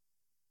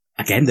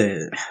 again,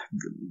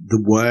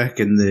 the work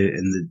and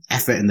the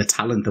effort and the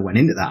talent that went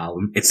into that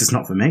album. It's just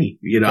not for me.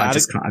 You know, I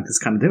just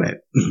can't do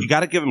it. You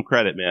got to give them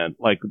credit, man.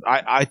 Like,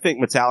 I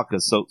think Metallica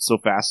is so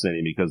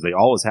fascinating because they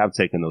always have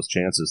taken those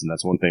chances. And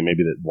that's one thing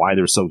maybe why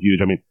they're so huge.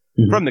 I mean,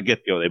 from the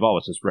get-go, they've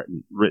always just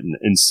written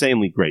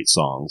insanely great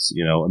songs,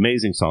 you know,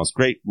 amazing songs,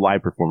 great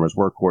live performers,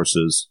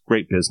 workhorses,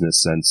 great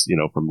business sense, you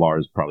know, from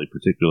Lars probably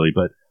particularly.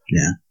 But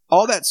yeah,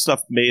 all that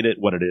stuff made it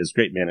what it is.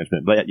 Great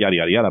management, but yada,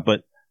 yada, yada.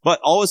 But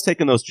always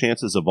taking those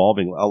chances,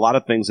 evolving. A lot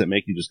of things that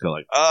make you just go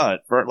like,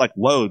 like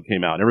Load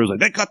came out. And everyone's like,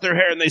 they cut their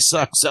hair and they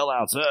suck,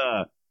 sellouts.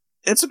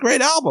 It's a great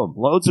album.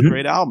 Load's a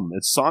great album.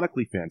 It's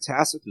sonically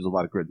fantastic. There's a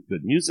lot of good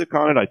music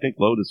on it. I think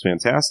Load is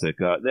fantastic.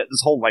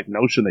 This whole like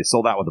notion they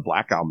sold out with the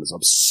Black Album is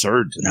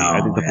absurd to me.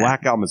 I think the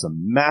Black Album is a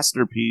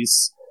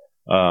masterpiece.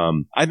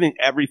 I think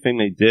everything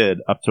they did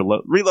up to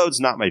Reload's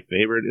not my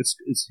favorite.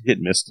 It's hit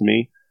and miss to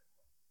me.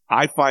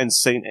 I find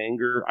Saint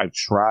Anger, I've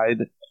tried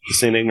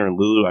Saint Anger and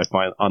Lulu, I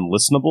find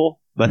unlistenable.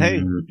 But hey,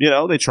 you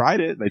know, they tried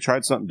it. They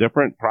tried something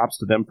different. Props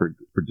to them for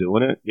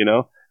doing it, you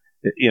know.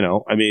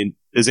 I mean,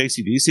 does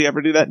AC/DC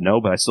ever do that? No,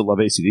 but I still love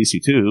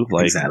AC/DC too.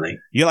 Like, exactly.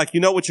 You like, you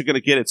know what you're going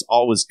to get. It's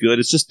always good.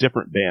 It's just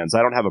different bands.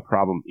 I don't have a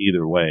problem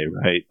either way,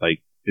 right?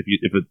 Like, if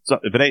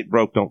it ain't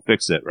broke, don't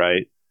fix it,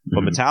 right?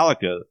 But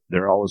Metallica,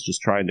 they're always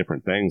just trying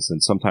different things,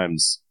 and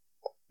sometimes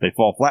they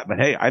fall flat. But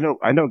hey, I know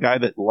a guy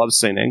that loves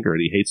Saint Anger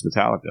and he hates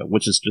Metallica,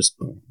 which is just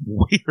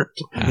weird.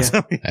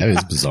 Yeah, that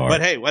is bizarre.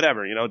 But hey,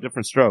 whatever, you know,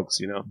 different strokes,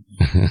 you know.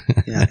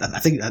 Yeah,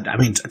 I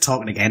mean,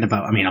 talking again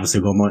about, I mean, obviously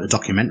we're going more to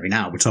documentary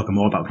now. We're talking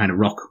more about kind of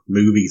rock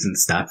movies and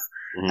stuff.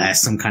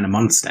 Some Kind of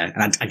Monster.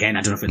 And again,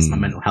 I don't know if it's my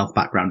mental health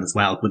background as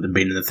well, with them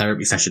being in the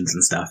therapy sessions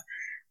and stuff.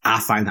 I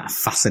find that a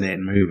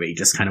fascinating movie,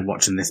 just kind of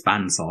watching this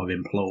band sort of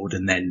implode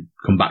and then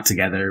come back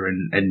together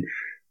and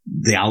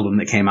the album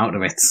that came out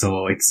of it.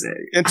 So it's,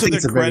 and to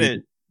their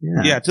credit,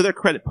 to their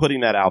credit,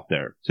 putting that out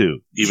there too,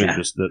 even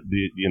just the,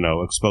 you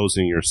know,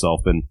 exposing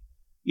yourself, and,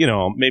 you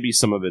know, maybe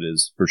some of it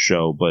is for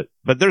show,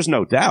 but there's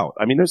no doubt.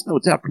 I mean, there's no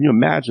doubt. Can you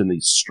imagine the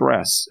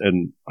stress?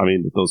 And I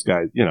mean, those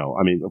guys, you know,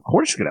 I mean, of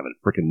course you could have a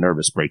freaking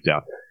nervous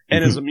breakdown.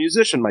 And as a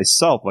musician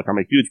myself, like I'm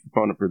a huge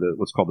proponent for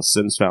what's called the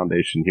SINS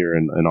Foundation here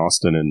in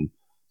Austin, and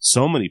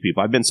so many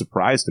people. I've been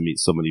surprised to meet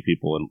so many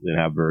people and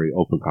have very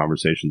open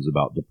conversations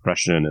about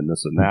depression and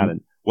this and that.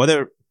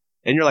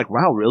 And you're like,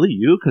 wow, really?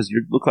 You? Because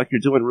you look like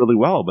you're doing really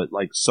well. But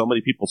like so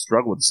many people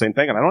struggle with the same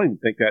thing. And I don't even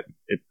think that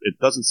it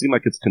doesn't seem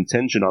like it's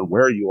contingent on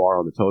where you are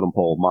on the totem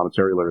pole,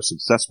 monetarily or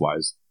success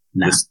wise.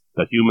 Nah. It's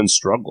the human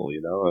struggle,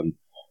 you know? And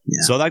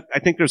so I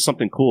think there's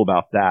something cool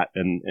about that.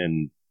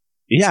 And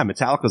yeah,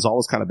 Metallica's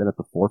always kind of been at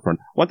the forefront.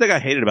 One thing I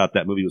hated about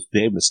that movie was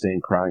Dave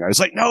Mustaine crying. I was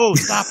like, no,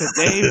 stop it,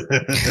 Dave.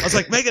 I was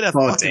like, Megadeth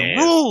fucking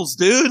rules,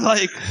 dude.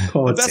 Like,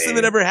 the best thing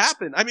that ever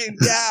happened. I mean,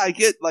 yeah, I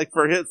get, like,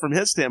 from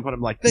his standpoint,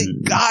 I'm like,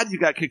 thank God you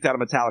got kicked out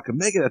of Metallica.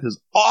 Megadeth is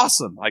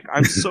awesome. Like, I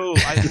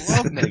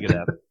love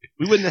Megadeth.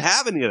 We wouldn't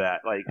have any of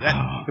that. Like,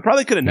 it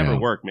probably could have never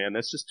worked, man.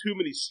 That's just too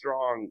many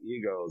strong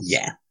egos.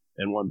 Yeah.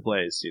 in one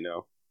place, you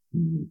know?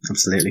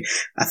 Absolutely.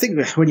 I think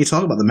when you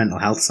talk about the mental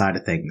health side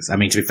of things, I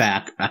mean, to be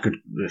fair, I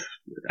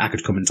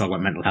could come and talk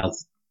about mental health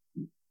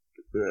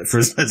for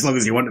as long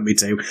as you wanted me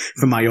to,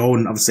 for my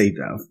own, obviously,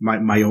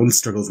 my own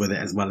struggles with it,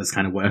 as well as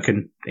kind of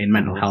working in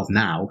mental health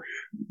now.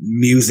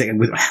 Music,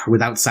 and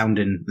without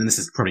sounding, and this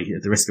is probably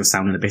at the risk of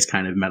sounding a bit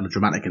kind of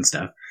melodramatic and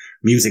stuff,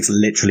 music's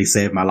literally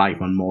saved my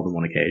life on more than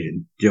one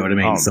occasion. Do you know what I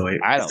mean?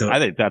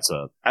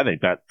 I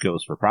think that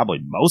goes for probably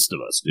most of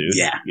us, dude.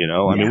 Yeah. You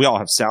know, I mean, we all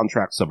have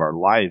soundtracks of our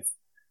life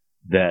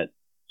that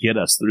get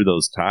us through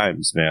those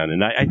times, man.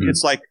 And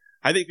it's like,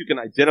 I think you can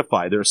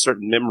identify there are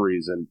certain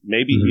memories and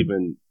maybe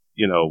even,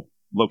 you know,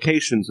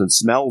 locations and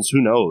smells, who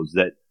knows,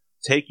 that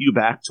take you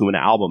back to an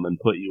album and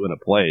put you in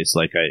a place.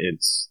 Like,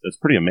 it's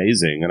pretty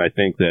amazing. And I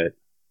think that,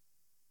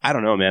 I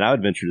don't know, man, I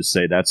would venture to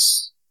say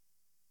that's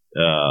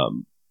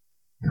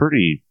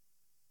pretty,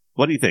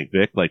 what do you think,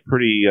 Vic? Like,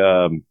 pretty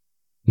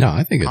no,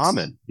 I think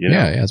common, it's you know?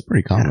 Yeah, it's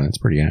pretty common. It's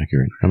pretty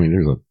accurate. I mean,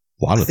 there's a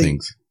lot of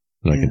things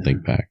that I can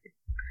think back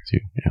to.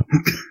 Yeah.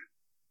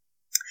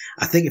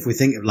 I think if we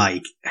think of,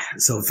 like,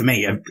 so for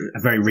me, a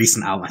very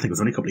recent album, I think it was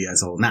only a couple of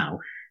years old now,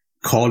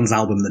 Korn's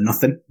album, The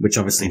Nothing, which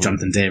obviously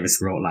Jonathan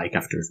Davis wrote, like,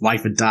 after his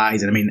wife had died.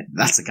 And I mean,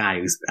 that's a guy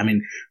who's, I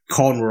mean,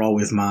 Korn were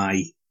always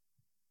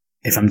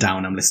if I'm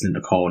down, I'm listening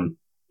to Korn.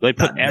 They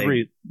put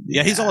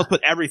he's almost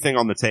put everything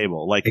on the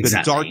table. Like,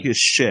 the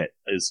darkest shit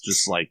is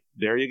just like,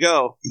 there you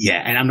go.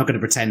 Yeah, and I'm not going to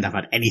pretend I've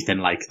had anything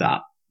like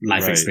that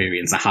life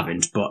experience. I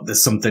haven't, but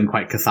there's something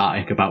quite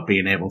cathartic about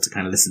being able to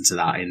kind of listen to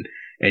that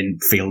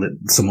and feel that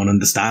someone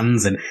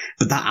understands.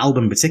 But that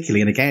album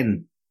particularly, and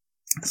again,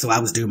 so I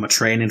was doing my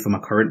training for my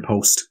current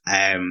post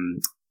at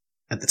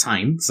the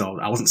time, so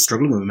I wasn't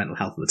struggling with my mental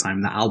health at the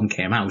time. That album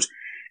came out,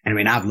 and I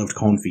mean, I've loved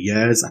Korn for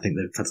years. I think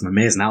they've had some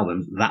amazing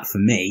albums. That, for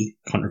me,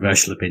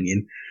 controversial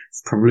opinion,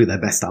 is probably their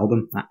best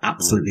album. I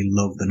absolutely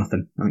love The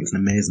Nothing. I think it's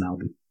an amazing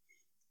album.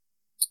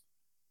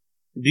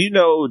 Do you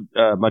know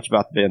much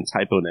about the band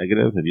Typo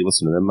Negative? Have you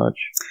listened to them much?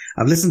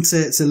 I've listened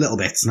to a little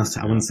bit.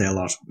 I wouldn't say a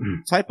lot.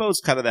 Typo's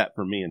kind of that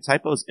for me, and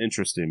Typo's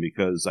interesting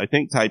because I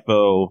think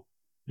Typo,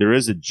 there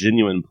is a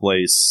genuine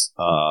place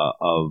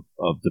of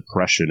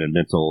depression and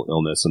mental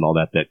illness and all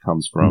that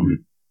comes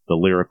from the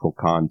lyrical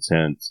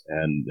content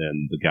and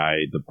the guy,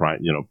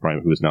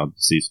 Prime, who is now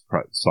deceased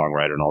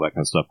songwriter and all that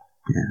kind of stuff.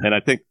 Yeah. And I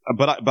think,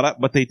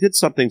 but they did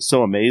something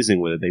so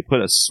amazing with it. They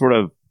put a sort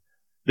of,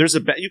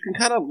 you can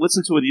kind of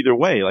listen to it either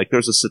way. Like,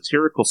 there's a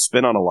satirical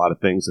spin on a lot of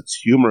things.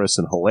 It's humorous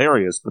and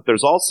hilarious, but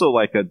there's also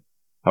like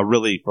a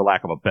really, for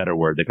lack of a better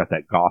word, they got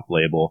that goth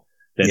label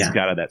that's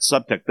got that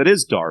subtext that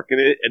is dark.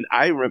 And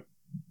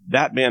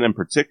that band in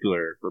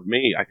particular, for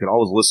me, I could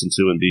always listen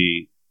to and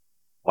be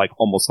like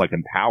almost like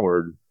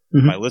empowered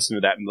by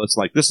listening to that. And it's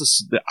like,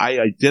 I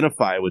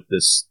identify with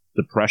this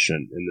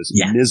depression and this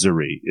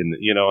misery and,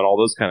 and all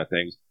those kind of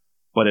things,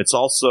 but it's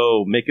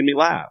also making me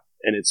laugh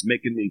and it's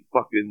making me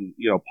fucking,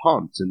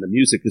 pumped, and the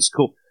music is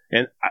cool.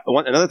 And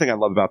another thing I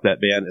love about that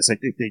band is I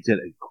think they did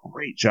a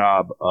great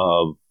job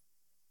of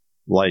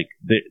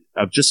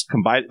just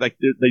combining, like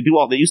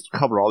they used to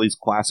cover all these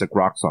classic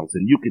rock songs,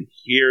 and you can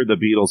hear the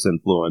Beatles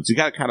influence. You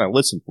got to kind of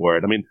listen for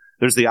it. I mean,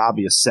 there's the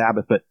obvious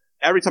Sabbath, but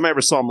every time I ever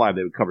saw them live,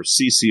 they would cover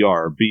CCR,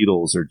 or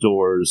Beatles, or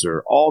Doors,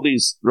 or all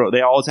these. They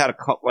always had a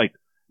couple, like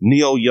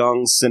Neil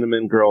Young,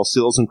 Cinnamon Girl,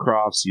 Seals and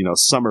Crofts,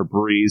 Summer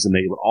Breeze, and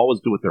they would always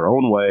do it their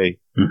own way.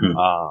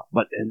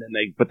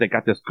 But they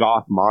got this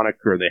goth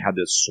moniker. They had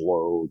this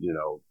slow,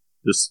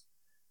 this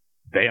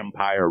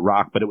vampire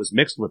rock, but it was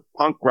mixed with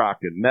punk rock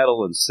and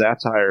metal and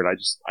satire, and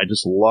I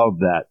just love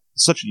that.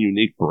 Such a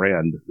unique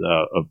brand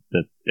of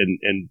that,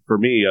 and for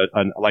me,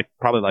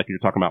 probably like you're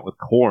talking about with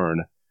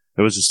Korn,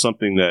 it was just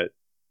something that,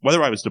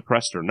 whether I was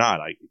depressed or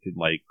not, I could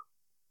like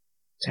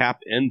tap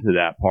into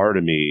that part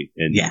of me,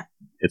 and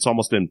it's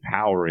almost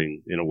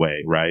empowering in a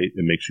way, right? It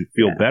makes you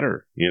feel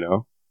better,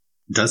 It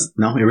does.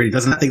 No, it really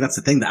doesn't. I think that's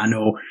the thing that I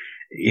know,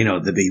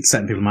 there'd be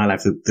certain people in my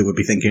life that would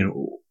be thinking,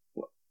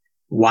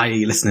 why are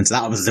you listening to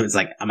that? So it's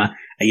like, are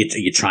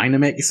you trying to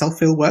make yourself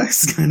feel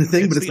worse, kind of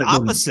thing? It's but it's the like,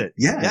 opposite.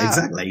 Yeah,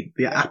 exactly.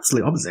 The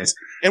absolute opposite.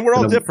 And we're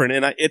all different.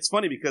 And it's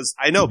funny because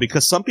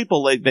because some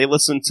people, they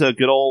listen to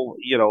good old,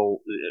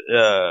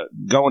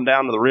 going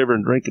down to the river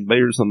and drinking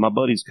beers in my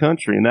buddy's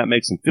country, and that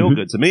makes them feel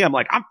good. To me, I'm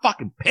like, I'm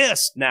fucking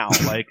pissed now.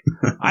 Like,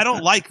 I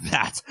don't like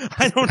that.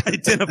 I don't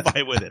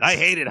identify with it. I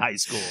hated high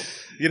school.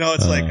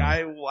 It's like,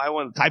 I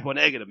want Typo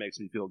Negative makes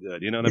me feel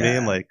good. You know what I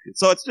mean? Like,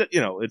 so it's just,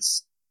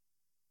 it's,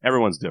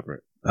 everyone's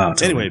different. Oh,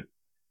 totally. Anyway,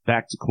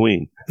 back to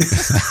Queen.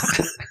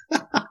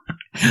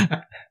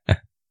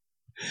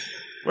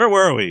 Where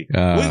were we?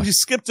 We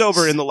skipped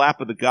over In the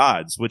Lap of the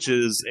Gods, which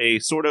is a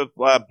sort of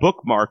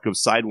bookmark of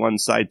side 1,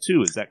 side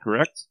 2. Is that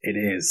correct? It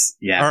is.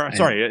 Yeah. Or,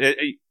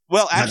 sorry.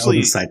 Well,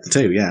 actually, side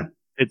 2. Yeah.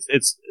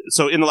 It's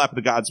so In the Lap of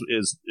the Gods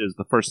is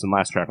the first and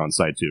last track on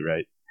side 2,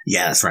 right?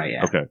 Yeah, that's right.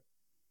 Yeah. Okay.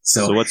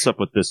 So what's up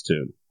with this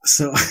tune?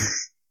 So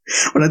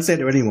what I'd say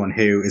to anyone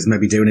who is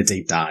maybe doing a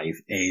deep dive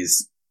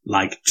is,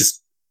 like,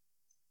 just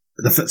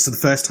the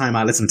first time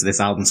I listened to this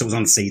album, so it was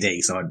on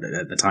CD, so at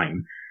the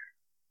time,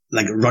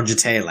 like Roger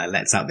Taylor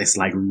lets out this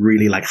like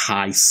really like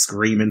high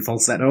screaming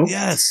falsetto.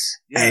 Yes.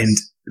 And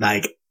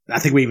like, I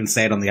think we even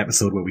said on the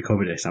episode where we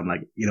covered it, I'm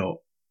like, you know,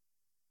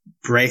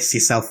 brace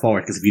yourself for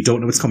it, because if you don't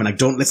know what's coming, like,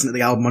 don't listen to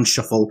the album on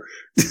shuffle.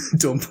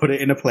 Don't put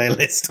it in a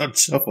playlist on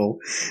shuffle,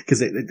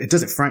 because it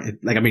does it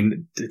like, I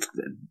mean,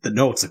 the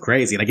notes are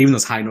crazy. Like, even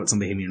those high notes on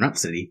Bohemian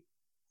Rhapsody,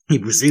 you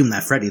presume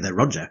they're Freddie, they're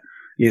Roger,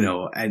 you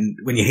know, and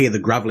when you hear the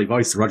gravelly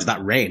voice of Roger,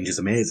 that range is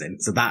amazing.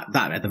 So that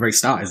at the very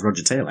start is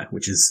Roger Taylor,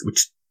 which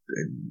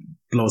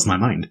blows my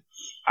mind.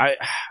 I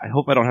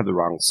hope I don't have the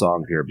wrong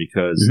song here,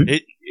 because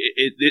it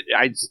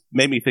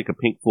made me think of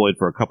Pink Floyd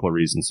for a couple of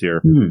reasons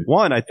here.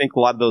 One, I think a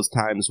lot of those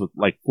times with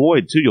like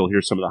Floyd too, you'll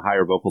hear some of the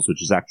higher vocals,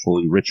 which is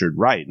actually Richard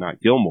Wright, not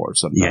Gilmour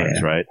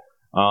sometimes, right?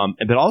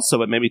 But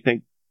also it made me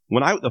think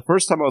the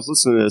first time I was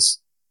listening to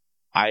this,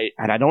 I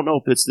don't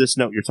know if it's this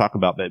note you're talking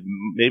about, but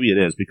maybe it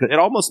is, because it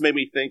almost made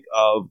me think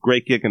of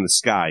Great Gig in the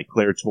Sky,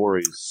 Claire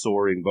Torrey's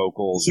soaring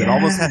vocals. Yeah. It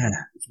almost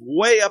it's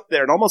way up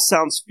there. It almost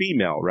sounds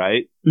female,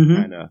 right?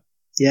 Kind of.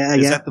 Yeah,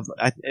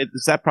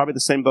 Is that probably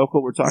the same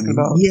vocal we're talking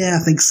about? Yeah,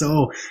 I think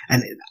so.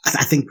 And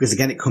I think because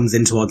again, it comes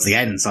in towards the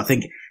end, so I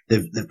think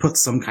they've put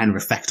some kind of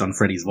effect on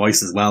Freddie's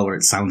voice as well, where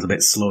it sounds a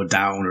bit slowed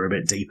down or a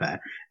bit deeper,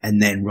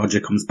 and then Roger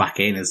comes back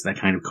in as they're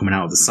kind of coming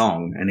out of the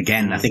song. And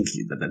again, I think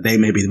that they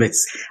may be the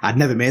bits. I'd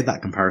never made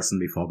that comparison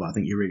before, but I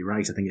think you're really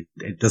right. I think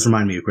it does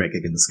remind me of Great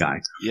Gig in the Sky.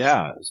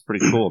 Yeah, it's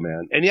pretty cool,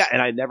 man. And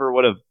I never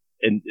would have,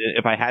 and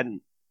if I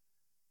hadn't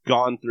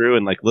gone through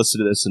and like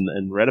listened to this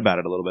and read about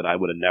it a little bit, I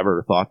would have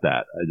never thought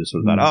that. I just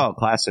would have thought, oh,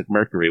 classic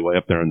Mercury way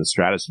up there in the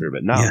stratosphere.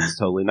 But no, it's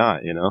totally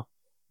not, you know?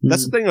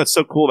 That's the thing that's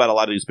so cool about a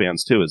lot of these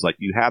bands too, is like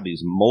you have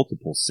these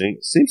multiple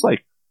singers. Seems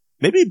like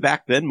maybe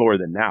back then more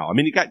than now. I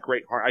mean, you got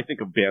great, I think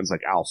of bands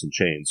like Alice in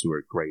Chains, who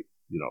are great,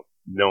 you know,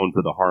 known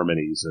for the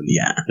harmonies and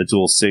the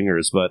dual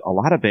singers, but a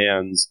lot of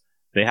bands,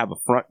 they have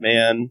a front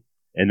man,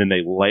 and then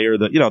they layer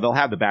they'll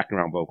have the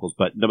background vocals,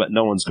 but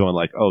no one's going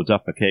like, oh,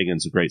 Duff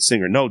McKagan's a great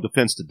singer. No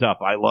defense to Duff.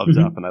 I love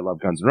Duff and I love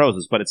Guns N'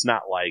 Roses, but it's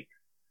not like,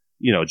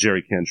 you know,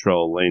 Jerry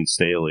Cantrell, Lane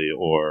Staley,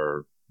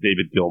 or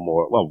David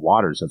Gilmour. Well,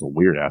 Waters has a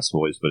weird ass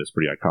voice, but it's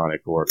pretty iconic.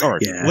 Or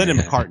Lennon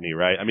McCartney,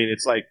 right? I mean,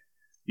 it's like,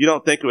 you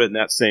don't think of it in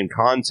that same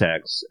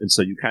context. And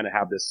so you kind of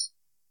have this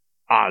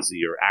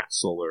Ozzy or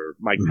Axl or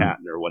Mike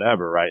Patton or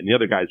whatever, right? And the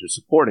other guys are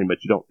supporting,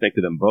 but you don't think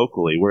of them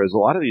vocally. Whereas a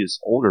lot of these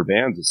older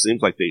bands, it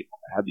seems like they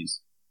have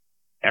these,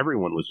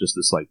 everyone was just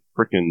this like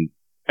freaking,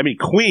 I mean,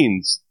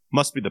 Queens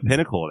must be the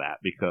pinnacle of that,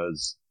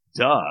 because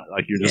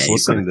like you're just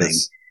listening to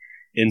this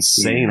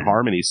insane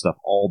harmony stuff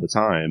all the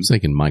time. It's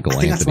like in Michael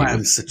Anthony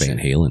with Van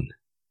Halen.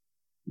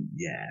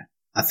 Yeah.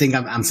 I think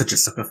I'm such a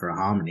sucker for a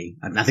harmony.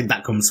 I think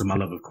that comes from my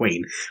love of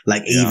Queen.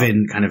 Like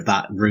even kind of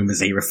that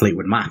Rumours era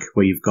Fleetwood Mac,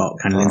 where you've got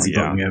kind of Lindsey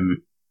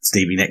Buckingham,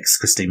 Stevie Nicks,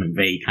 Christine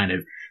McVie, kind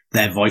of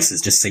their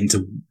voices just seem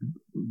to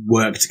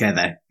work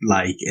together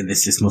like in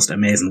this just most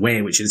amazing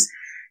way, which is,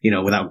 you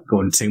know, without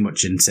going too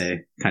much into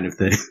kind of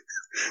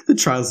the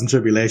trials and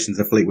tribulations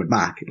of Fleetwood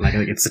Mac, like I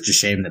think it's such a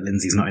shame that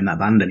Lindsay's not in that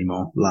band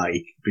anymore,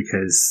 like,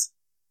 because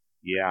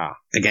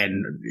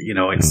again, you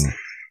know, it's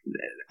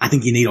I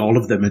think you need all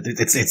of them.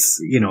 It's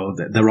you know,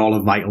 they're all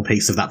a vital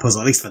piece of that puzzle,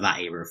 at least for that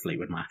era of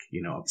Fleetwood Mac.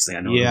 You know, obviously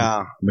I know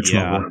much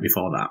more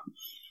before that.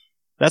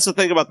 That's the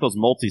thing about those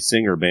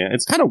multi-singer bands.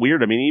 It's kind of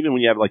weird. I mean, even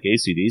when you have like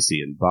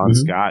AC/DC and Bon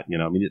Scott, you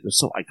know, I mean, they're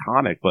so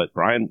iconic, but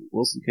Brian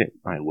Wilson,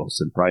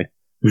 for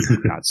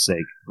God's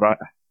sake.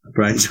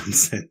 Brian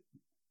Johnson.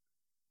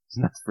 It's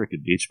not the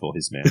freaking Beach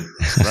Boys, man.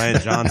 Brian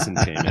Johnson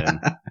came in.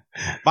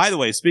 By the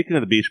way, speaking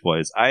of the Beach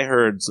Boys, I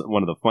heard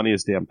one of the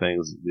funniest damn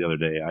things the other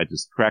day. I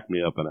just cracked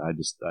me up, and I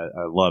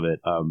love it.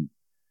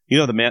 You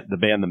know the band,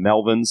 the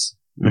Melvins?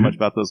 You know much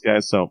about those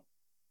guys? So,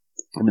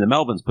 I mean, the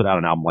Melvins put out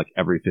an album like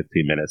every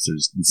 15 minutes. They're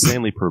just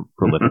insanely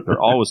prolific. They're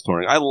always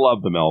touring. I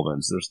love the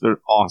Melvins.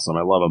 They're awesome.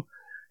 I love them.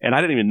 And I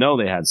didn't even know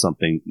they had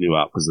something new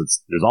out,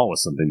 because there's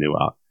always something new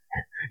out.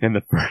 And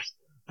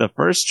the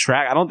first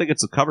track, I don't think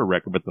it's a cover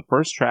record, but the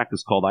first track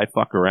is called I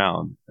Fuck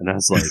Around. And I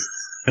was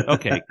like,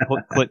 okay,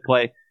 click,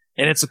 play.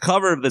 And it's a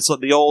cover of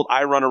the old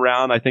I Run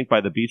Around, I think,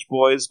 by the Beach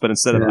Boys, but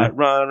instead of I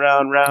run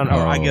around,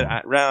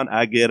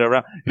 I get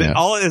around. Yeah.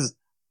 All it is,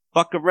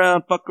 fuck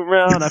around, I fuck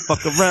around, I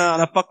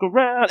fuck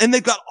around. And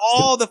they've got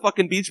all the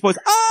fucking Beach Boys.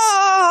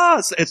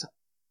 It's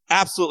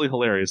absolutely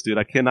hilarious, dude.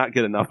 I cannot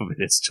get enough of it.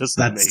 It's just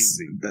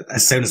amazing.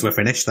 As soon as we're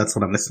finished, that's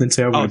what I'm listening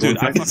to. Dude,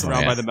 I Fuck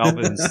Around by the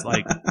Melvins.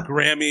 Like,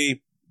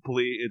 Grammy,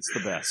 please, it's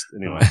the best.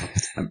 Anyway.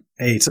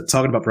 Hey,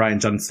 talking about Brian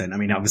Johnson, I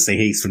mean, obviously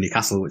he's from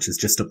Newcastle, which is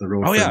just up the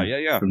road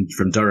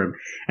from Durham.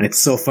 And it's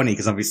so funny,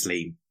 because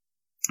obviously,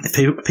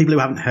 people who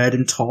haven't heard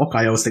him talk,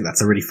 I always think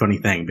that's a really funny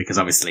thing, because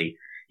obviously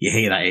you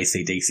hear that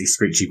AC/DC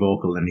screechy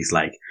vocal, and he's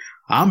like,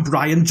 I'm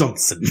Brian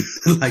Johnson.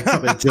 Like,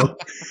 a joke.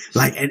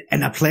 Like,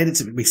 and I played it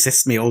to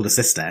my older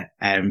sister,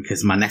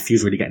 because my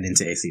nephew's really getting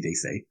into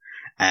AC/DC.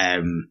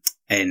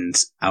 And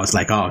I was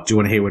like, oh, do you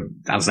want to hear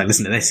I was like,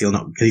 listen to this, he'll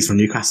not, because he's from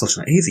Newcastle. She's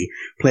like, easy.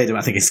 Played it,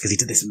 I think it's because he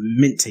did this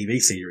Mint TV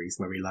series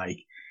where he like,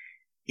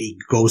 he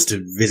goes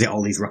to visit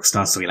all these rock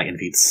stars, so he like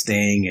interviewed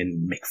Sting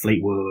and Mick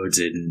Fleetwood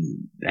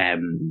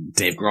and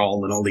Dave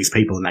Grohl and all these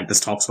people, and like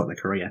just talks about their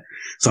career.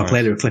 So I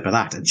played her a clip of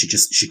that, and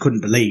she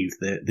couldn't believe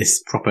that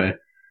this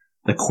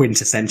the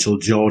quintessential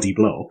Geordie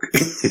bloke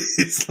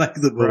it's like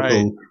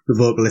the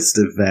vocalist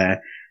of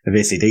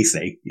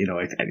AC/DC. You know,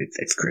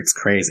 it's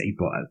crazy,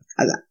 but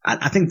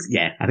I think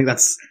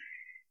that's,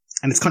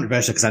 and it's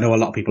controversial because I know a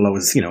lot of people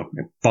always, you know,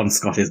 Bon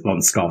Scott is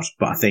Bon Scott,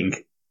 but I think,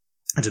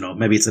 I don't know,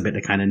 maybe it's a bit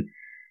of kind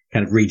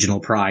of regional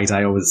pride.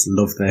 I always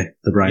love the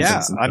Brian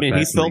Johnson. I mean,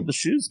 he filled the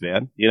shoes,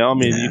 man. You know, I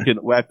mean,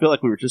 I feel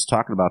like we were just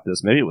talking about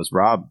this. Maybe it was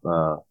Rob,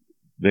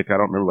 Vic, I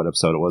don't remember what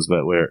episode it was,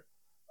 but we're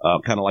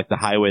kind of like the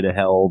Highway to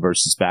Hell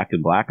versus Back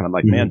in Black. And I'm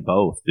like, man,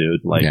 both,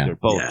 dude. Like, they're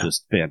both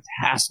just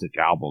fantastic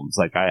albums.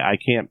 Like, I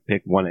can't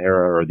pick one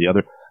era or the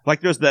other.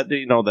 Like, there's that,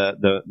 you know,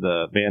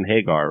 the Van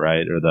Hagar,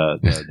 right? Or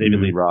the David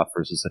Lee Roth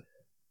versus,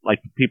 like,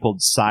 people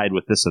side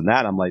with this and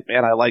that. I'm like,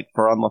 man, I like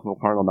For Unlawful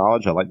Carnal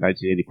Knowledge. I like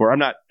 1984. I'm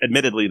not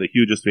admittedly the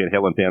hugest Van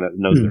Halen fan that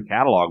knows their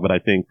catalog, but I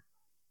think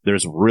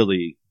there's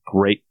really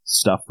great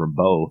stuff from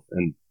both.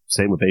 And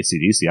same with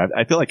AC/DC.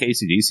 I feel like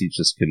AC/DC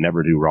just can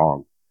never do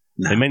wrong.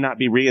 No. They may not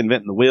be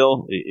reinventing the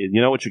wheel.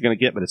 You know what you're going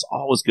to get, but it's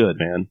always good,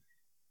 man.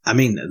 I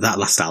mean, that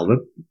last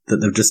album that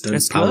they've just done.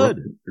 It's good.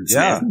 It's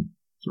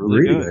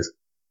really good.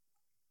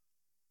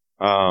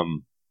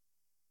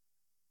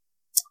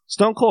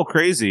 Stone Cold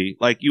Crazy,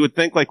 like, you would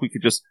think, like, we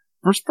could just...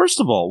 First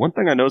of all, one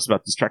thing I noticed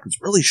about this track,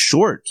 it's really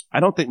short. I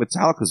don't think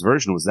Metallica's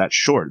version was that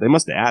short. They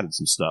must have added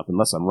some stuff,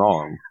 unless I'm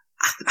wrong.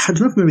 I don't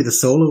know if maybe the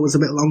solo was a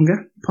bit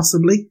longer,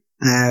 possibly.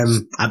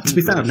 To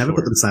be fair, I've never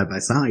put them side by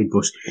side,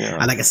 but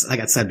like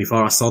I said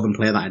before, I saw them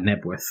play that at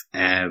Nebworth,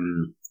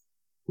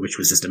 which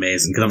was just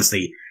amazing, because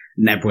obviously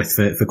Nebworth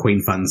for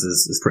Queen fans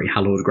is pretty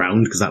hallowed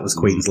ground, because that was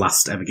Queen's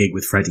last ever gig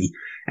with Freddie,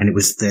 and it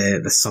was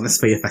the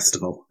Sonosphere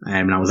Festival,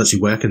 and I was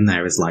actually working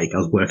there as like, I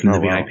was working in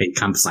the VIP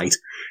campsite,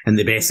 and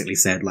they basically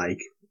said, like,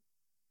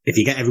 if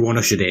you get everyone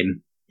ushered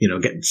in, you know,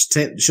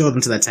 show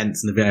them to their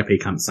tents in the VIP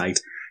campsite,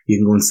 you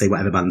can go and see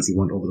whatever bands you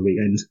want over the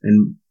weekend,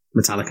 and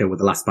Metallica were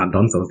the last band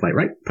on, so I was like,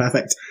 right,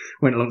 perfect.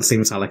 Went along to see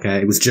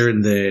Metallica. It was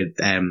during the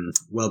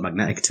World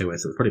Magnetic Tour,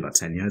 so it was probably about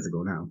 10 years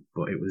ago now,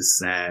 but it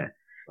was...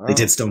 They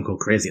did Stone Cold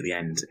Crazy at the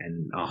end,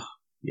 and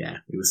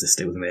it was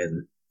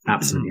amazing,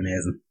 absolutely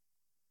amazing.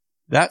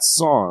 That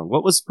song,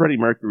 what was Freddie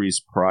Mercury's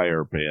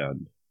prior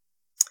band?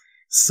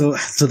 So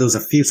there was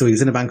a few. So he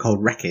was in a band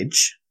called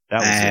Wreckage. That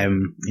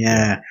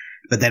was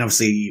but then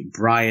obviously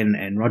Brian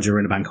and Roger were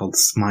in a band called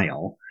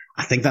Smile.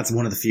 I think that's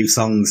one of the few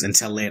songs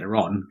until later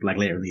on, like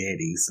later in the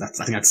 80s.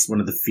 I think that's one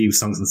of the few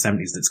songs in the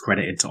 70s that's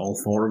credited to all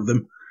four of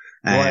them.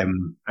 I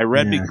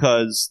read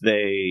because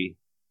it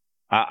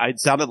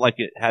sounded like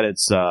it had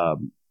its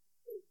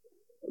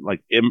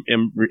like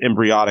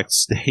embryonic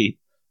state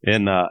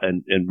in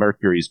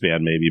Mercury's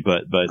band, maybe,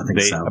 but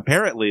they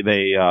apparently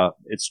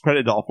it's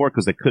credited to all four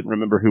because they couldn't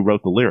remember who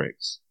wrote the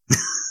lyrics.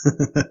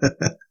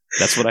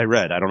 That's what I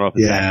read. I don't know if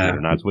it's accurate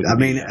or not. I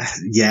mean,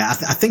 I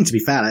think to be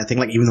fair, I think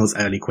like even those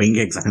early Queen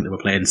gigs, I think they were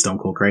playing Stone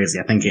Cold Crazy.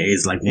 I think it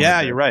is like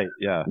you're right.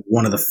 Yeah,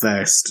 one of the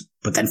first.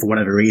 But then for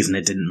whatever reason,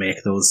 it didn't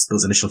make those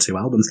initial two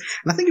albums.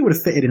 And I think it would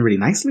have fitted in really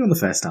nicely on the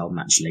first album,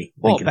 actually.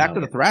 Well, back to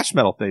the thrash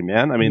metal thing,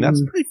 man. I mean,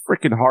 that's pretty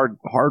freaking hard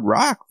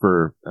rock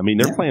for. I mean,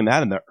 they're playing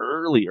that in the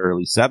early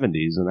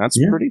 70s, and that's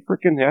pretty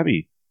freaking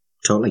heavy.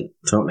 Totally.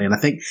 And I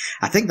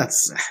think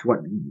that's what,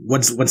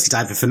 once you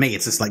dive in, for me,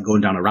 it's just like going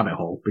down a rabbit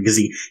hole, because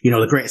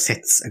the greatest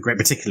hits are great,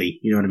 particularly,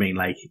 you know what I mean?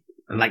 Like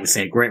we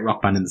say, great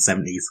rock band in the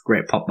 70s,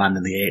 great pop band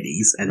in the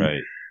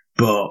 80s.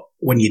 But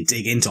when you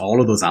dig into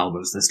all of those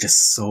albums, there's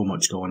just so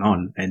much going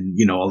on. And,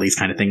 you know, all these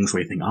kind of things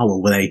where you think, oh,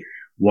 well, were they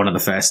one of the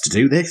first to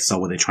do this?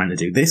 Or were they trying to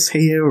do this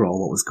here? Or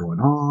what was going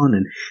on?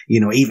 And, you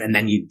know, even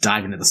then you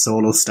dive into the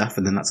solo stuff,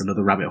 and then that's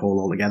another rabbit hole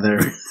altogether.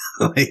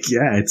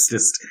 It's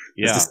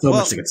just so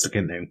much to get stuck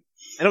into.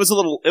 And it was a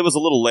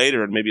little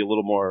later, and maybe a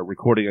little more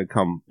recording had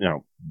come, you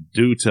know,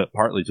 due to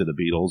partly to the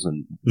Beatles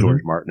and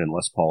George Martin and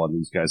Les Paul and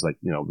these guys. Like,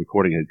 you know,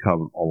 recording had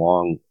come a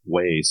long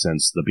way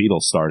since the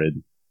Beatles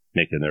started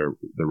making their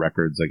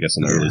records, I guess,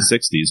 in the early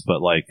 60s. But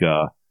like,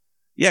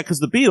 because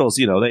the Beatles,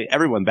 you know,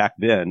 everyone back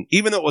then,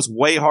 even though it was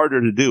way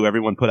harder to do,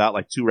 everyone put out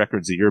like 2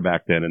 records a year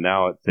back then, and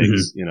now it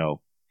takes, you know,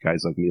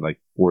 guys like me like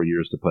 4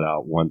 years to put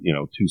out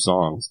 2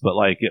 songs. But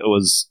like, it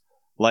was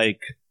like,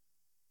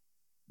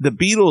 the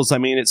Beatles, I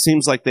mean, it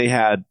seems like they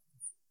had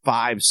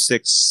 5,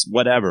 6,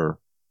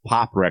 whatever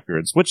pop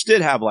records, which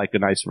did have like a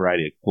nice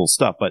variety of cool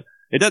stuff, but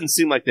it doesn't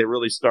seem like they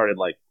really started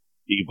like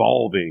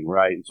evolving,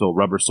 right? Until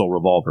Rubber Soul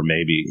Revolver,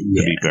 maybe,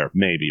 to be fair,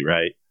 maybe,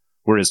 right?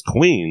 Whereas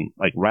Queen,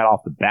 like right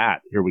off the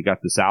bat, here we got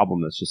this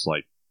album that's just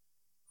like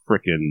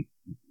freaking,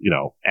 you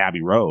know,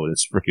 Abbey Road.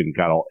 It's freaking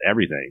got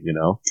everything, you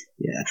know?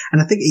 Yeah.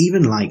 And I think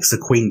even like, so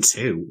Queen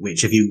 2,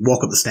 which if you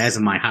walk up the stairs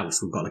in my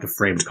house, we've got like a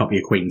framed copy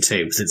of Queen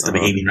 2, because it's the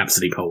Bohemian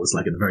Rhapsody pose,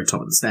 like at the very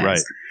top of the stairs.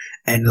 Right.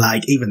 And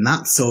like, even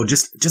that, so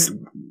just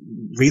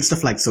read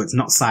stuff like, so it's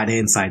not side A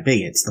and side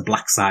B, it's the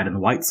black side and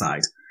the white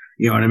side.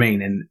 You know what I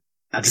mean? And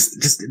I just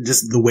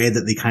the way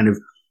that they kind of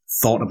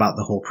thought about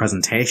the whole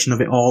presentation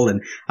of it all.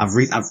 And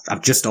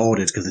I've just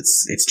ordered, because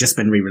it's just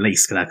been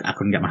re-released, because I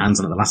couldn't get my hands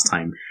on it the last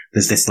time.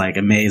 There's this like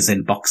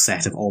amazing box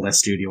set of all their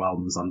studio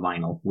albums on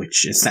vinyl,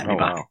 which has set me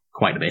back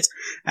quite a bit.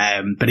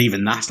 But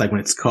even that, like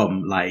when it's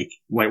come, like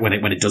when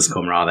it does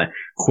come rather,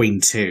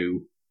 Queen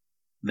 2,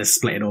 they're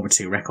split it over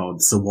 2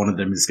 records. So one of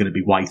them is going to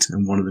be white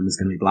and one of them is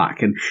going to be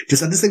black. And I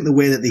just think the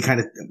way that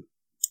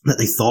that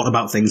they thought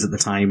about things at the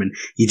time, and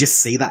you just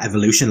see that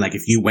evolution. Like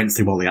if you went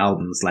through all the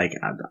albums, like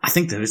I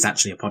think there is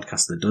actually a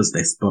podcast that does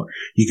this, but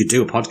you could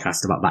do a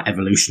podcast about that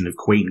evolution of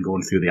Queen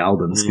going through the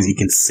albums, because you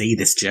can see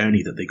this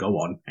journey that they go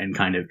on, and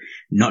kind of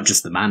not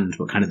just the band,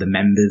 but kind of the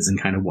members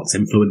and kind of what's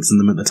influencing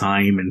them at the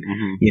time. And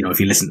you know, if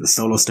you listen to the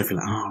solo stuff,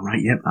 you're like, oh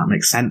right, yep, that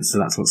makes sense. So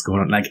that's what's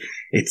going on. Like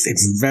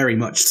it's very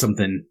much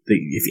something that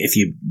if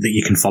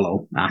you can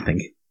follow, I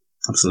think.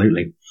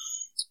 Absolutely.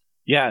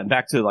 Yeah, and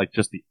back to like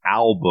just the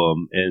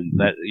album and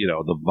that, you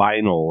know, the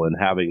vinyl and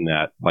having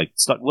that, like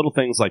little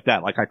things like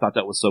that. Like I thought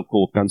that was so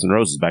cool with Guns N'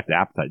 Roses, back to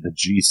Appetite, the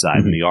G side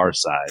and the R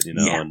side, you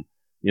know, and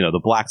you know, the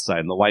black side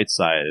and the white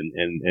side,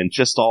 and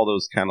just all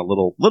those kind of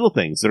little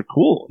things. They're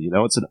cool, you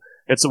know. It's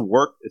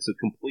a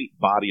complete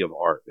body of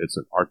art. It's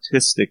an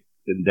artistic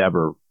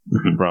endeavor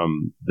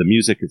from the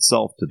music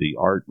itself to the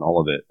art and all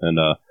of it. And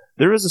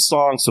there is a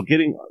song. So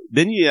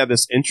then you have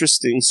this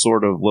interesting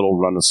sort of little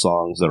run of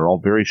songs that are all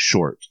very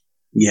short.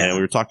 Yeah, and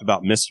we were talking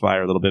about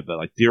Misfire a little bit, but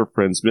like Dear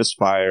Friends,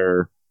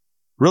 Misfire,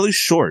 really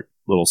short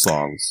little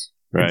songs,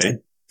 right?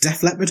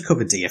 Def Leppard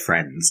covered Dear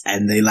Friends,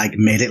 and they like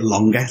made it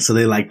longer, so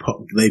they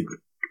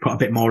put a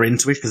bit more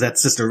into it, because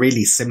that's just a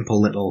really simple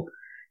little.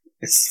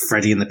 It's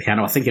Freddie and the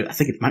piano. I think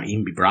it might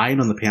even be Brian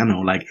on the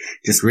piano, like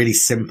just really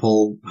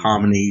simple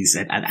harmonies.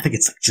 And I think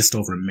it's just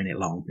over a minute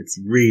long. It's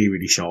really,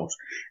 really short.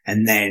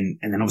 And then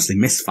obviously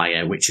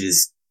Misfire, which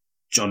is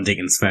John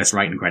Deacon's first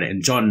writing credit.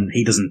 And John,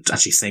 he doesn't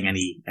actually sing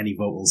any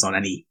vocals on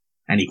any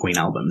Queen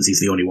albums. He's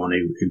the only one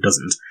who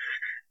doesn't.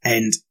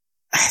 And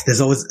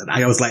I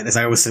always like this.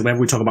 I always say,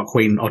 whenever we talk about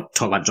Queen or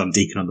talk about John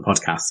Deacon on the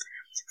podcast,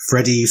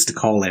 Freddie used to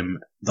call him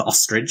the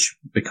ostrich,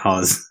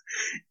 because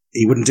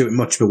he wouldn't do it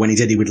much, but when he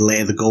did, he would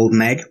lay the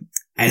golden egg.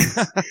 And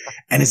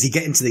as you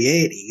get into the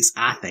 80s,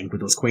 I think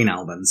with those Queen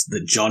albums,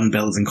 that John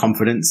builds in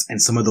confidence,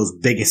 and some of those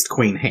biggest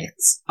Queen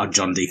hits are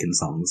John Deacon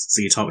songs.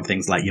 So you're talking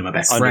things like You're My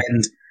Best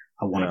Friend,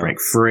 I Want to Break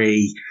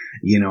Free,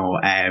 you know,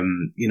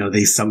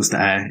 these songs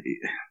that are,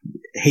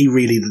 he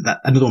really,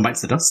 Another One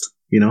Bites the Dust,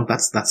 you know,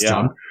 that's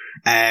John.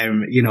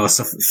 You know,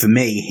 so for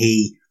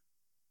me,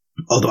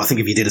 although I think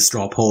if you did a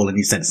straw poll and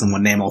you said to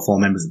someone, name all 4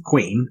 members of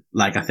Queen,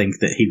 like I think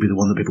that he'd be the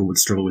one that people would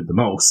struggle with the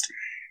most.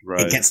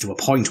 Right. It gets to a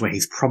point where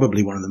he's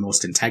probably one of the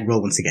most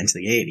integral once you get into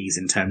the 80s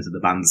in terms of the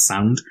band's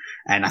sound.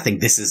 And I think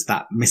this is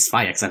that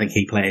Misfire, because I think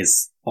he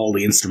plays all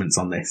the instruments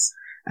on this.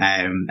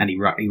 And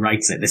he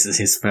writes it. This is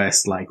his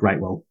first, like, right,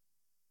 well,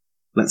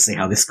 let's see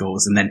how this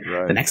goes. And then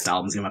the next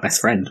album's You're My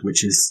Best Friend,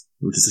 which is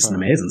just an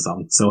amazing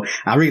song. So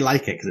I really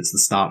like it, because it's the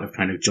start of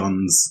kind of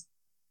John's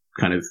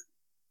kind of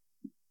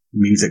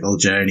musical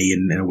journey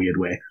in a weird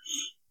way.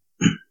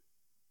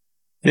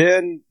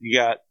 Then you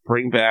got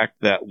Bring Back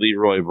That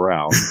Leroy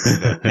Brown,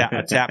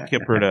 a tap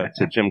kipper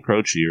to Jim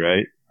Croce,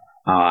 right?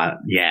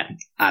 Yeah,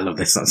 I love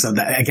this song. So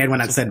again,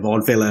 when I said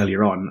vaudeville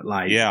earlier on,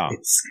 like,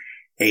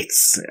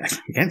 it's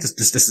again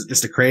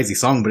just a crazy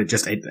song, but it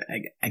just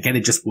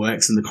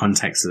works in the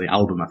context of the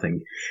album. I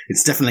think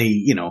it's definitely,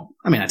 you know,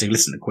 I mean, I do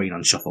listen to Queen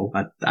on shuffle.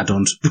 I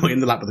don't put In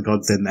the Lap of the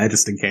Gods in there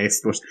just in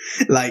case, but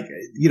like,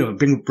 you know,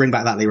 bring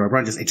back that Leroy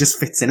Brown. It just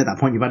fits in at that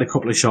point. You've had a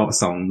couple of short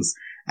songs.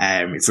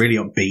 It's really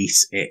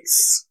upbeat.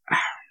 It's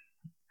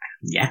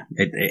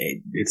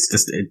it's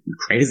just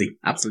crazy,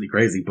 absolutely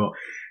crazy. But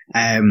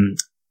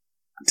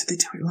did they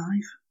do it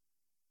live?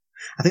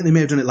 I think they may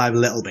have done it live a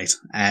little bit.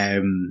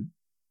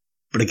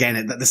 But again,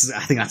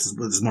 I think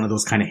that's one of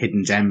those kind of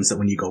hidden gems that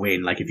when you go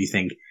in, like if you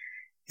think,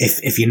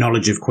 if your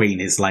knowledge of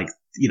Queen is like,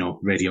 you know,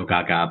 Radio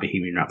Gaga,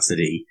 Bohemian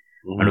Rhapsody,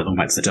 Another One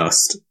Bites the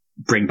Dust,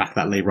 Bring Back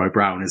That Leroy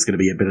Brown is going to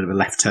be a bit of a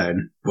left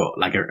turn, but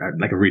like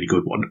a really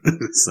good one.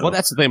 So. Well,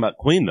 that's the thing about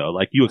Queen though.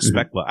 Like you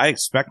expect, I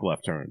expect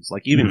left turns.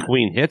 Like even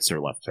Queen hits are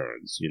left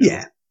turns. You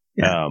know?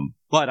 Yeah.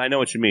 But I know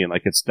what you mean.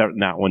 Like it's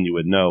not one you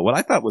would know. What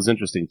I thought was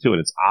interesting too, and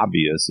it's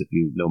obvious if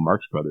you know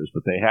Marx Brothers,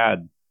 but they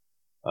had.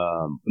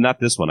 Not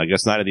this one, I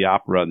guess Night of the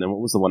Opera, and then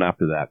what was the one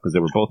after that? Because they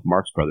were both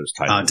Marx Brothers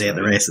titles. Day at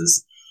the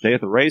Races. Day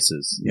at the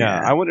Races.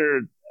 Yeah. I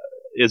wonder,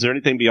 is there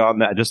anything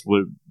beyond that? Just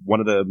would one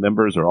of the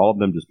members or all of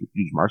them just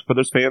huge Marx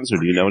Brothers fans, or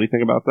do you know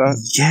anything about that?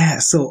 Yeah,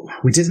 so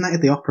we did Night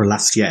at the Opera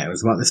last year. It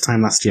was about this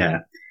time last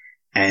year.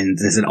 And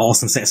there's an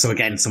awesome set. So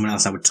again, someone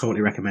else I would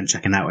totally recommend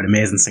checking out, an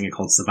amazing singer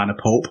called Savannah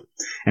Pope.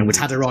 And we'd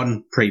had her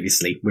on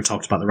previously. We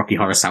talked about the Rocky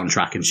Horror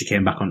soundtrack, and she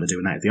came back on to do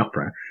a Night at the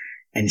Opera.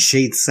 And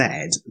she'd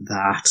said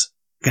that,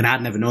 and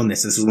I'd never known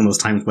this. This was one of those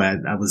times where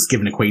I was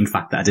given a Queen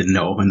fact that I didn't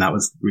know, and that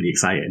was really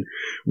exciting,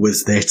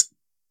 was that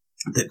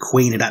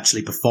Queen had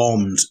actually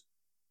performed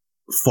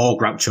for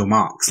Groucho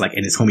Marx, like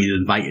in his home. He'd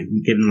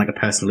given like a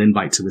personal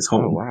invite to his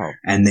home. Oh, wow.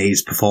 And they'd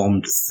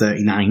performed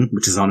 39,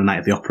 which is on a night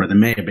at the opera. There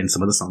may have been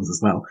some other songs as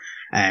well.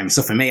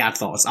 So for me, I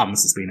thought it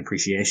must have been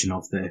appreciation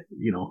of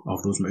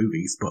of those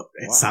movies, but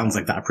it sounds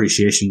like that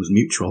appreciation was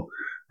mutual.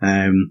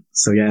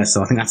 So I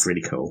think that's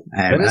really cool.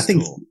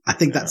 Cool. I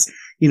think that's,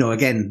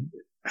 again,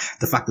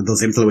 the fact that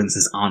those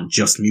influences aren't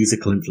just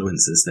musical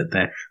influences, that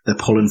they're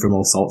pulling from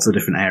all sorts of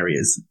different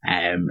areas,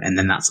 and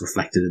then that's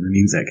reflected in the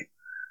music.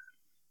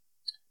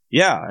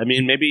 Yeah, I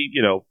mean, maybe,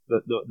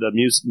 the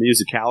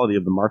musicality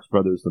of the Marx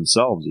Brothers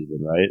themselves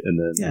even, right? And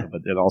then,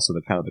 but then also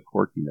the kind of the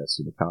quirkiness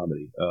of the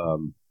comedy.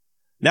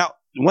 Now,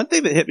 one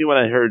thing that hit me when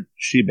I heard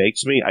She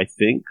Makes Me, I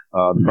think,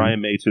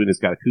 Brian May tune has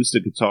got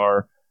acoustic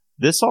guitar.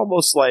 This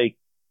almost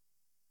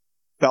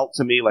felt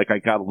to me like I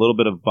got a little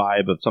bit of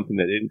vibe of something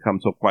that didn't come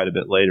till quite a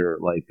bit later,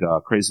 like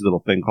Crazy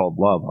Little Thing Called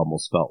Love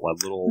almost felt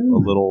like a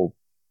little,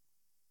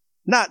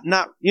 not,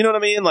 you know what I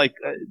mean? Like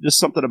just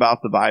something about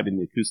the vibe in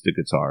the acoustic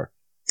guitar.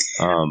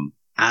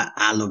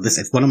 I love this.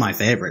 It's one of my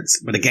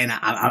favorites. But again,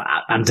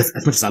 I'm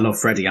as much as I love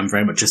Freddie, I'm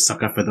very much a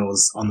sucker for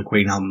those on the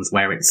Queen albums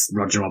where it's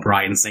Roger or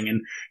Brian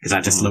singing, because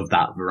I just love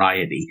that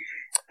variety.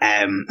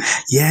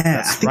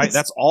 That's right.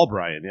 That's all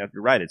Brian. Yeah,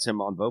 you're right. It's him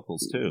on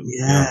vocals too.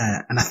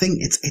 Yeah, and I think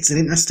it's an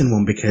interesting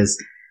one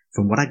because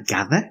from what I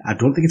gather, I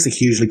don't think it's a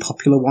hugely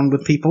popular one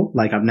with people.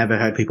 Like I've never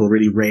heard people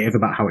really rave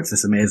about how it's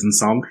this amazing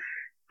song.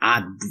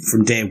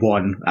 From day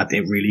one,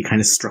 it really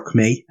kind of struck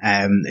me.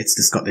 It's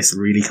just got this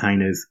really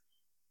kind of,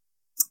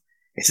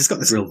 it's just got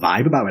this real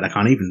vibe about it. I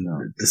can't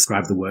even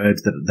describe the word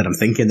that I'm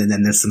thinking. And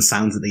then there's some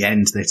sounds at the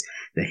end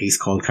that he's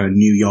called kind of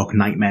New York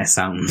nightmare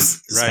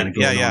sounds. Right. Kind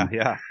of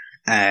yeah.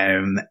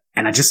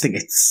 And I just think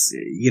it's,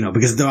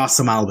 because there are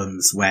some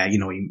albums where,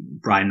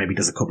 Brian maybe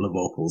does a couple of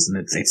vocals and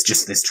it's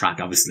just this track,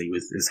 obviously,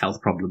 with his health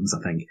problems,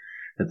 I think,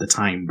 at the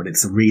time. But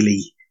it's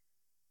really,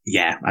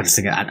 I just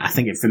think, I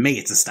think for me,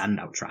 it's a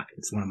standout track.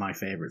 It's one of my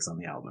favorites on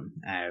the album.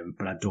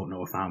 But I don't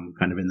know if I'm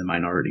kind of in the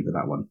minority with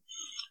that one.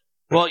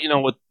 Well,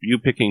 with you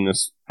picking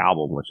this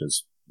album, which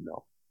is,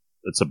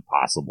 it's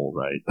impossible,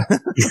 right?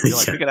 You're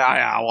like,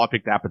 I'll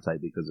pick Appetite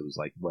because it was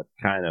like what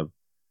kind of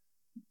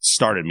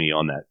started me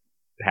on that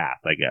path,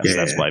 I guess.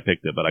 That's why I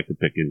picked it, but I could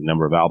pick a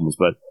number of albums.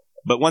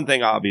 But one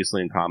thing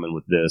obviously in common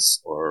with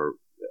this or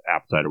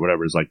Appetite or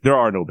whatever is like there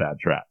are no bad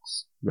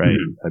tracks, right?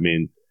 Mm-hmm. I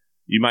mean,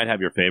 you might have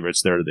your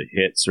favorites, they're the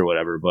hits or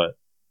whatever, but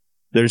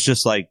there's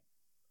just like,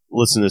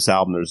 listen to this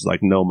album, there's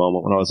like no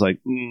moment when I was like,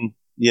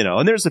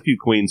 and there's a few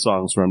Queen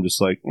songs where I'm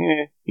just like,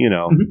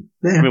 Mm-hmm.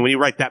 Yeah. I mean, when you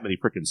write that many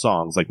freaking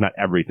songs, like not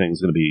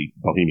everything's going to be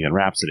Bohemian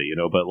Rhapsody,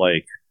 but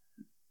like,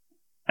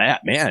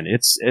 man,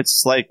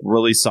 it's like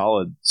really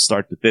solid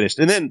start to finish.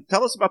 And then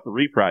tell us about the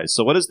reprise.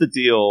 So what is the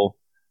deal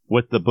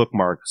with the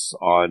bookmarks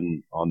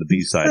on the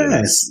B-side of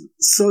this?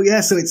 So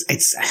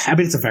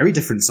it's a very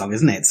different song,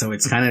 isn't it? So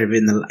it's kind of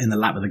in the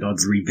Lap of the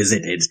Gods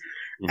revisited.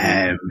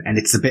 Mm-hmm. And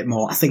it's a bit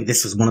more, I think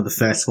this was one of the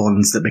first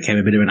ones that became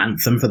a bit of an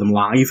anthem for them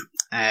live.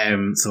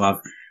 So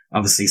I've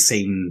obviously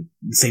seen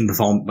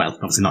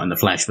obviously not in the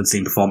flesh, but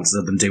seen performances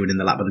of them doing in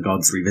the Lap of the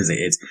Gods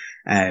revisited.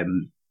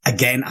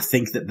 Again, I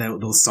think that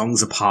those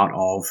songs are part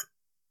of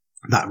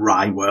that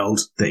Rye world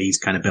that he's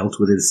kind of built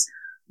with his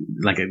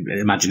like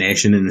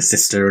imagination and his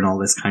sister and all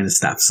this kind of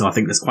stuff. So I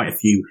think there's quite a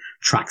few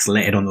tracks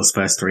laid on those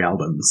first three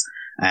albums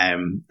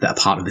that are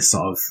part of this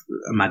sort of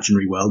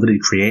imaginary world that he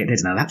created.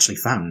 And I'd actually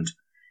found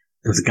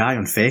there was a guy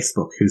on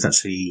Facebook who's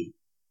actually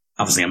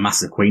obviously a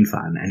massive Queen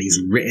fan, and he's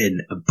written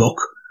a book,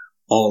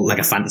 all like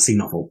a fantasy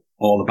novel,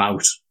 all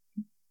about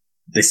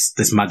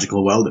this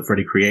magical world that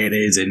Freddie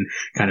created and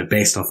kind of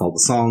based off all the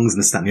songs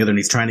and this, that, and the other, and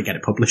he's trying to get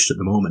it published at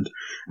the moment.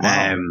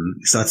 Wow.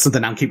 So that's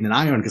something I'm keeping an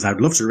eye on because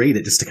I'd love to read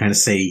it just to kind of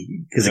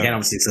see, because again,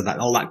 obviously, so that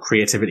all that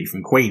creativity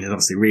from Queen is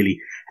obviously really,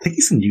 I think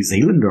he's from New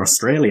Zealand or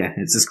Australia.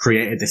 It's just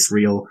created this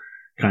real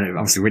kind of,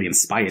 obviously really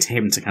inspired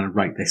him to kind of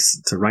write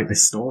this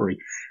story.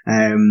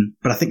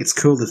 But I think it's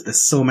cool that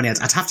there's so many.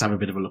 I'd have to have a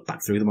bit of a look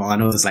back through them all. I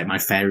know there's like My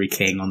Fairy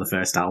King on the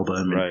first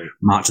album, and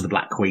March of the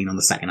Black Queen on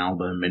the second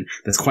album, and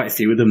there's quite a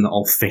few of them that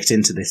all fit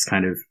into this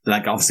kind of,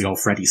 like obviously all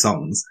Freddie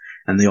songs,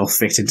 and they all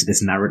fit into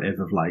this narrative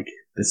of like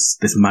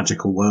this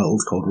magical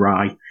world called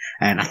Rye.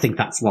 And I think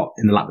that's what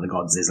In the Lap of the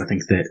Gods is. I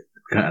think that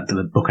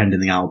the bookend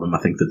in the album, I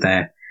think that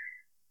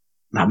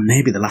that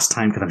may be the last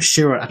time, because I'm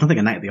sure, I don't think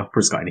A Night at the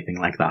Opera's got anything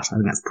like that. I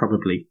think that's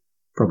probably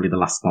the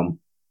last one.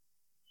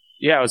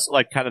 Yeah, it was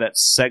like kind of that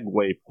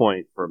segue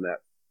point from that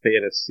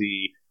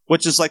fantasy,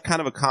 which is like kind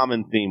of a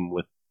common theme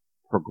with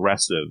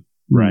progressive,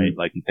 right?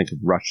 Like you think of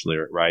Rush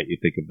lyric, right? You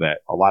think of that,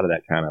 a lot of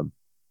that kind of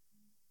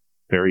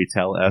fairy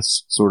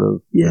tale-esque sort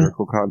of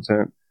lyrical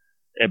content.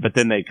 But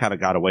then they kind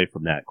of got away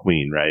from that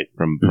Queen, right?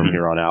 From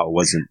here on out, it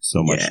wasn't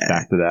so much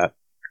back to that.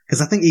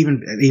 Because I think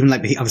even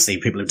like,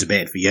 obviously people have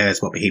debated for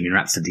years what Bohemian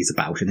Rhapsody is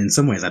about, and in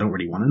some ways I don't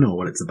really want to know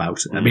what it's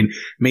about. I mean,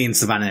 me and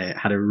Savannah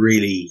had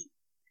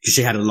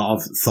she had a lot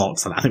of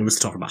thoughts on it. I think we was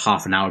talking about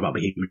half an hour about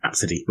Bohemian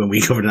Rhapsody when we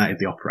covered A Night at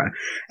the Opera.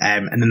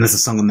 And then there's a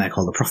song on there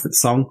called The Prophet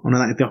Song on A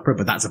Night at the Opera,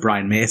 but that's a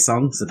Brian May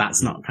song, so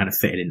that's not kind of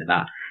fitted into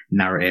that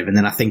narrative. And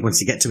then I think once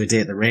you get to A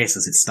Day at the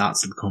Races, it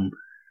starts to become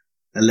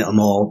a little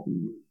more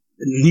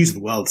News of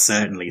the World.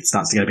 Certainly, it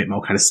starts to get a bit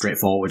more kind of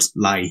straightforward,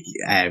 like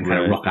kind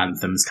of rock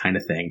anthems kind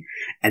of thing.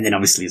 And then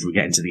obviously as we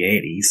get into the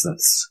 80s,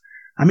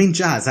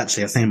 jazz,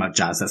 actually, I was saying about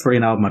jazz. That's probably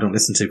an album I don't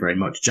listen to very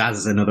much. Jazz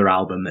is another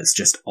album that's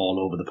just all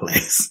over the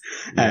place.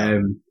 Yeah.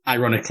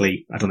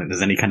 Ironically, I don't think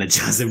there's any kind of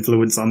jazz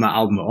influence on that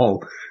album at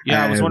all.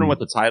 Yeah, I was wondering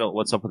what's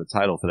up with the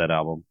title for that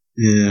album.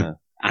 Yeah.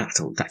 I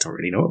don't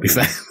really know, to be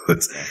fair.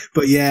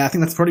 But yeah, I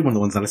think that's probably one of the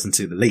ones I listen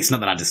to the least.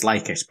 Not that I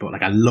dislike it, but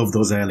like I love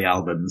those early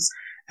albums.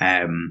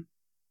 And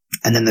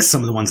then there's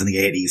some of the ones in the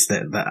 80s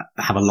that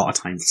have a lot of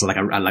time. So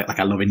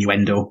I love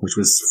Innuendo, which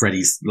was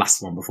Freddie's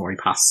last one before he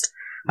passed.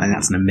 I think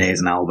that's an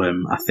amazing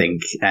album. I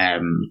think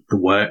The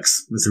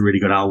Works was a really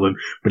good album.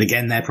 But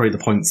again, they're probably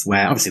the points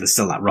where obviously there's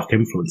still that rock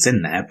influence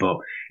in there, but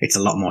it's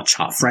a lot more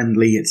chart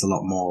friendly. It's a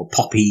lot more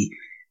poppy.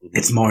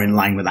 It's more in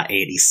line with that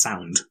 80s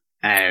sound.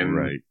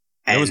 Right.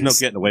 There was no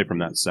getting away from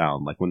that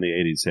sound, like when the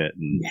 80s hit.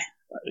 And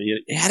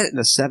it had it in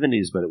the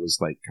 70s, but it was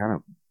like kind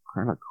of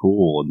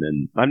cool. And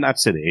then, I'm not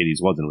saying the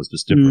 80s wasn't, it was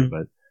just different,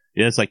 but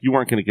yeah, it's like you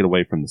weren't going to get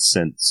away from the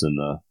synths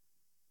and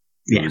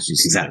it was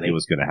just, exactly. It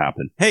was going to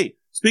happen. Hey,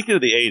 speaking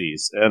of the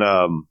 80s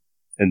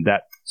and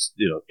that,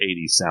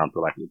 80s sound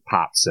for like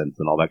pop synth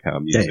and all that kind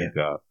of music,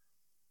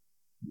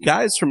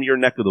 guys from your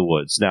neck of the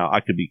woods. Now, I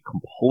could be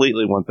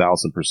completely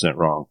 1,000%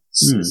 wrong.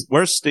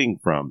 Where's Sting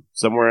from?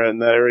 Somewhere in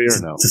that area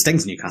or no? So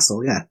Sting's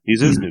Newcastle, yeah.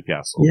 He's in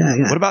Newcastle. Yeah.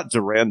 What about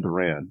Duran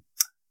Duran?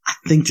 I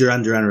think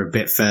Duran Duran are a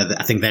bit further.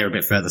 I think they're a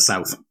bit further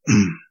south.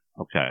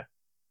 Okay.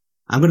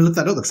 I'm going to look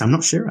that up because I'm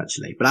not sure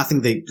actually. But I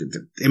think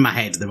in my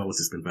head, they've always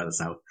just been further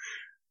south.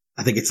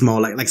 I think it's more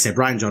like say,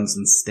 Brian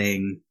Johnson,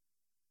 Sting,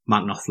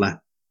 Mark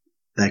Knopfler.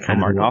 They're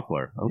kind of Mark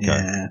Knopfler.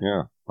 Okay.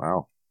 Yeah.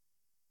 Wow.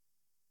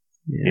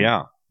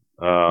 Yeah.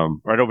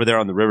 Right over there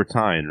on the River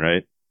Tyne,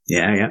 right?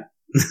 Yeah.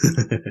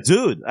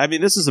 Dude, I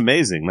mean, this is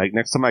amazing. Like,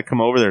 next time I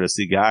come over there to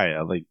see Guy,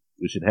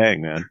 we should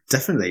hang, man.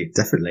 Definitely.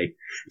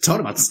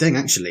 Talking about Sting,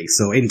 actually.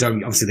 So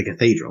during obviously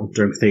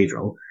Durham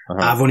Cathedral,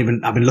 I've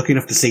been lucky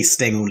enough to see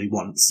Sting only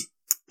once.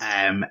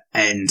 And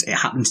it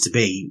happened to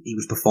be, he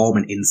was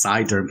performing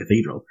inside Durham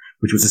Cathedral,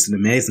 which was just an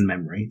amazing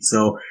memory.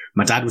 So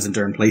my dad was in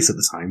Durham Place at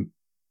the time.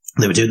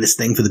 They were doing this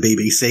thing for the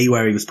BBC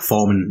where he was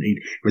performing. He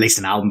released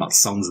an album about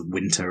songs of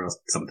winter or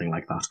something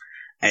like that.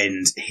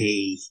 And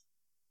he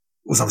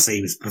was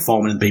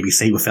performing in the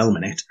BBC, were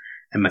filming it.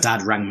 And my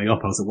dad rang me up,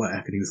 I was at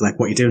work, and he was like,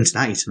 "What are you doing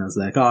tonight?" And I was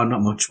like, "Oh,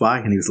 not much, why?"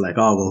 And he was like,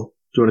 "Oh, well,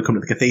 do you want to come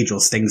to the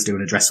cathedral? Sting's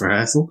doing a dress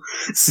rehearsal."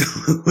 So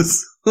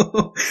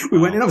we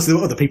went in, obviously there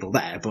were other people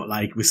there, but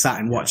like we sat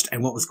and watched,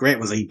 and what was great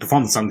was he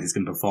performed the song he's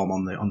going to perform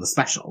on the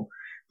special.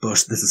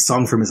 But there's a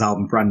song from his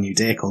album Brand New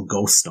Day called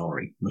Ghost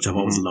Story, which I've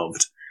always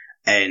loved.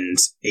 And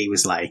he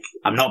was like,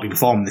 "I'm not be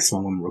performing this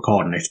one when we're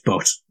recording it,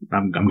 but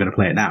I'm going to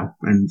play it now."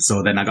 And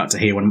so then I got to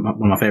hear one of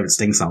my favourite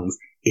Sting songs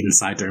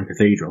inside Durham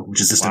Cathedral,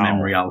 which is just a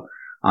memory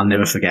I'll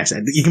never forget.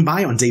 You can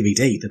buy it on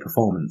DVD, the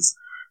performance.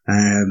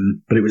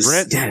 But it was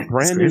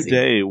Brand New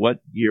Day. What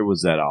year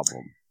was that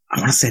album? I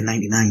want to say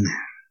 99.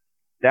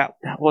 That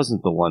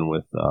wasn't the one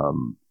with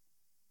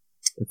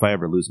If I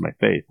Ever Lose My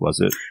Faith,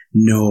 was it?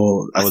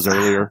 No, that was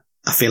earlier.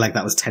 I feel like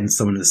that was 10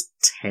 Summoners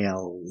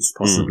Tales,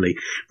 possibly.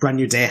 Brand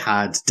New Day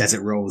had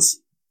Desert Rose.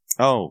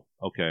 Oh,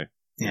 okay.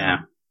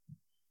 Yeah.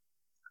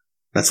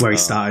 That's where he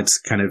started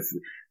kind of,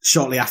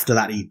 shortly after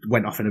that he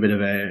went off in a bit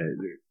of a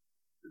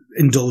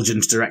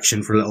indulgent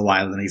direction for a little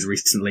while, and he's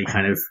recently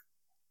kind of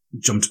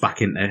jumped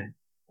back into.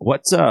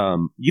 What's have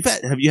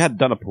you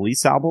done a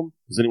Police album?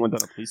 Has anyone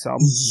done a Police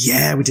album?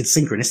 Yeah, we did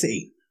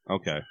Synchronicity.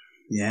 Okay.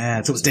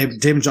 Yeah, so it's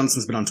Damon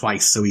Johnson's been on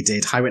twice, so he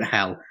did Highway to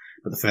Hell,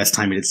 but the first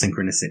time he did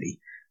Synchronicity.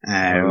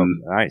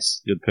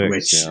 Nice, good pick.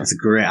 Which is a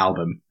great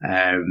album.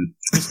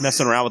 Just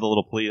messing around with a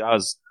little Police. I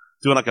was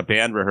doing like a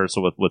band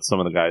rehearsal with some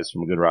of the guys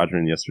from Good Roger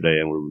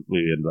yesterday, and we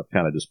ended up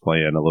kind of just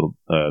playing a little,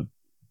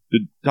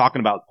 talking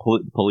about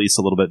Police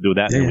a little bit, doing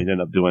that, and we ended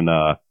up doing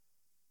a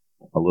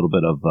little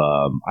bit of.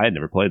 I had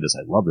never played this.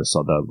 I love this.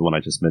 The one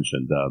I just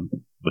mentioned,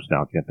 which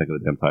now I can't think of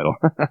the damn title.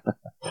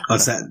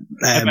 What's that?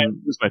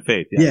 Lose My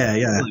Faith. Yeah.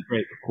 Really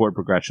great chord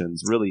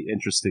progressions. Really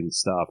interesting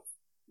stuff.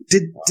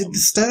 Did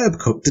Disturbed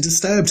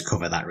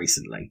cover that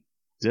recently?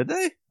 Did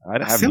they?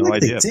 I have no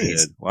idea if they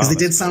did. Because they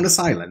did Sound of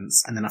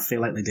Silence, and then I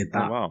feel like they did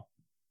that. Oh, wow.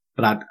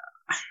 But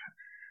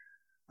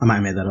I might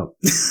have made that up.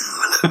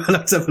 I'll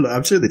have to have a look.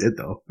 I'm sure they did,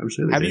 though.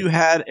 Have you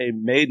had a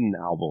Maiden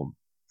album?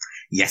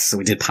 Yes, so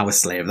we did Power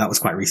Slave. That was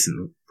quite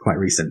recent.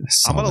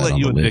 I'm gonna let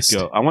you and Vic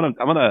go. I'm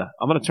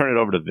gonna turn it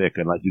over to Vic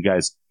and let you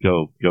guys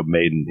go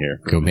Maiden here.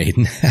 Go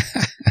Maiden.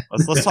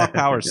 let's talk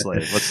Power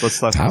Slave. Let's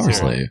talk Power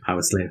Slave.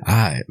 Power Slave.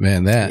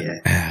 Man,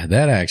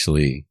 that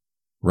actually,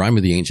 Rhyme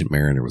of the Ancient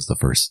Mariner was the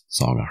first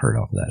song I heard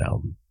off of that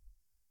album.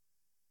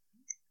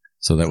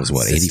 So that was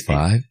what,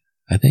 85,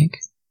 I think?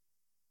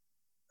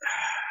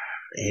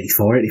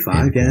 84,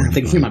 85, yeah. 85. I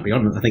think you might be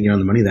on. I think you're on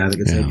the money there. I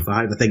think it's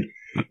 85. I think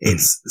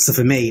it's so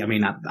for me. I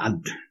mean,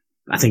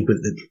 I think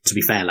to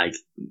be fair, like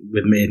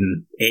with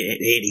Maiden,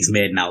 80s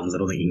Maiden albums, I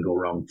don't think you can go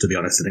wrong. To be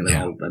honest, I think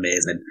they're all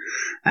amazing.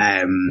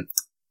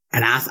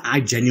 And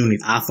I genuinely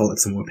thought that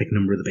someone would pick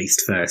Number of the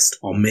Beast first,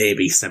 or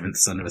maybe Seventh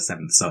Son of a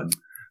Seventh Son.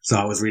 So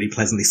I was really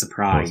pleasantly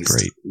surprised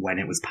when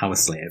it was Power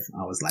Slave.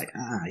 I was like,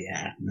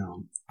 yeah,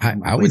 no.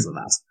 I would with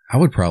that. I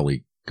would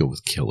probably go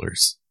with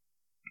Killers.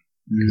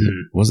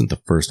 It wasn't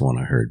the first one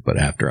I heard, but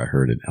after I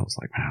heard it, I was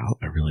like, wow,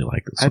 I really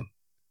like this one.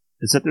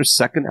 Is that their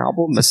second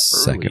album? The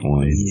second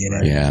one.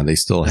 Yeah, they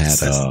still had,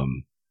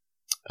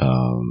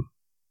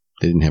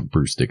 they didn't have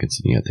Bruce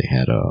Dickinson yet. They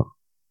had, oh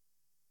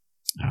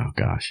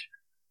gosh.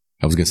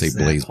 I was going to say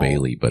Blaze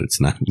Bailey, but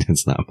it's not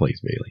Blaze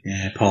Bailey.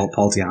 Yeah, Paul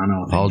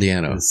Diano. Paul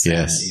Diano,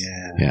 yes.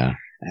 Yeah.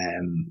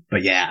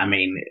 But yeah, I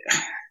mean,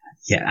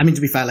 to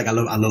be fair, like I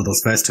love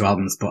those first two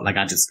albums, but like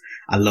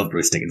I love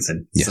Bruce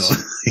Dickinson. Yes.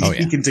 So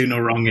he can do no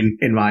wrong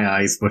in my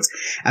eyes. But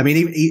I mean,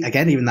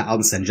 even that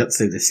album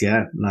Senjutsu this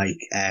year, like,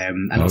 I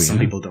know some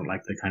people don't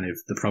like the kind of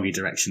the proggy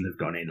direction they've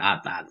gone in. I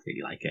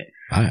really like it.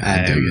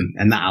 I dig it.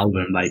 And that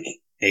album, like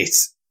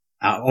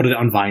I ordered it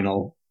on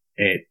vinyl.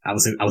 I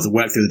was at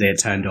work through the day,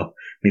 turned up.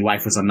 My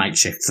wife was on night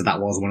shift, so that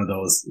was one of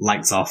those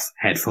lights off,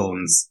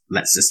 headphones.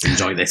 Let's just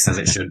enjoy this as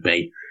it should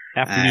be.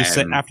 After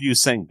you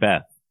sang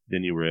Beth,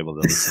 then you were able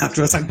to listen.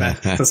 After I sang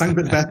Beth, so I sang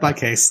Beth by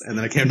Case, and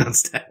then I came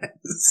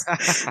downstairs.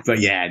 But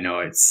yeah, no,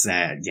 it's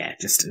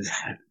just,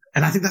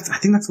 and I think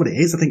that's what it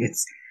is. I think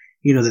it's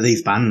that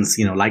these bands,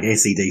 like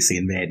AC/DC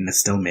and Maiden, are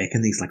still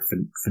making these like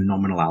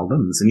phenomenal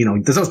albums,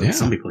 and there's also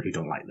some people who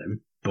don't like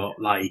them, but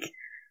like.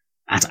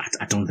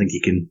 I don't think you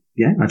can.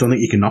 Yeah, I don't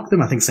think you can knock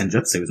them. I think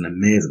Senjutsu was an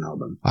amazing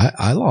album.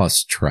 I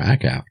lost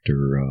track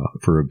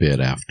for a bit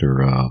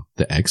after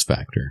the X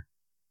Factor,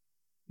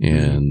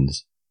 and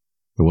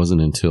it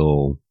wasn't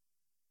until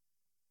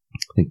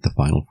I think the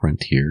Final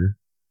Frontier.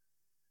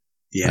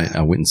 Yeah,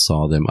 I went and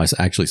saw them. I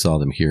actually saw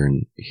them here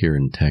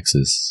in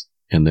Texas,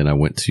 and then I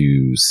went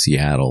to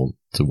Seattle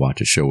to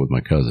watch a show with my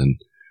cousin,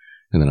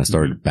 and then I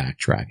started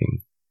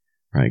backtracking,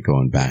 right,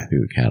 going back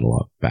through the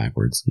catalog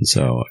backwards, and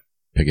so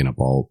picking up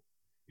all.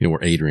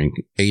 Where Adrian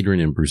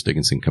and Bruce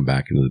Dickinson come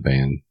back into the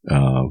band. I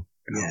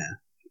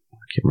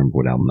can't remember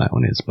what album that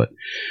one is, but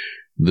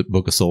the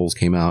Book of Souls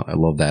came out. I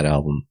love that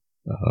album.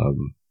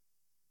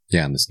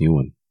 And this new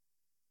one.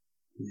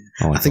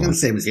 Yeah. I think I'm the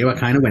same as you. I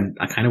kind of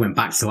went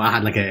back. So I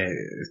had like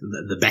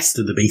the Best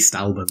of the Beast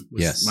album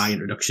was my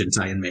introduction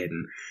to Iron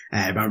Maiden.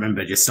 But I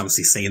remember just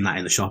obviously seeing that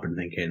in the shop and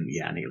thinking,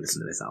 I need to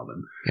listen to this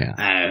album.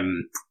 Yeah.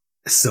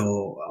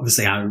 So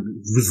obviously I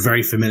was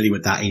very familiar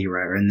with that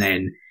era, and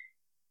then.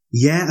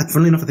 Yeah,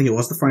 funnily enough, I think it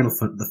was the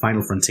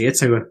Final Frontier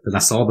tour that I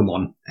saw them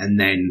on, and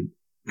then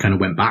kind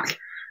of went back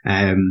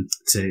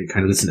to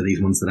kind of listen to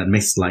these ones that I'd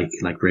missed, like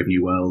Brave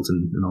New World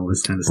and all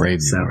this kind of stuff.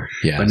 So,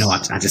 yes. But no,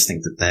 I just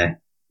think that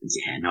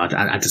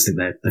I just think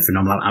they're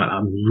phenomenal.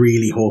 I'm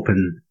really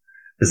hoping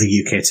there's a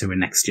UK tour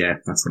next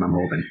year. That's what I'm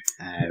hoping.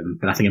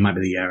 But I think it might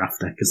be the year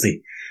after, because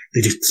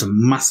they do some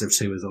massive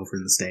tours over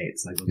in the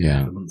States, like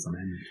for months on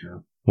end.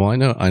 So. Well,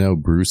 I know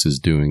Bruce is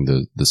doing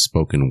the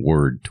spoken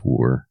word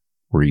tour.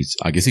 Where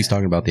I guess he's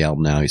talking about the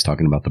album now. He's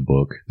talking about the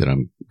book that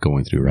I'm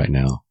going through right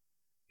now.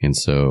 And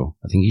so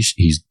I think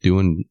he's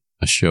doing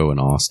a show in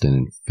Austin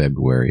in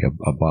February.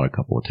 I bought a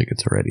couple of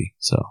tickets already.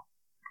 So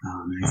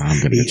nice.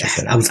 I'm going to check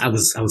that out. I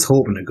was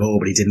hoping to go,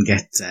 but he didn't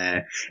get,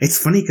 it's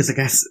funny because I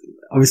guess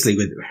obviously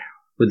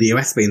with the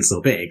US being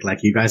so big,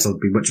 like you guys will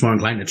be much more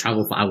inclined to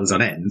travel for hours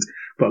on end.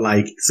 But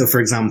like, so for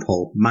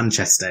example,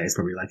 Manchester is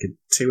probably like a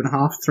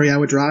 2.5, 3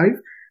 hour drive.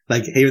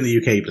 Like, here in the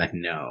UK, you'd be like,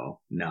 no.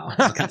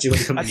 I'll catch you when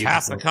you come to Newcastle. That's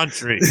half the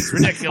country. It's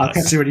ridiculous. I'll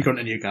catch you when you come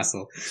to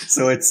Newcastle.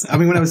 So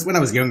when I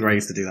was younger, I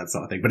used to do that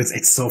sort of thing. But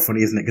it's so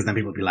funny, isn't it? Because then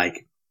people will be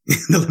like,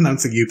 they'll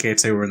announce a UK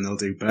tour and they'll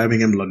do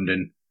Birmingham,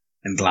 London,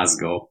 and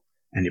Glasgow.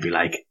 And you'll be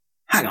like,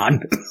 hang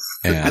on.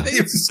 Yeah. I think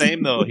it's the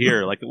same, though,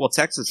 here. Like, well,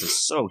 Texas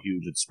is so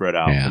huge and spread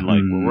out. Yeah. And,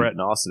 like, where we're at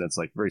in Austin, it's,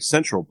 like, very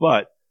central.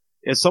 But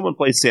if someone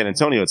plays San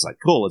Antonio, it's like,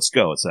 cool, let's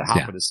go. It's a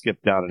hop and a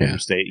skip down an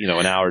interstate,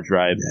 an hour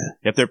drive.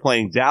 Yeah. If they're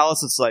playing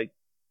Dallas, it's like,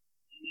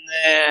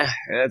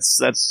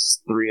 that's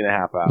 3.5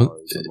 hours. Well,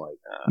 I'm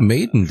like,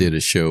 Maiden did a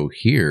show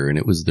here, and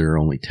it was their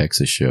only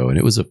Texas show, and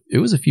it was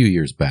a few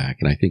years back,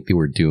 and I think they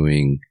were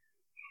doing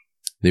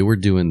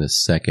the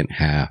second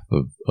half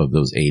of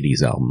those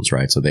 80s albums,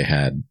 right? So they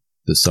had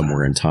the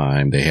Somewhere in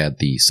Time, they had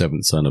the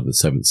Seventh Son of the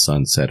Seventh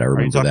Sunset. I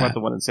remember that. Are you talking about the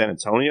one in San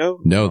Antonio?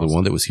 No, the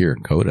one that was here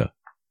in Coda.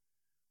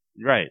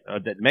 Right.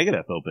 That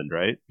Megadeth opened,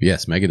 right?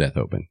 Yes, Megadeth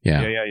opened.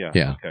 Yeah.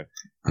 Okay.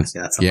 That's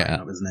up,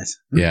 isn't it?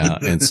 Yeah.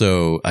 And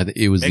so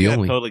it was Megadeth the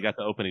only. Totally got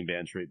the opening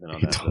band treatment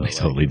on that.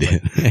 Totally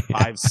did.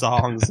 5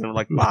 songs, and I'm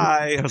like,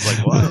 bye. I was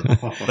like,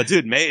 what? But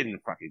dude, Maiden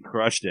fucking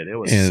crushed it. It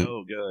was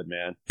so good,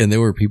 man. And there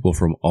were people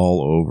from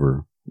all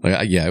over.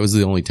 Like, it was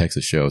the only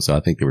Texas show, so I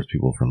think there was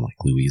people from like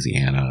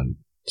Louisiana and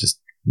just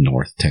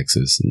North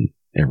Texas and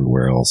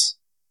everywhere else.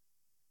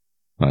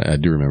 I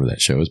do remember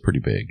that show. It was pretty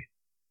big.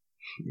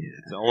 Yeah.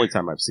 It's the only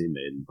time I've seen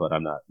Maiden, but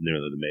I'm not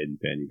nearly the Maiden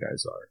fan you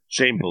guys are.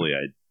 Shamefully,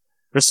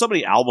 there's so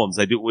many albums.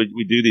 We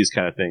do these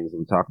kind of things and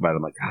we talk about it.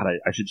 I'm like, God,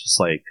 I should just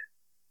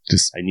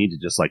I need to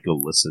just like go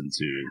listen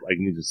to. I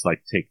need to just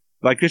like take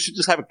Like, I should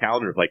just have a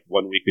calendar of like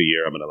 1 week a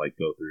year. I'm gonna like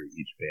go through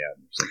each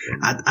band or something.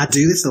 I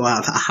do this though. I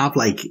have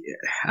like,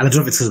 I don't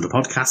know if it's because of the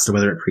podcast or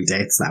whether it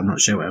predates that. I'm not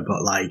sure,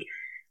 but like,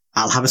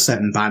 I'll have a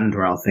certain band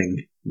where I'll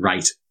think,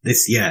 right,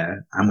 this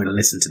year I'm going to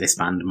listen to this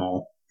band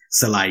more.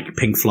 So like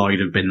Pink Floyd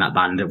have been that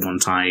band at one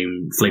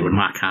time, Fleetwood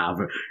Mac have.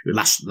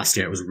 Last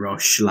year it was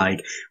Rush,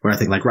 like, where I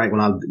think like, right,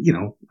 well,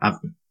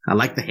 I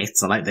like the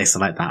hits, I like this, I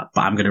like that,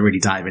 but I'm going to really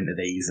dive into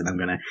these and I'm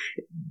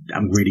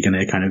really going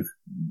to kind of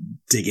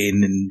dig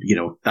in, and,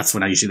 that's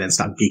when I usually then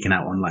start geeking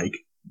out on like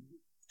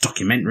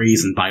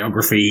documentaries and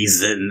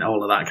biographies and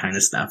all of that kind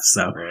of stuff.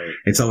 So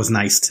It's always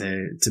nice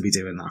to be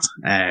doing that.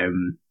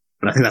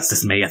 But I think that's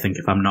just me. I think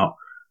if I'm not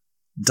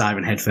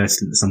diving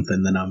headfirst into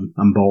something, then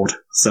I'm bored.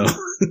 So,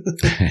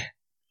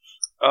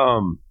 I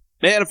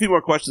had a few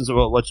more questions.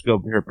 We'll let you go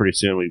here pretty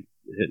soon. We're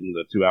hitting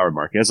the 2 hour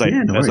mark. As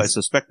I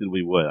suspected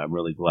we would. I'm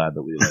really glad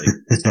that we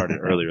started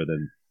earlier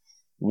than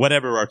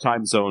whatever our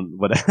time zone,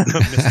 whatever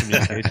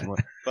miscommunication was.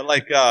 But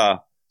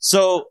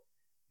so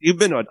you've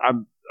been it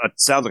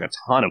sounds like a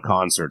ton of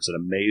concerts and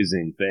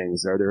amazing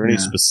things. Are there any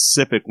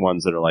specific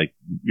ones that are like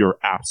your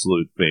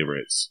absolute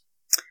favorites?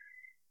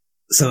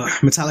 So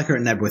Metallica at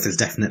Nebworth is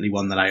definitely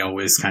one that I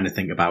always kind of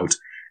think about.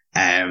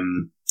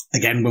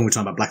 Again, when we're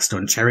talking about Black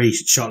Stone Cherry,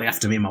 shortly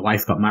after me and my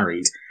wife got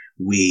married,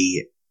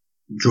 we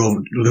drove.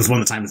 It was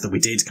one of the times that we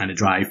did kind of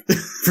drive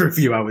for a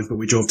few hours, but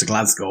we drove to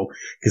Glasgow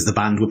because the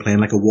band were playing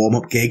like a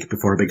warm-up gig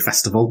before a big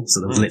festival. So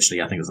there was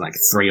literally, I think it was like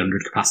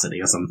 300 capacity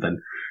or something.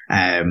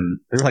 They're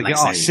like,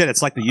 oh shit,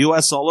 it's like the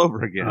US all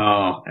over again.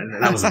 Oh,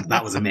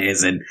 that was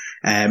amazing.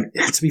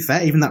 To be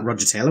fair, even that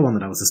Roger Taylor one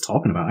that I was just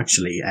talking about,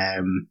 actually,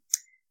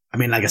 I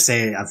mean, like I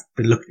say, I've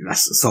been looking, I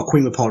saw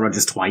Queen with Paul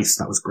Rodgers twice.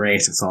 That was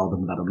great. I saw them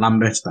with Adam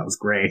Lambert. That was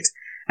great.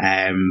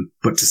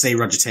 But to see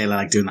Roger Taylor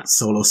like doing that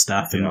solo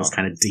stuff and those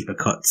kind of deeper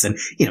cuts, and,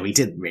 he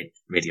did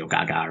Radio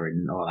Gaga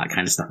and all that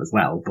kind of stuff as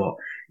well. But,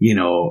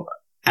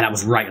 and I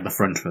was right at the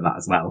front for that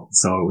as well.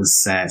 So it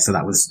was,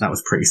 that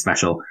was pretty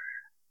special.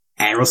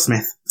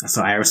 Aerosmith. I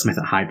saw Aerosmith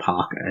at Hyde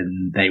Park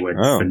and they were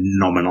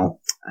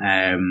phenomenal.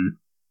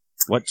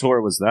 What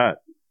tour was that?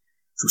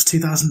 So it was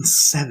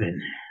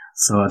 2007.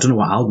 So I don't know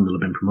what album they'll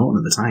have been promoting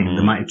at the time.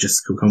 They might have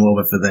just come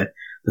over for the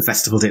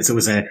festival date. So it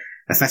was a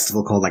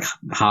festival called like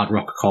Hard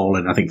Rock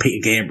Calling. I think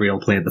Peter Gabriel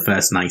played the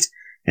first night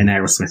and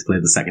Aerosmith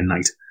played the second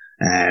night.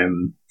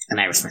 And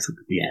Aerosmith,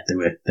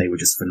 they were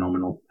just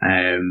phenomenal.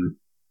 I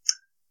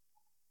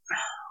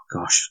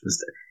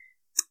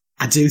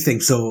do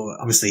think so.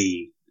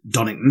 Obviously,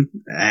 Donington.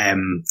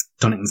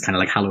 Donington's kind of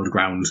like hallowed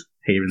ground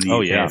here in the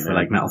UK for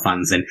like metal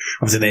fans, and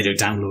obviously they do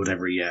Download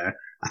every year.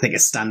 I think a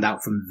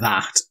standout from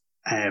that.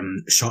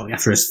 Shortly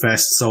after his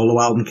first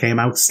solo album came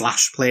out,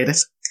 Slash played it.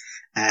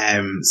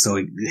 So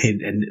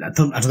and I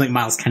don't think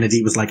Miles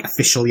Kennedy was like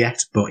official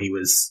yet, but he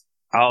was.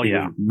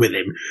 With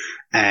him.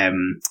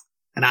 And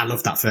I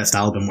loved that first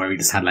album where he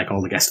just had like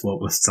all the guest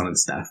vocalists on and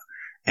stuff.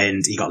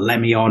 And he got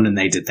Lemmy on and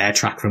they did their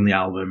track from the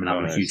album, and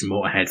I'm a huge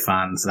Motorhead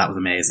fan, so that was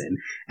amazing.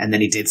 And then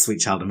he did Sweet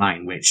Child of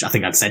Mine, which I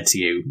think I'd said to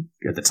you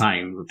at the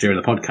time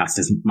during the podcast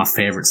is my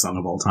favourite song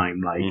of all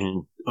time, like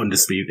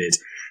undisputed.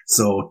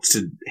 So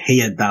to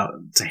hear that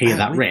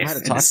riff, had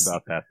to talk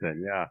about that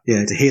then,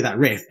 to hear that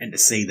riff and to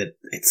see that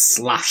it's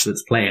Slash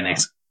that's playing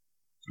it,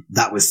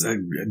 that was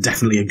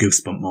definitely a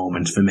goosebump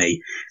moment for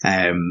me.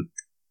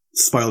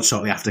 Spoiled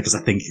shortly after because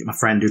I think my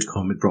friend who'd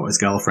come had brought his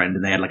girlfriend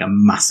and they had like a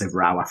massive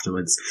row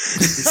afterwards.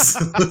 so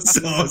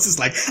I was just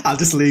like, I'll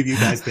just leave you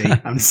guys be.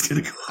 I'm just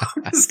gonna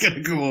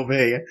go over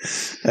here.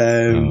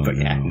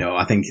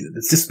 I think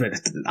it's just.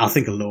 I'll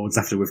think of loads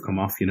after we've come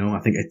off. I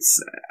think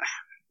it's.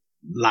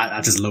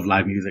 I just love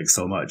live music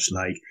so much.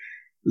 Like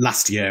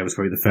last year was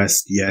probably the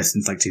first year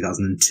since like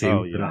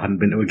 2002 that I hadn't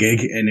been to a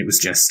gig, and it was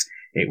just.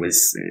 It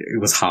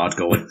was hard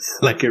going,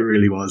 like it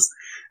really was.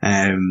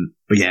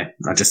 But yeah,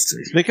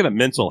 speaking of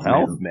mental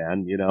health,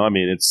 man, I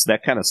mean, it's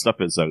that kind of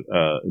stuff is a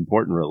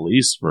important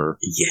release for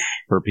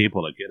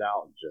people to get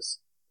out and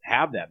just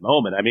have that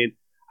moment. I mean,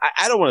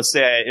 I don't want to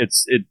say it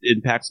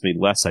impacts me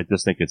less. I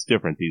just think it's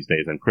different these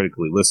days. I'm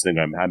critically listening.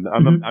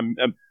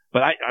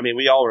 But I mean,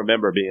 we all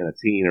remember being a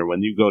teen or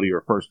when you go to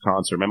your first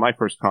concert. My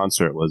first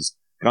concert was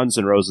Guns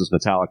N' Roses,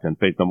 Metallica, and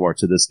Faith No More.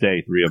 To this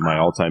day, 3 of my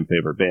all-time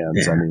favorite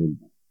bands. Yeah. I mean,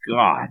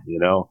 God,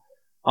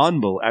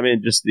 unbelievable. I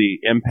mean, just the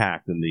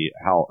impact and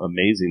how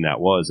amazing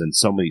that was, and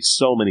so many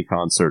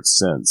concerts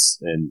since,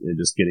 and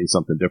just getting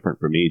something different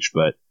from each.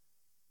 But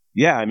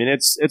yeah, I mean,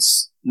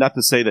 it's not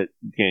to say that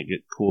you can't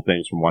get cool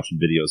things from watching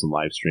videos and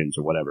live streams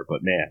or whatever,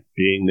 but man,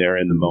 being there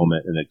in the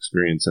moment and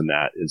experiencing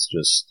that is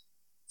just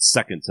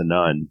second to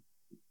none.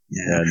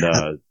 Yeah.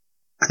 And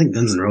I think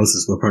Guns N'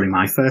 Roses were probably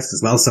my first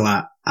as well. So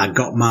I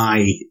got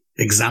my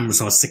exam,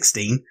 so I was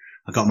 16.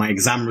 I got my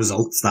exam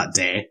results that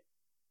day.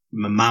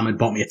 My mum had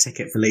bought me a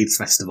ticket for Leeds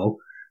Festival.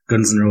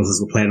 Guns N'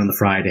 Roses were playing on the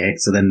Friday,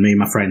 so then me and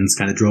my friends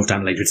kind of drove down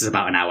to Leeds, which is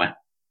about an hour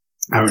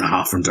and a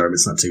half from Durham.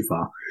 It's not too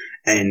far.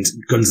 And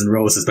Guns N'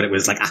 Roses, but it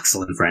was like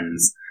Axl and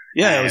Friends.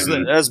 Yeah, it was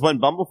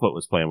when Bumblefoot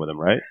was playing with him,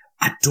 right?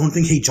 I don't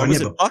think he joined. Or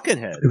was it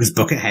Buckethead? It was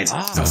Buckethead.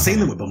 So I've seen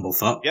them with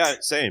Bumblefoot. Yeah,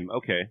 same.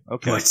 Okay.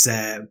 But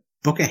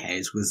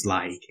Buckethead was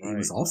like, it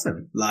was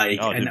awesome. Like,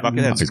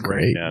 Buckethead's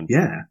great, man.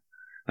 Yeah.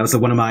 That was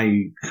one of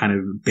my kind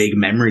of big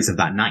memories of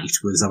that night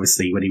was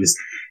obviously when he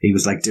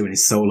was like doing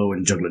his solo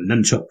and juggling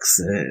nunchucks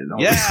and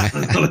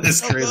all of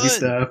this crazy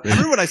stuff. I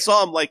remember when I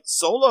saw him like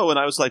solo and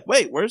I was like,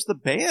 wait, where's the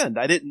band?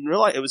 I didn't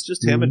realize it was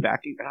just him and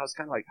backing. I was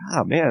kind of like,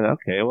 oh man,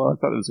 okay, well I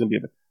thought it was going to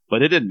be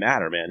but it didn't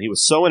matter, man. He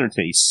was so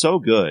entertaining. He's so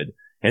good.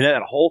 And then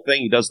that whole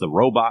thing, he does the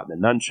robot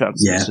and the nunchucks.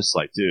 Yeah. It's just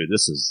like, dude,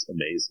 this is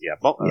amazing. Yeah,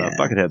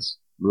 Buckethead's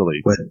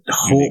really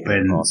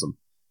awesome.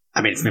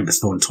 I mean, it's been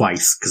postponed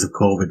twice because of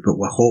COVID, but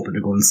we're hoping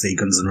to go and see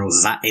Guns N'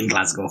 Roses in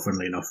Glasgow,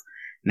 funnily enough,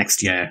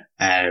 next year.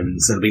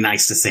 So it'll be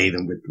nice to see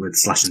them with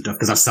Slash and Duff,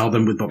 because I saw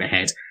them with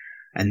Buckethead,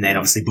 and then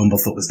obviously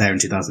Bumblefoot was there in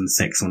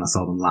 2006 when I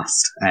saw them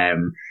last.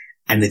 And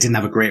they didn't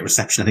have a great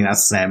reception. I think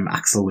that's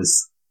Axl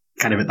was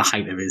kind of at the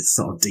height of his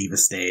sort of diva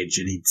stage,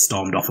 and he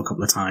stormed off a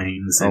couple of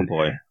times. Oh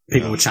boy.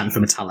 People were chanting for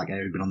Metallica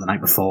who'd been on the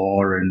night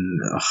before, and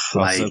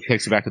so it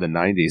takes you back to the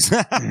 90s.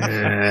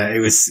 It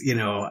was,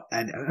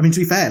 and I mean, to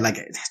be fair, like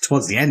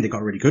towards the end, it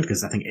got really good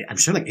because I'm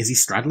sure like Izzy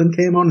Stradlin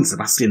came on and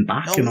Sebastian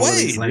Bach and all of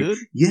these, like, dude.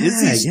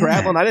 Izzy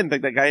Stradlin. I didn't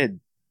think that guy had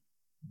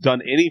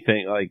done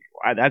anything like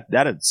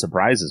that.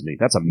 Surprises me.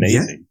 That's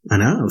amazing. Yeah, I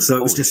know. So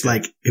it was just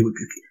like it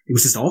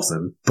was just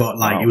awesome, but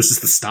like it was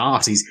just the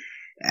start.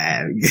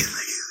 At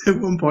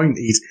one point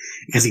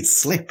because he'd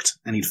slipped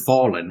and he'd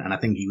fallen, and I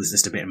think he was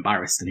just a bit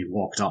embarrassed and he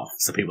walked off,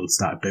 so people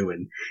started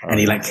booing. And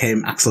he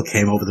Axl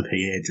came over the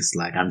PA just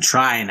like, I'm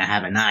trying to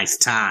have a nice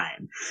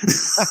time.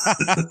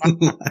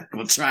 Like,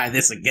 we'll try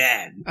this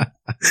again.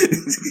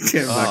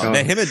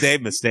 Him and Dave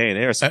Mustaine,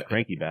 they are some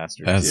cranky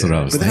bastards. That's what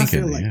I was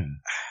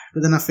thinking.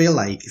 But then I feel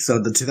like, so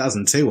the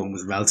 2002 one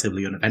was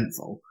relatively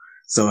uneventful.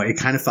 So it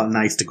kind of felt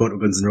nice to go to a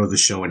Guns N'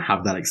 Roses show and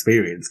have that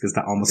experience, because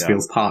that almost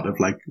feels part of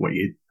like what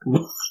you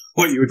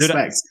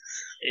expect.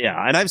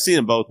 And I've seen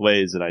them both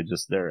ways, and I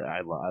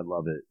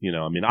love it.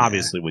 I mean,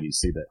 obviously when you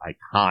see the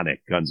iconic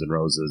Guns N'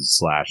 Roses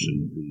Slash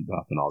and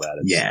Duff and all that,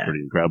 it's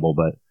pretty incredible.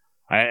 But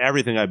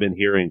everything I've been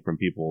hearing from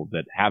people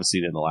that have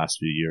seen it in the last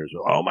few years,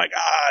 oh my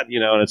god,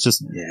 and it's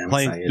just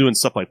doing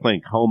stuff like playing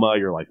Coma.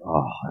 You're like,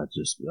 oh,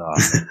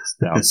 that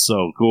sounds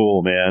so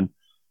cool, man.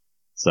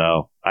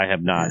 So I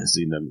have not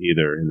seen them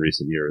either in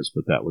recent years,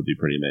 but that would be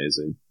pretty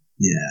amazing.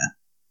 Yeah.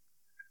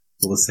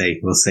 We'll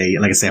see.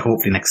 Like I say,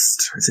 hopefully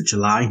is it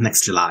July?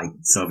 Next July.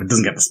 So if it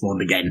doesn't get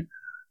postponed again,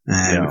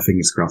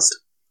 fingers crossed.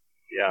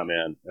 Yeah,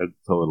 man.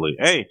 Totally.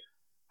 Hey,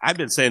 I've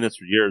been saying this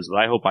for years, but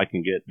I hope I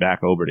can get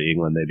back over to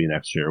England maybe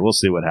next year. We'll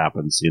see what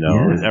happens.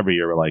 Every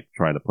year we're like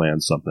trying to plan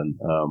something.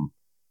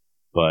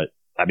 But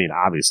I mean,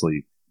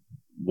 obviously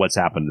what's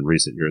happened in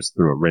recent years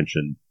threw a wrench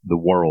in the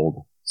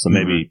world. So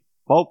maybe,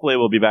 hopefully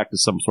we'll be back to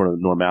some sort of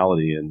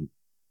normality, and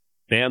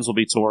bands will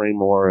be touring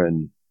more,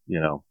 and,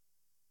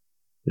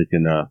 they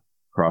can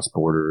cross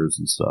borders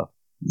and stuff.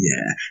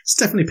 Yeah, it's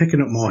definitely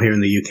picking up more here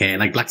in the UK.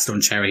 Like Blackstone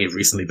Cherry have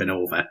recently been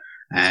over,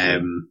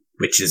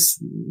 which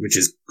is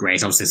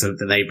great. Obviously, so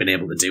that they've been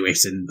able to do it,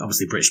 and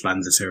obviously British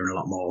bands are touring a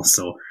lot more.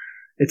 So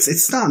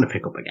it's starting to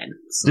pick up again.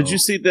 So. Did you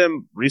see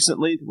them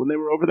recently when they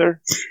were over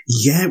there?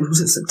 Yeah,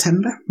 was it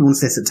September? I want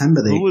to say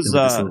September. Who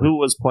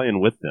was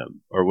playing with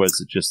them, or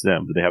was it just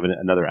them? Did they have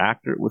another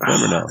actor with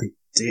them, or no?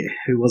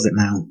 Who was it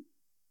now?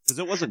 Because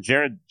it wasn't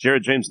Jared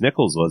James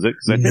Nichols, was it?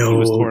 Because I think he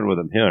was touring with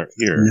him here.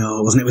 No,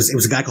 it wasn't. It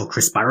was a guy called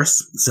Chris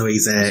Barris. So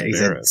he's a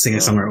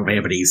singer-songwriter over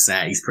here, but he's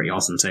pretty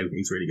awesome too.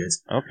 He's really good.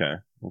 Okay.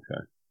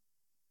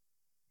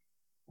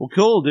 Well,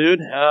 cool,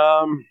 dude.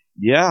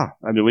 Yeah.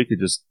 I mean, we could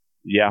just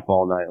yap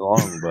all night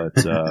long, but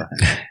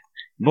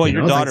boy,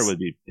 your daughter would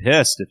be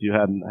pissed if you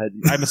hadn't.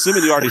 I'm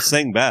assuming you already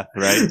sang Beth,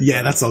 right?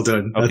 Yeah, that's all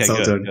done. Okay, that's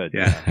all done. Good.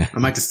 Yeah, I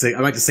might just sing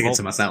it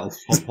to myself.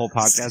 Whole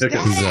podcast.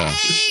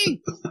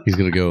 He's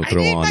gonna go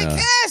throw on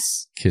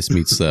Kiss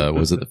meets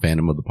was it the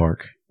Phantom of the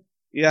Park?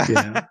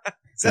 Yeah.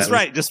 That's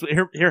right. Just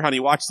here,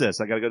 honey, watch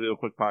this. I gotta go do a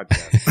quick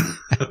podcast.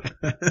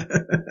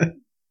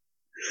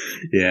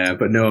 Yeah,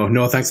 but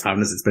no, thanks for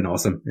having us. It's been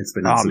awesome.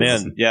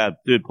 Awesome. Yeah,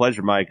 dude,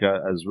 pleasure, Mike.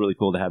 It was really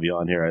cool to have you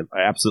on here.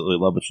 I absolutely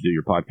love what you do.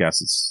 Your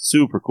podcast is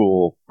super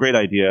cool. Great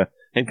idea.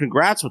 And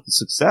congrats with the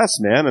success,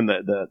 man, and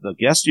the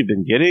guests you've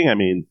been getting. I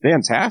mean,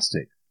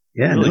 fantastic.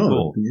 Yeah, really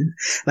cool. Yeah.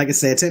 Like I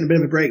say, I'm taking a bit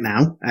of a break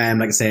now.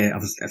 Like I say,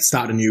 I've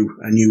started a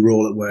new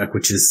role at work,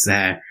 which is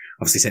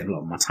obviously taking a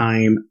lot of my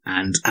time,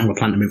 and we're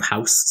planning to move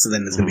house. So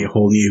then there's going to be a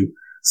whole new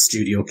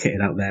studio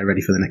kitted out there ready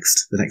for the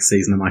next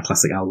season of my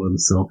classic album.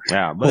 So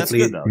yeah, but hopefully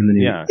that's good, though. in the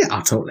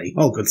new totally,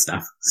 all good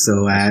stuff.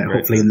 So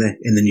hopefully in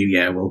the new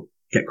year we'll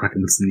get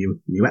cracking with some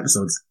new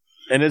episodes.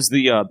 And as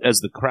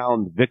the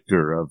crowned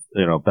victor of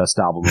best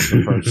album of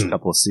the first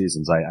couple of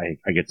seasons,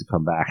 I get to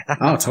come back.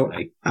 Oh,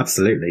 totally,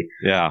 absolutely.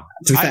 Yeah.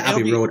 To be fair,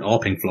 Abbey Road or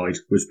Pink Floyd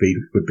would be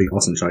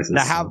awesome choices.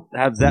 Now,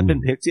 has that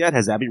been picked yet?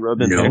 Has Abbey Road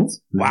been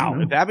picked? Wow.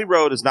 No. If Abbey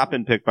Road has not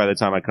been picked by the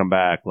time I come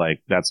back,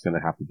 like that's going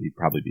to have to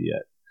probably be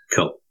it.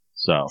 Cool.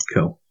 So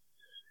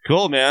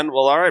cool, man.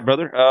 Well, all right,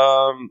 brother.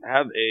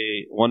 Have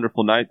a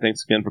wonderful night.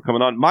 Thanks again for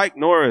coming on, Mike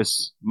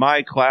Norris.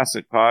 My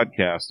Classic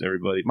Podcast,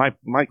 everybody.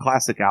 My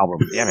classic album.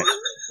 Damn it.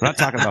 We're not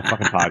talking about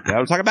fucking podcast.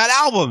 We're talking about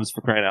albums,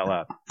 for crying out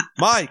loud.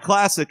 My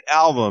classic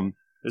album.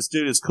 This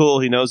dude is cool.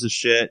 He knows his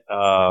shit.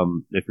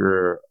 If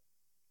you're,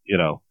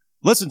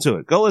 listen to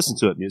it. Go listen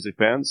to it, music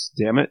fans.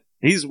 Damn it.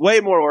 He's way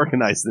more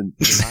organized than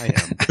I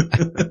am.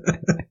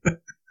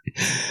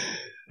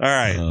 All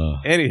right.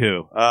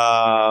 Anywho,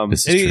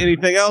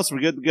 anything else? We're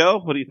good to go?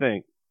 What do you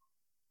think?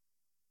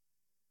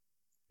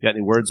 Got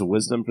any words of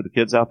wisdom for the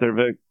kids out there,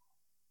 Vic?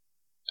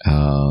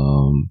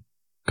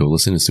 Go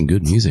listen to some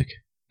good music.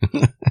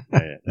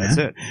 That's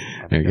it.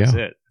 There you go.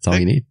 That's all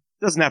you need.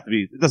 It doesn't have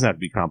to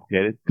be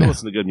complicated. Go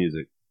listen to good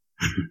music.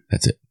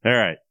 That's it. All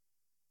right.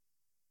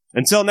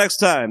 Until next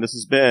time, this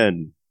has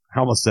been, I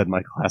almost said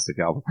my classic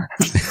album.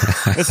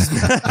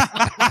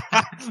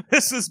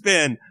 This has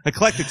been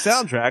Eclectic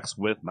Soundtracks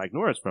with Mike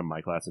Norris from My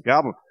Classic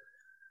Album.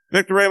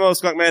 Victor Ramos,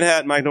 Skunk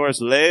Manhattan, Mike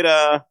Norris,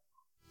 later.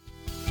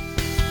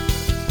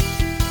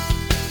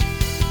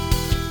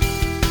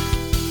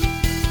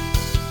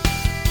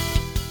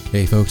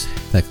 Hey folks,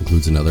 that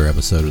concludes another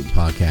episode of the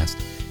podcast.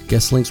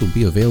 Guest links will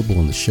be available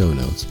in the show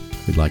notes.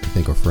 We'd like to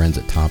thank our friends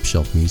at Top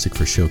Shelf Music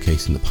for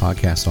showcasing the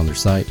podcast on their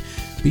site.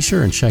 Be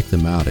sure and check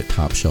them out at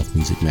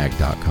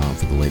topshelfmusicmag.com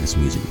for the latest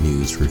music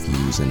news,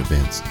 reviews, and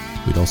events.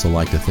 We'd also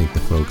like to thank the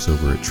folks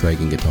over at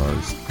Tragan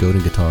Guitars,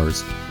 Godin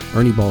Guitars,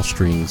 Ernie Ball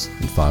Strings,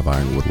 and 5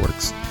 Iron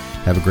Woodworks.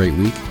 Have a great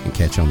week and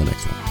catch you on the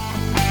next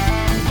one.